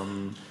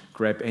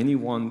grab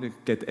anyone,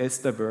 get as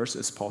diverse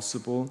as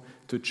possible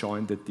to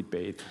join the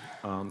debate,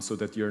 so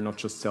that you're not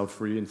just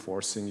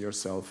self-reinforcing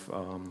yourself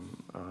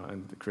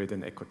and create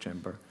an echo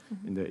chamber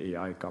in the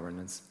AI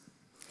governance.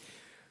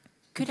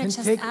 Could I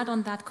just add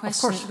on that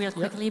question real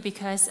quickly? Yeah.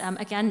 Because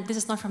again, this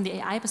is not from the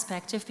AI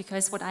perspective,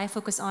 because what I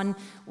focus on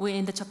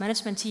in the top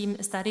management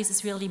team studies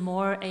is really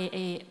more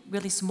a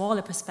really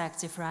smaller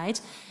perspective,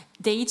 right?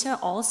 Data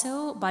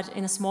also, but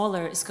in a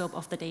smaller scope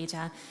of the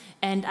data.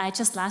 And I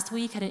just last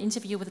week had an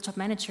interview with the top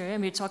manager,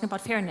 and we were talking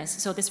about fairness.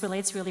 So this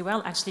relates really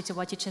well actually to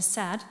what you just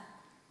said.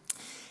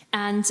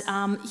 And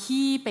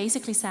he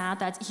basically said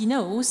that he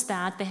knows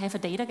that they have a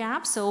data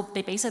gap, so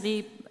they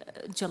basically,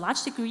 to a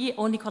large degree,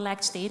 only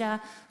collect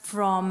data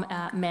from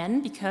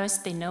men,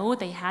 because they know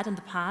they had in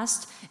the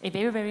past a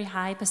very, very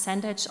high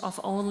percentage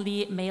of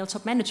only male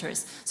top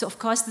managers. So of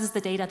course this is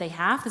the data they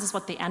have, this is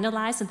what they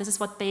analyze, and this is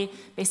what they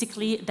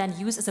basically then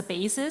use as a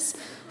basis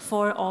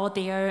for all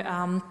their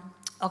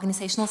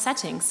organizational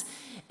settings.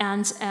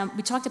 And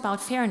we talked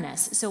about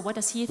fairness. So what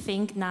does he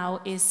think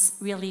now is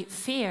really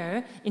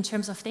fair in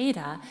terms of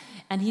data?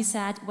 And he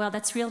said, well,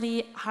 that's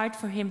really hard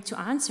for him to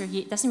answer.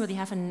 He doesn't really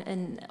have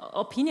an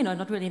opinion, or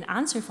not really an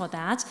answer for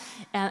that,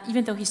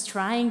 even though he's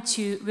trying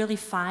to really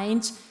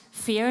find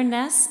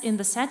fairness in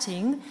the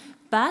setting.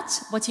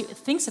 But what he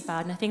thinks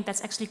about, and I think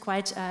that's actually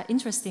quite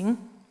interesting,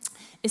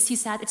 is he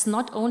said it's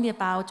not only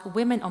about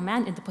women or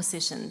men in the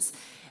positions.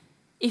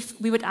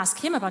 If we would ask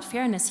him about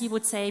fairness, he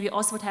would say we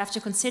also would have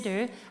to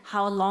consider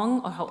how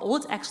long or how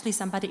old actually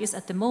somebody is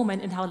at the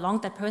moment and how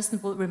long that person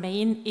will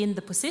remain in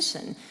the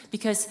position.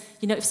 Because,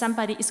 you know, if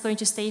somebody is going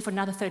to stay for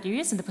another 30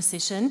 years in the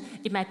position,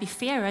 it might be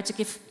fairer to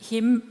give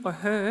him or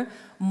her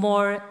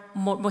more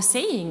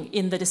saying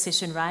in the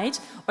decision, right?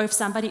 Or if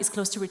somebody is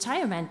close to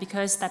retirement,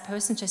 because that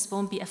person just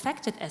won't be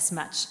affected as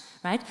much,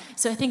 right?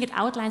 So I think it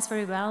outlines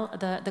very well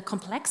the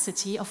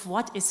complexity of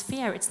what is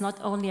fair. It's not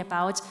only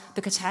about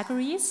the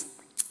categories,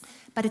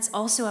 but it's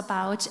also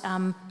about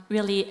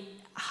really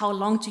how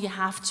long do you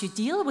have to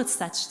deal with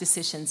such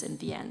decisions in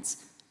the end,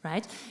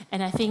 right?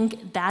 And I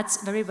think that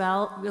very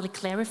well really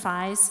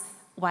clarifies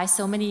why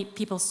so many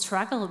people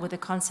struggle with the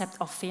concept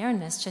of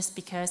fairness, just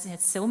because it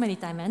has so many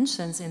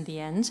dimensions in the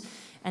end,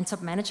 and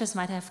top managers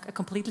might have a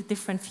completely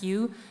different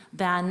view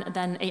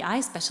than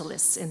AI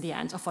specialists in the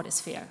end of what is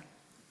fair,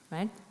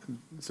 right?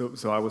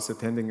 So I was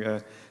attending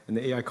an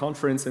AI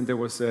conference, and there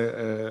was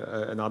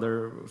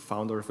another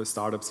founder of a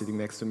startup sitting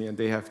next to me, and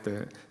they have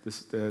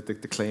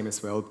the claim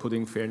as well,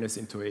 putting fairness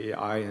into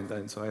AI,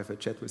 and so I have a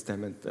chat with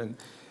them, and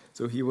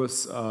so he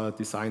was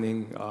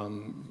designing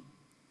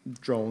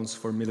drones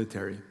for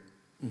military,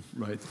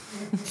 right?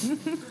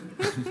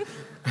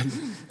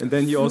 and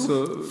then he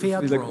also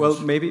like, well,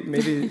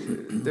 maybe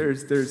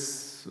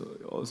there's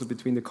also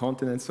between the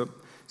continents.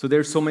 So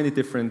there's so many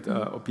different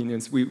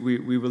opinions.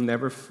 We will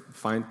never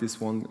find this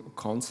one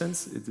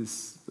consensus. It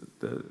is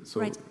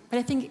right. But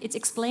I think it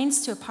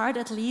explains to a part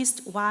at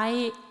least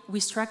why we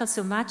struggle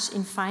so much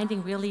in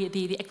finding really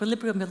the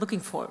equilibrium we're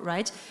looking for,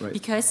 right?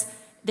 Because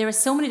there are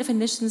so many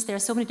definitions, there are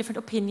so many different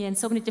opinions,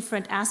 so many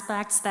different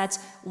aspects that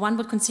one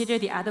would consider,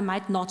 the other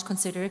might not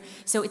consider.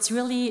 So it's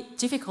really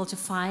difficult to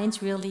find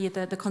really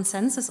the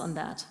consensus on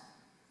that.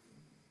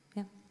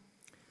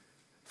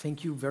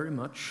 Thank you very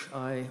much.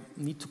 I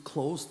need to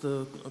close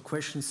the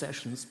question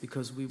sessions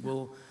because we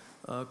will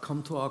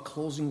come to our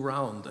closing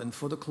round. And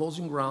for the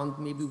closing round,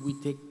 maybe we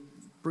take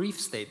brief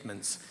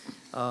statements.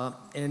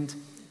 And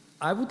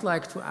I would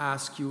like to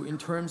ask you in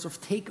terms of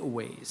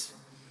takeaways.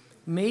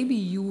 Maybe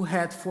you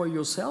had for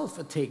yourself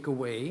a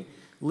takeaway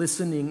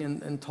listening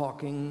and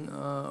talking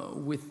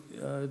with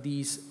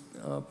these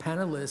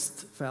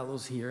panelist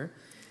fellows here.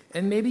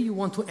 And maybe you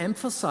want to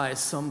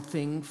emphasize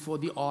something for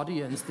the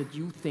audience that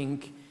you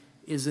think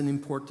is an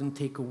important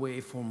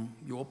takeaway from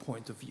your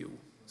point of view.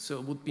 So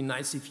it would be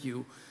nice if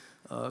you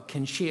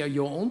can share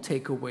your own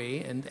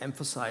takeaway and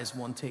emphasize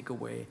one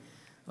takeaway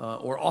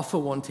or offer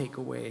one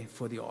takeaway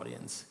for the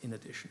audience in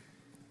addition.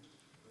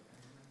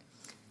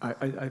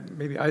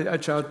 Maybe I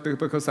shout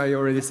because I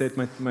already said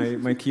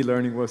my key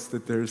learning was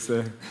that there's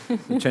a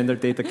gender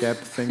data gap.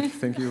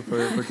 Thank you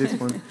for this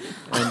one,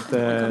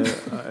 and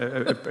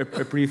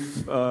a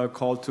brief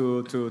call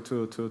to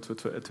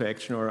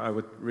action. Or I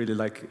would really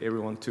like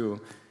everyone to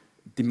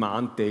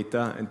demand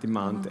data and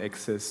demand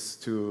access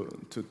to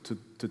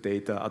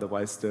data.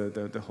 Otherwise,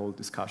 the whole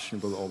discussion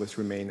will always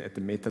remain at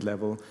the meta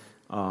level.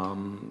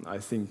 I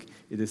think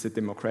it is a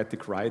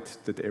democratic right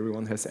that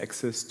everyone has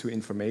access to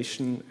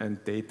information, and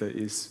data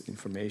is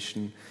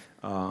information.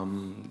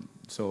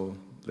 So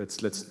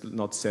let's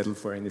not settle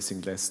for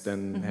anything less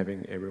than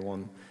having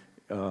everyone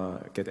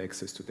get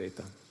access to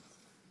data.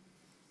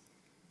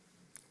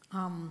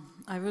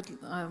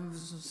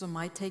 So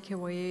my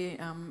takeaway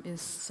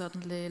is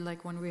certainly,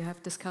 like, when we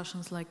have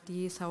discussions like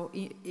these, how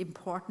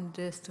important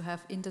it is to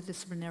have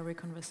interdisciplinary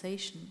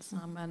conversations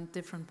and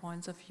different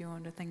points of view.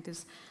 And I think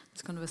this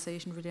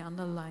conversation really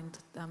underlined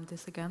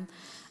this again.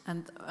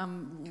 And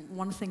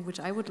one thing which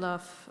I would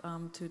love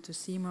to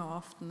see more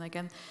often,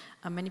 again,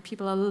 many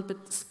people are a little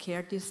bit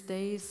scared these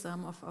days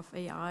of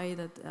AI,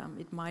 that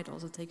it might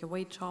also take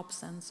away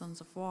jobs and so on and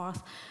so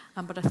forth.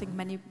 But I think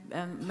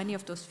many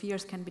of those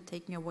fears can be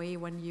taken away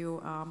when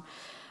you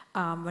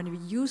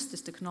use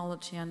this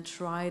technology and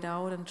try it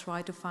out and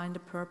try to find a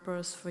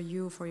purpose for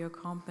you, for your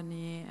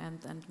company,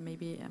 and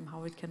maybe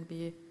how it can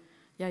be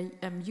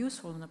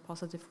useful in a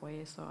positive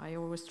way. So I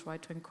always try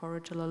to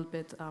encourage a little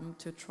bit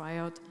to try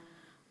out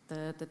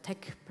the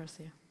tech per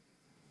se.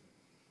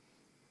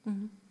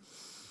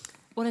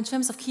 Well, in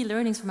terms of key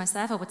learnings for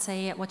myself, I would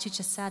say what you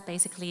just said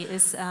basically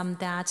is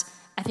that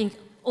I think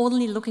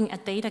only looking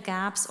at data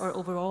gaps or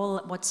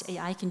overall what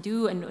AI can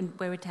do and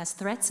where it has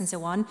threats and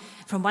so on,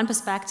 from one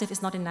perspective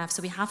is not enough.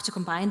 So we have to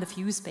combine the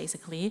views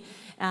basically,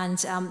 and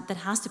that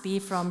has to be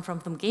from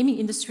gaming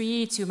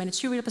industry to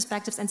managerial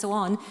perspectives and so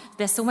on.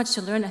 There's so much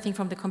to learn, I think,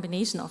 from the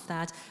combination of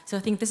that. So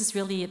I think this is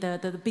really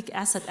the big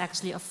asset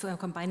actually of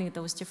combining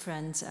those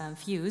different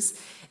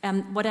views.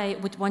 What I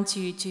would want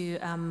to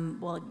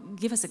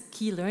give as a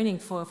key learning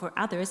for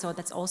others, or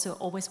that's also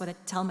always what I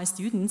tell my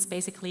students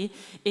basically,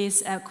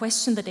 is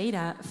question the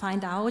data.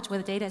 Find out where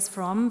the data is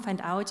from,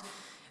 find out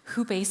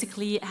who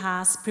basically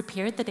has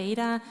prepared the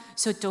data.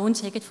 So don't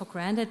take it for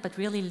granted, but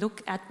really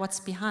look at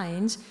what's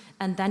behind,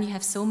 and then you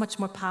have so much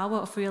more power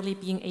of really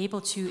being able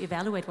to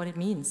evaluate what it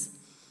means.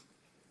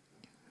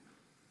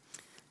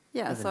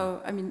 Yeah,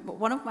 so I mean,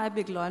 one of my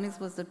big learnings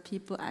was that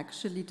people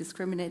actually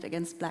discriminate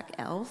against black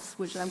elves,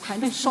 which I'm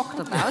kind of shocked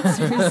about,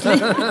 seriously.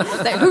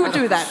 Who would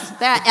do that?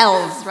 They're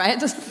elves,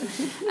 right?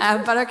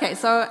 But okay,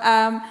 so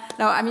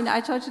no, I mean,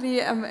 I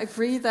totally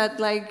agree that,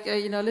 like,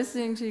 you know,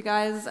 listening to you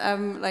guys,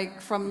 like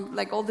from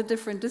like all the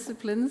different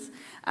disciplines,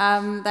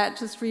 that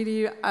just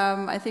really,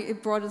 I think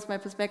it broadens my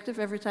perspective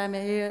every time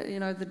I hear,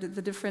 you know,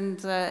 the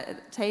different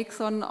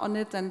takes on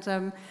it,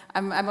 and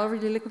I'm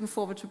already looking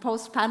forward to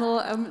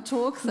post-panel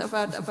talks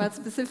about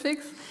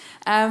specifics.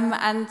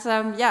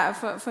 Yeah,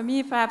 for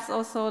me, perhaps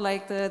also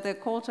like the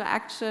call to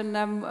action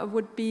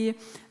would be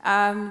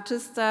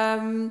just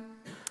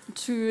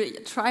to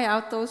try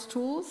out those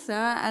tools,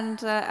 yeah,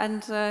 and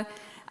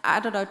I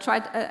don't know, try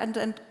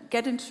and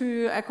get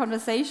into a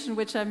conversation,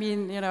 which, I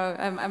mean, you know,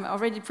 I'm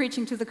already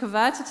preaching to the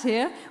converted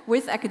here,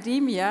 with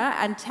academia,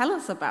 and tell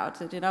us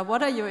about it. You know,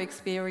 what are your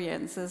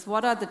experiences?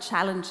 What are the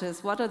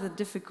challenges? What are the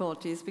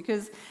difficulties?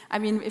 Because, I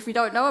mean, if we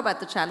don't know about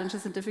the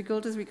challenges and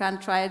difficulties, we can't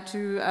try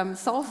to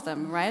solve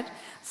them, right?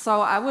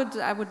 So I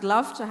would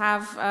love to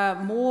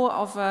have more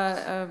of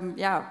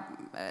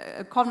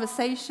a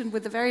conversation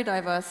with a very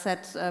diverse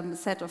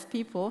set of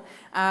people,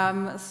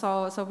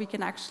 so we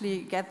can actually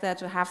get there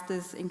to have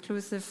this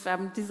inclusive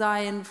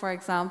design, for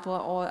example,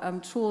 or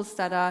tools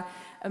that are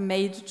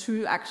made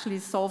to actually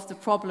solve the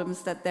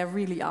problems that there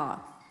really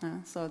are.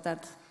 So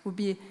that would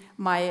be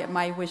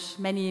my wish.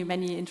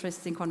 Many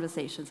interesting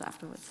conversations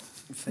afterwards.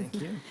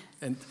 Thank you.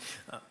 And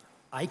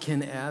I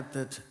can add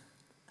that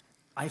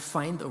I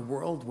find a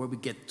world where we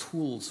get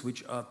tools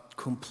which are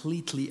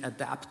completely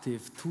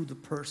adaptive to the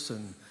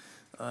person,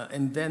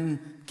 and then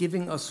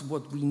giving us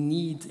what we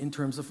need in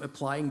terms of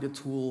applying the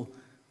tool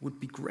would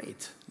be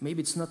great. Maybe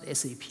it's not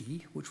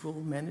SAP, which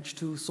will manage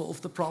to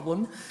solve the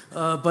problem,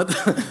 but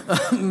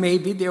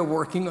maybe they're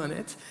working on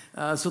it.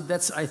 So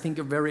that's, I think,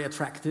 a very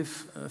attractive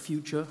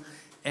future.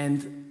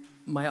 And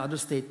my other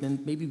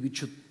statement, maybe we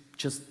should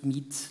just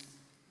meet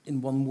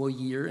in 1 more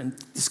year and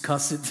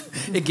discuss it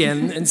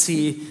again and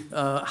see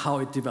how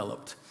it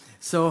developed.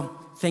 So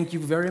thank you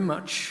very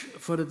much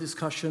for the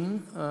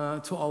discussion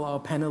to all our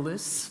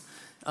panelists.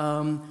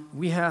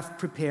 We have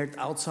prepared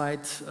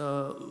outside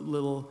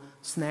little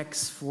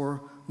snacks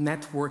for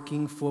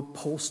networking, for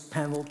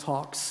post-panel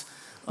talks,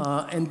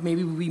 and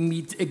maybe we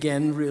meet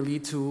again really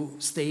to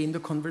stay in the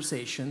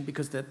conversation,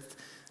 because that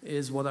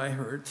is what I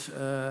heard.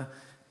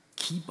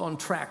 Keep on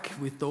track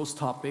with those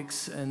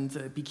topics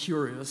and be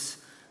curious,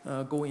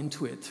 go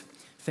into it.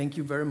 Thank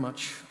you very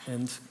much,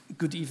 and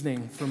good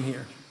evening from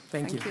here.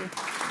 Thank you.